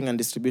publishing and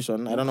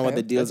distribution. I don't know what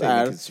the deals That's why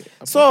are. Epic is straight.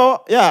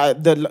 So yeah,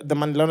 the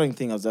money laundering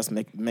thing I was just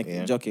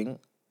Yeah. joking.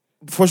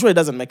 For sure, he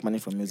doesn't make money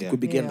from music. Yeah. We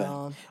begin Yeah.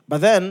 there. But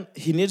then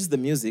he needs the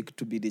music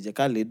to be DJ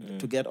Khaled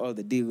to get all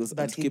the deals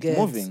That and he keep gets.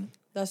 moving.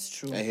 That's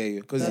true. I hear you.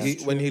 Because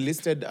That's when he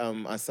listed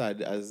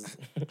Assad as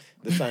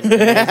the son,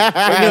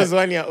 when he was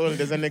 1 year old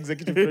as an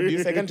executive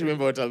producer, I can't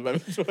remember what album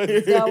it was.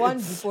 The one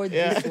before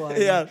this one.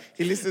 Yeah,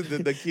 he listed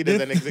the kid as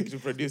an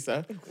executive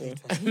producer.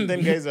 And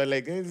then guys were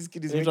like, hey, this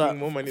kid is making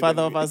more money Father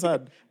than of me.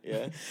 Assad.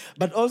 Yeah.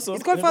 But also,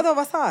 It's called Father of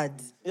Assad.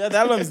 yeah, the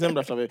album is named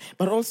after me.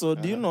 But also,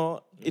 do you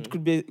know it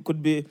could be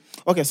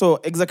okay? So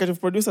executive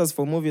producers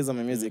for movies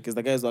and music is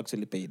the guys who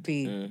actually paid.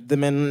 Paid. The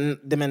men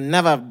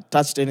never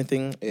touched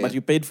anything, Yeah. but you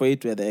paid for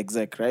it. Were the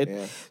exec, right?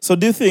 Yeah. So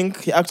do you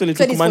think he actually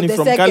So took it's money for the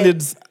from second.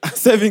 Khaled's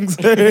savings?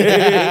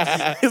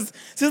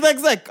 She's the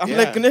exec. I'm Yeah.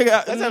 like, nigga,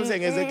 That's what I'm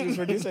saying. Executive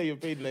producer, you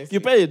paid nicely.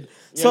 you paid.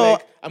 You're So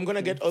like, I'm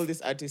gonna get all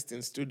these artists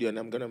in studio and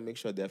I'm gonna make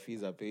sure their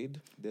fees are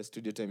paid, their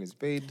studio time is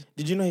paid.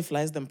 did you know he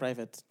flies them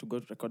private to go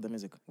record the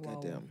music?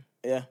 Goddamn.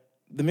 Yeah,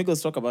 the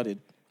Migos talk about it.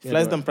 Yeah,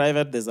 Flies go them on.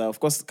 private. There's of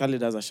course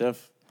Khaled has a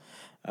chef.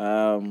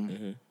 Of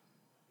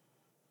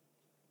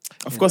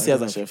course he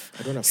has a chef.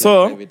 I don't have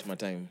So- private my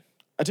time.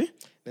 Ati?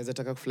 Naweza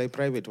taka fly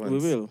private once. We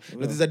will.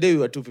 No, there's a day we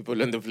were 2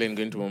 people on the plane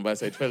going to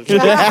Mombasa. It felt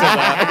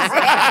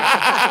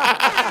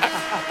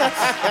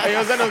I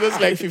was one of those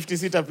like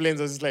 50-seater planes.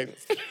 I was just like,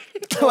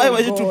 Why were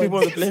you two God. people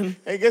on the plane?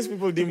 I guess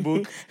people didn't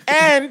book.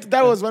 And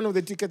that was one of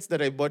the tickets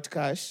that I bought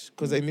cash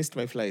because I missed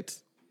my flight.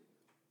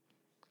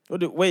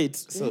 Wait.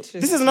 So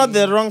This is not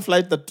the wrong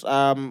flight that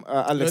Alex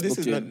no, this booked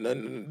is you. not.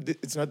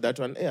 It's not that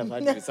one. Hey, I've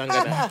had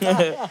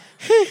Sangana.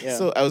 Yeah.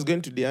 So I was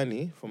going to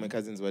Diani for my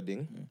cousin's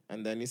wedding,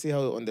 and then you see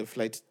how on the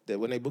flight,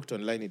 when I booked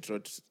online, it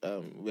wrote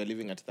we're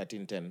leaving at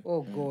 13:10.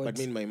 Oh, God. But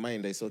me in my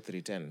mind, I saw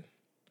 3:10.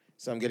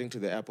 So I'm getting to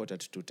the airport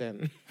at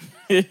 2:10.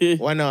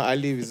 1 hour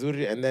early,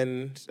 Vizuri, and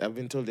then I've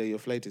been told that your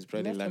flight is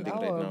probably Left an landing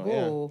right hour now.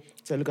 ago. Yeah.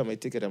 So I look at my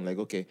ticket. I'm like,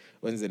 okay,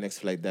 when's the next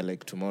flight? They're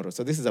like, tomorrow.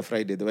 So this is a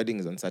Friday. The wedding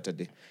is on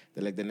Saturday.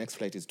 They're like, the next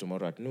flight is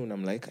tomorrow at noon.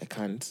 I'm like, I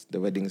can't. The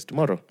wedding is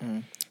tomorrow.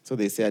 So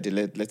they say,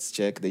 let's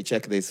check. They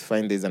check.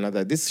 There's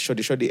another. This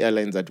Shoddy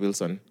Airlines at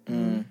Wilson.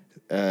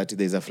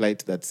 There's a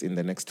flight that's in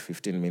the next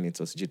 15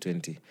 minutes or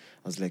G20. I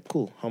was like,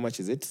 cool. How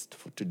much is it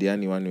to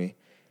Diani one way?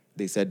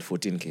 They said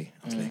 14K.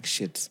 I was like,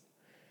 shit.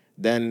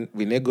 Then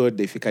we negotiated,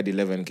 they figured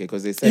 11K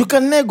because they said... You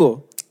can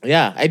nego.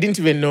 Yeah, I didn't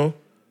even know.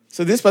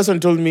 So this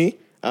person told me,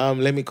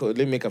 let me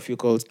make a few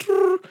calls.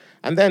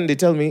 And then they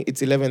tell me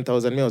it's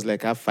 11,000. Me, I was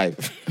like, I have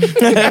 5.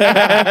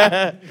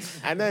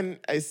 And then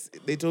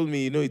they told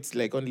me, it's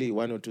like only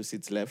 1 or 2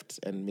 seats left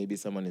and maybe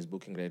someone is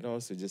booking right now.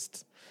 So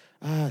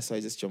so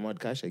I just chomoed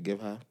cash. I gave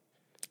her.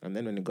 And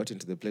then when we got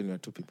into the plane, we were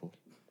 2 people.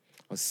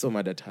 I was so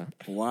mad at her.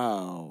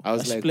 Wow. I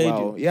was She like, played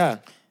wow. you. Yeah.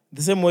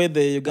 The same way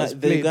the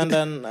played.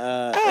 Ugandan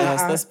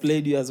stars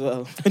played you as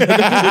well.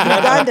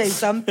 Uganda is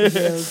something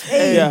else.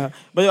 Hey. Yeah.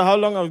 But how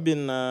long have you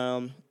been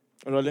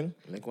rolling?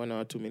 Like 1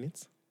 hour, 2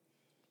 minutes.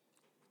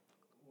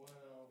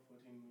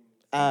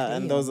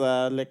 And there was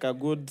like a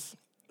good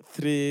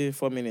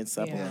 3-4 minutes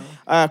up.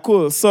 Yeah.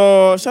 Cool.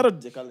 So shout out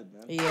to DJ Khaled,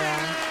 man.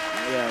 Yeah.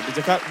 Yeah,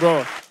 DJ Khaled,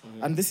 bro.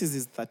 And this is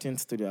his 13th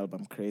studio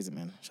album. Crazy,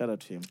 man. Shout out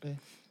to him.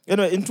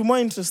 Anyway, into more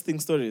interesting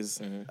stories,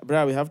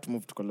 bro, we have to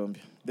move to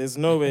Colombia. There's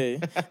no way.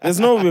 There's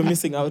no way we're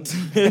missing out.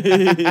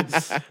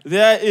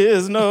 There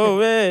is no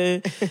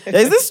way.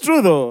 Is this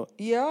true, though?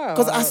 Yeah.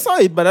 Because I saw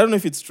it, but I don't know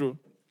if it's true.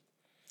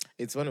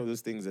 It's one of those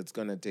things that's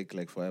going to take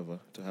like forever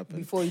to happen.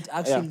 Before it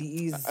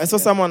actually is. I saw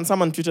someone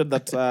tweeted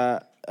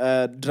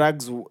that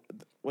drugs...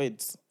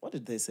 Wait, what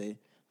did they say?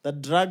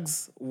 That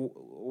drugs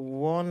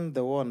won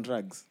the war on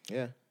drugs.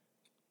 Yeah.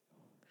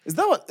 Was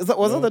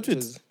that the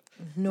tweet?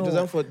 No. It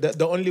was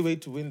the only way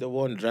to win the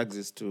war on drugs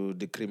is to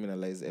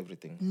decriminalize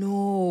everything.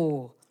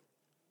 No.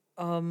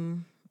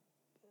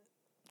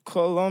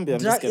 Colombia.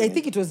 I'm just I kidding.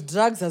 think it was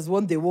drugs has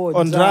won the war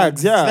on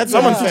drugs. Yeah. That's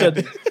Someone what I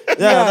tweeted.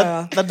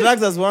 Yeah, that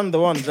drugs has won the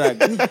one drug.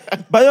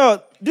 But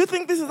yo, do you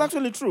think this is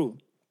actually true?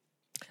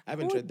 I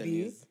haven't read the be.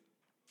 news.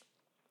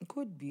 It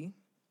could be.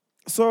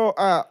 So,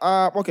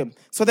 okay.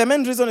 So the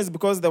main reason is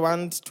because they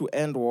want to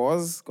end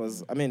wars.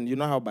 Because I mean, you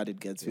know how bad it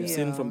gets. We've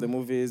seen from the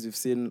movies. We've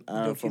seen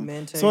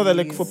from. So they're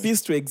like, for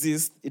peace to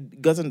exist,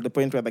 it gotten to the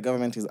point where the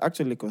government is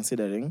actually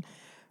considering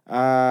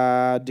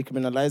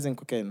decriminalizing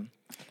cocaine.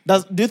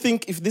 Do you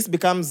think if this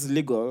becomes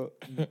legal,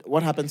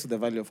 what happens to the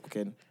value of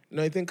cocaine?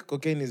 No, I think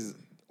cocaine is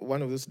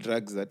one of those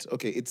drugs that,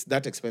 okay, it's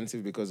that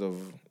expensive because of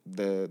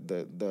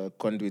the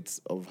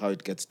conduits of how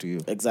it gets to you.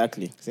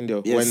 Exactly.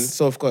 Yes.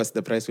 So, of course,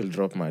 the price will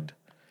drop mad.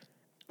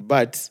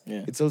 But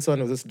it's also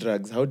one of those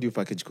drugs. How do you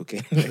package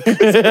cocaine?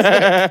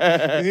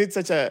 It's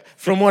such a...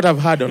 From what I've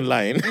heard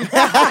online, you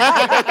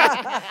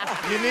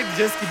need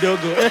just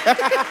kidogo.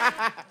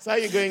 So how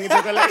you going? You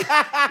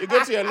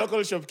go to your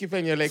local shopkeeper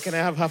and you're like, can I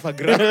have half a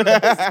gram?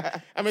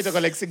 I mean,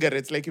 like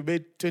cigarettes. Like you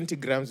buy 20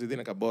 grams within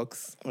like a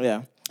box.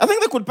 Yeah. I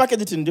think they could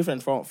package it in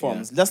different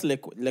forms. Just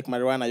like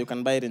marijuana, you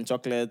can buy it in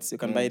chocolates, you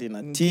can buy it in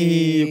a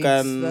tea, you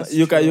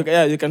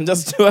can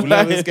just do We'll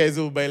have these guys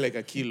who buy like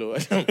a kilo.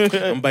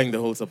 I'm buying the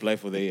whole supply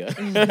for the year.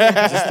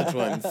 Just at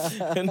once.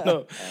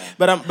 No.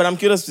 But I'm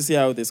curious to see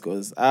how this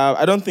goes.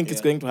 I don't think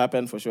it's going to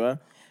happen for sure.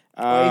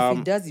 Or if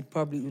it does, it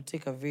probably will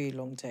take a very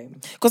long time.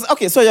 Because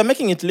so you're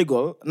making it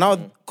legal now.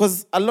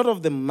 Because a lot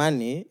of the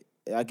money,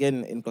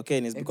 again, in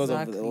cocaine is because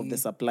of the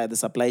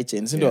supply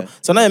chains.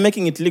 So now you're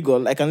making it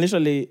legal. I can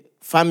literally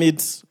farm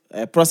it,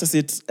 process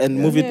it, and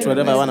move it to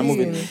wherever I want to move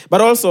it.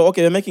 But also,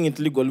 you're making it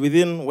legal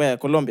within where?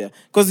 Colombia.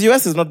 Because the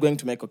US is not going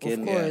to make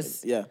cocaine. Of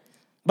course. Yeah.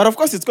 But of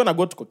course, it's going to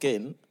go to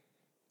cocaine.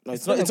 No,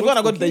 it's not. It's going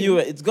to go to the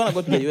US. It's going to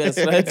go to the US,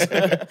 right?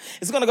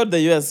 It's going to go to the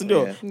US.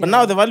 But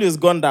now the value has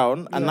gone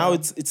down, and now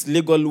it's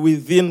legal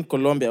within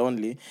Colombia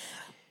only.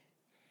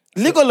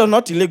 Legal or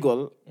not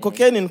illegal,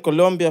 cocaine in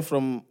Colombia,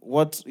 from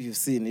what you've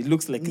seen, it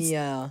looks like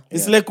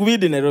it's like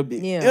weed in Nairobi.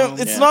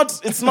 It's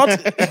not it's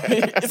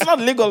not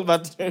legal,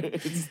 but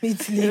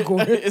it's legal.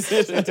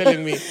 You're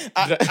telling me.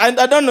 And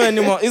I don't know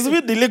anymore. Is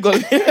weed illegal?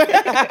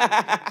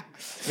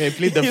 May I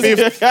plead the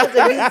fifth?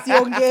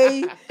 You're gay.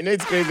 You know,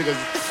 it's crazy because,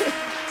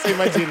 so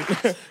imagine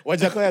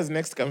Wajakoya's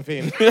next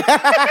campaign.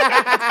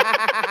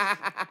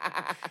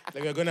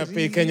 Like we're going to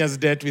pay Kenya's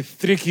debt with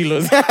 3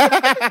 kilos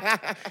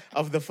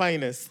of the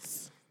finest.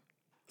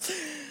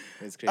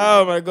 It's crazy.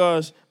 Oh my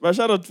gosh! But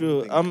shout out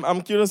to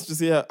I'm curious to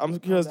see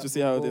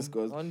how this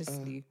goes.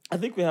 Honestly, I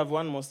think we have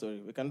one more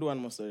story. We can do one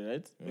more story,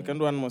 right? We can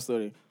do one more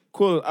story.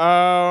 Cool.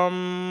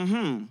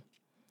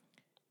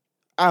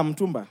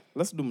 Mtumba.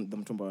 Let's do the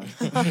Mtumba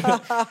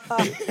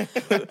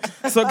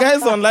one. So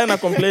guys online are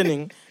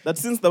complaining that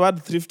since the word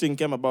thrifting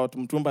came about,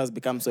 Mtumba has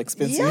become so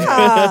expensive.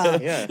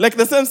 Yeah. Like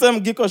the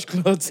same geekish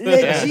clothes.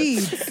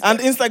 Legit. And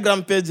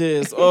Instagram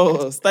pages,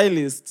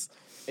 stylists.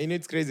 And you know,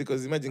 it's crazy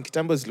because imagine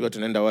kitambo zilikuwa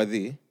tunaenda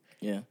wadhi.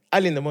 Yeah.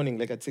 Early in the morning,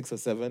 like at 6 or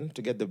 7,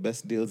 to get the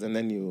best deals, and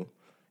then you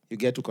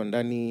get to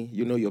Kondani,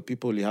 you know your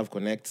people, you have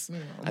connects,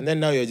 and then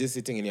now you're just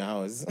sitting in your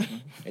house,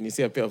 and you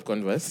see a pair of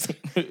Converse,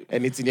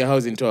 and it's in your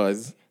house in 2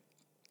 hours,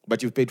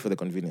 but you've paid for the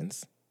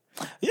convenience.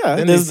 Yeah.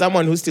 Then there's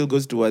someone who still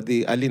goes to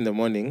Wadi early in the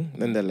morning,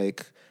 then they're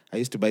like, I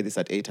used to buy this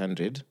at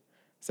 800,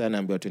 so I'm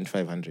about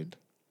 2,500.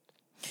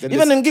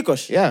 Even in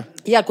Gikosh? Yeah.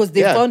 Yeah, because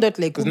they found out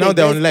like... Because now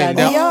they're online.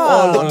 They're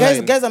all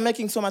online. Guys are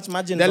making so much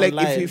margin they're like,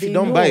 online. if you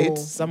don't buy it,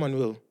 someone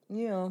will.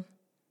 Yeah.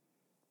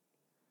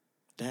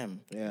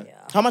 Damn. Yeah.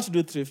 How much do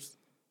you thrift?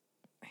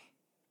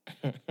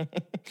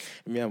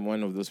 Me, I'm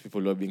one of those people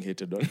who are being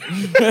hated on.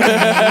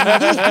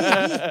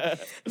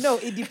 No,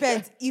 it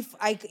depends. If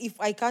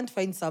I can't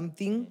find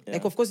something,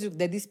 like of course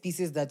there are these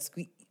pieces that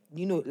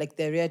like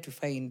they're rare to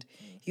find.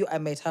 I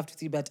might have to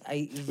see, but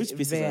Which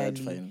pieces are rare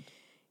to find?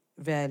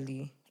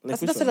 Rarely. Like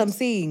That's what I'm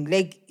saying.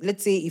 Like,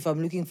 let's say if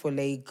I'm looking for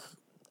like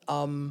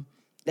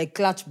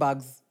clutch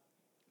bags.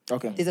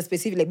 Okay. There's a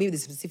specific, like maybe the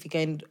specific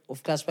kind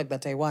of clutch bag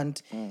that I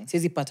want.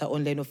 Says it pattern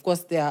online. Of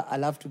course, I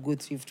love to go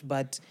thrift,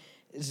 but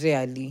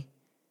rarely.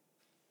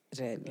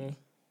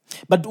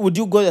 But would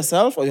you go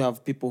yourself, or you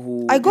have people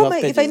who? I go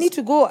if I need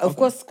to go, of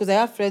course, because I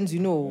have friends,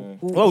 who.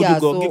 Where would you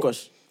go?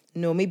 Gikosh?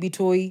 No, maybe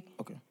Toy.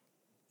 Okay.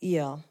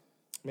 Yeah.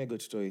 May go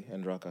to Toy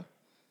and Raka,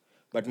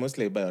 but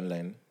mostly I buy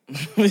online.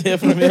 Yeah,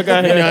 from your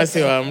guy. I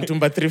say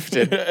Mtumba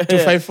thrifted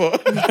 254.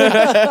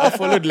 I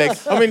followed like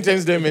how many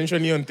times do I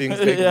mention you on things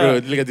like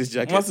bro, look at this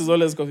jacket. Mwass is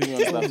always copying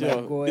on stuff.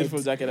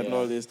 Beautiful jacket and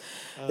all this.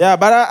 Yeah,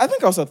 but I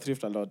think I also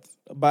thrift a lot,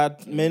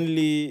 but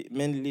mainly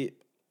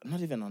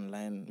not even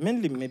online.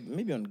 Mainly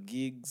maybe on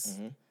gigs.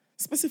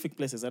 Specific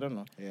places, I don't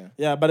know.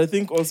 Yeah, but I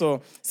think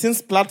also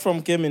since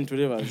platform came into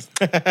Rivers,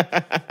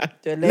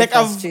 like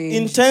I've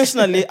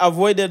intentionally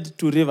avoided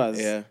 2 Rivers.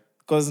 Yeah.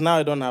 Because now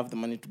I don't have the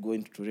money to go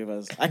into 2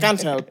 Rivers. I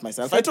can't help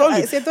myself. I told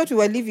you. I thought we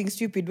were living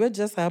stupid. What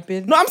just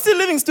happened? No, I'm still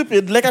living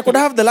stupid. Like I could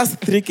have the last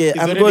 3K.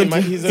 I'm going to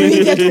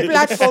we get to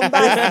platform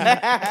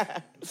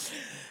back.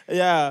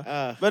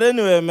 Yeah. But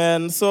anyway,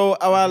 man, so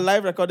our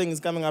live recording is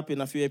coming up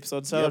in a few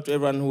episodes. Shout out to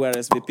everyone who are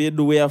SVP'd.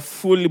 We are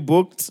fully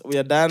booked. We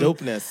are done.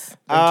 Dopeness.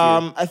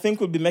 Thank you. I think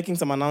we'll be making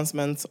some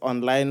announcements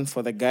online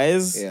for the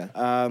guys.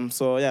 Yeah.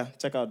 So yeah,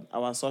 check out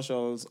our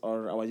socials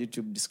or our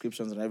YouTube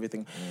descriptions and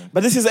everything.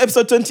 But this is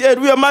episode 28.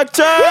 We are Mark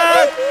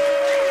Check!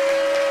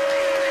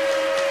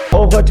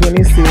 Over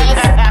 26.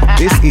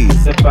 This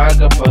is the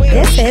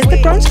This is the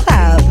Brunch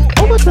Club.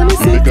 Over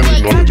 26.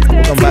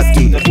 Welcome back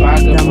to The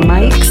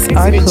mics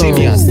are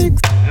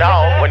closed.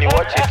 Now, when you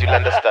watch it, you'll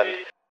understand.